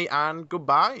 thank you for me, and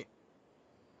goodbye.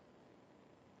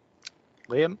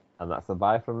 Liam. And that's a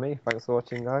bye from me. Thanks for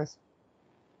watching, guys.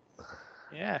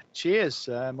 Yeah, cheers.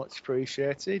 Much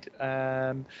appreciated.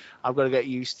 I've got to get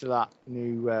used to that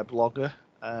new blogger.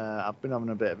 I've been having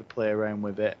a bit of a play around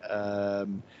with it,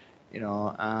 and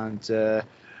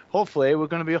hopefully we're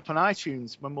going to be up on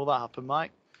iTunes. When will that happen,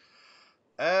 Mike?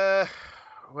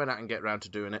 When I can get round to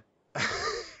doing it.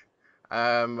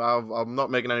 I'm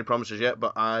not making any promises yet,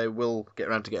 but I will get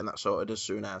around to getting that sorted as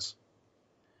soon as.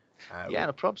 Yeah,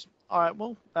 no problems. All right,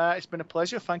 well, it's been a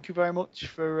pleasure. Thank you very much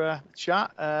for the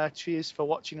chat. Cheers for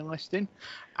watching and listening.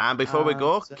 And before we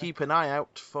go, keep an eye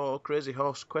out for Crazy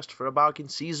Horse Quest for a Bargain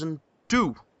Season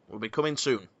 2. Will be coming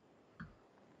soon.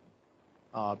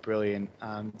 Oh, brilliant.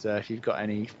 And if you've got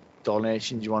any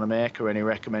donations you want to make or any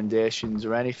recommendations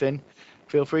or anything,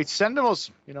 feel free to send them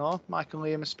us. Mike and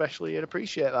Liam especially, you'd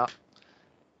appreciate that.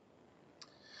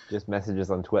 Just messages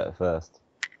on Twitter first.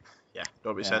 Yeah,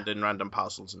 don't be sending random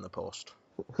parcels in the post.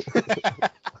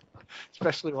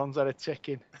 Especially ones that are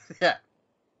ticking. Yeah.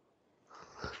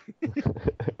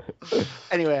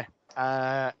 Anyway,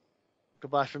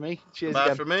 goodbye for me. Cheers Bye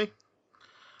again. for me.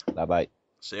 Bye-bye.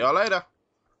 See you all later.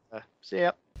 See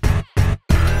ya.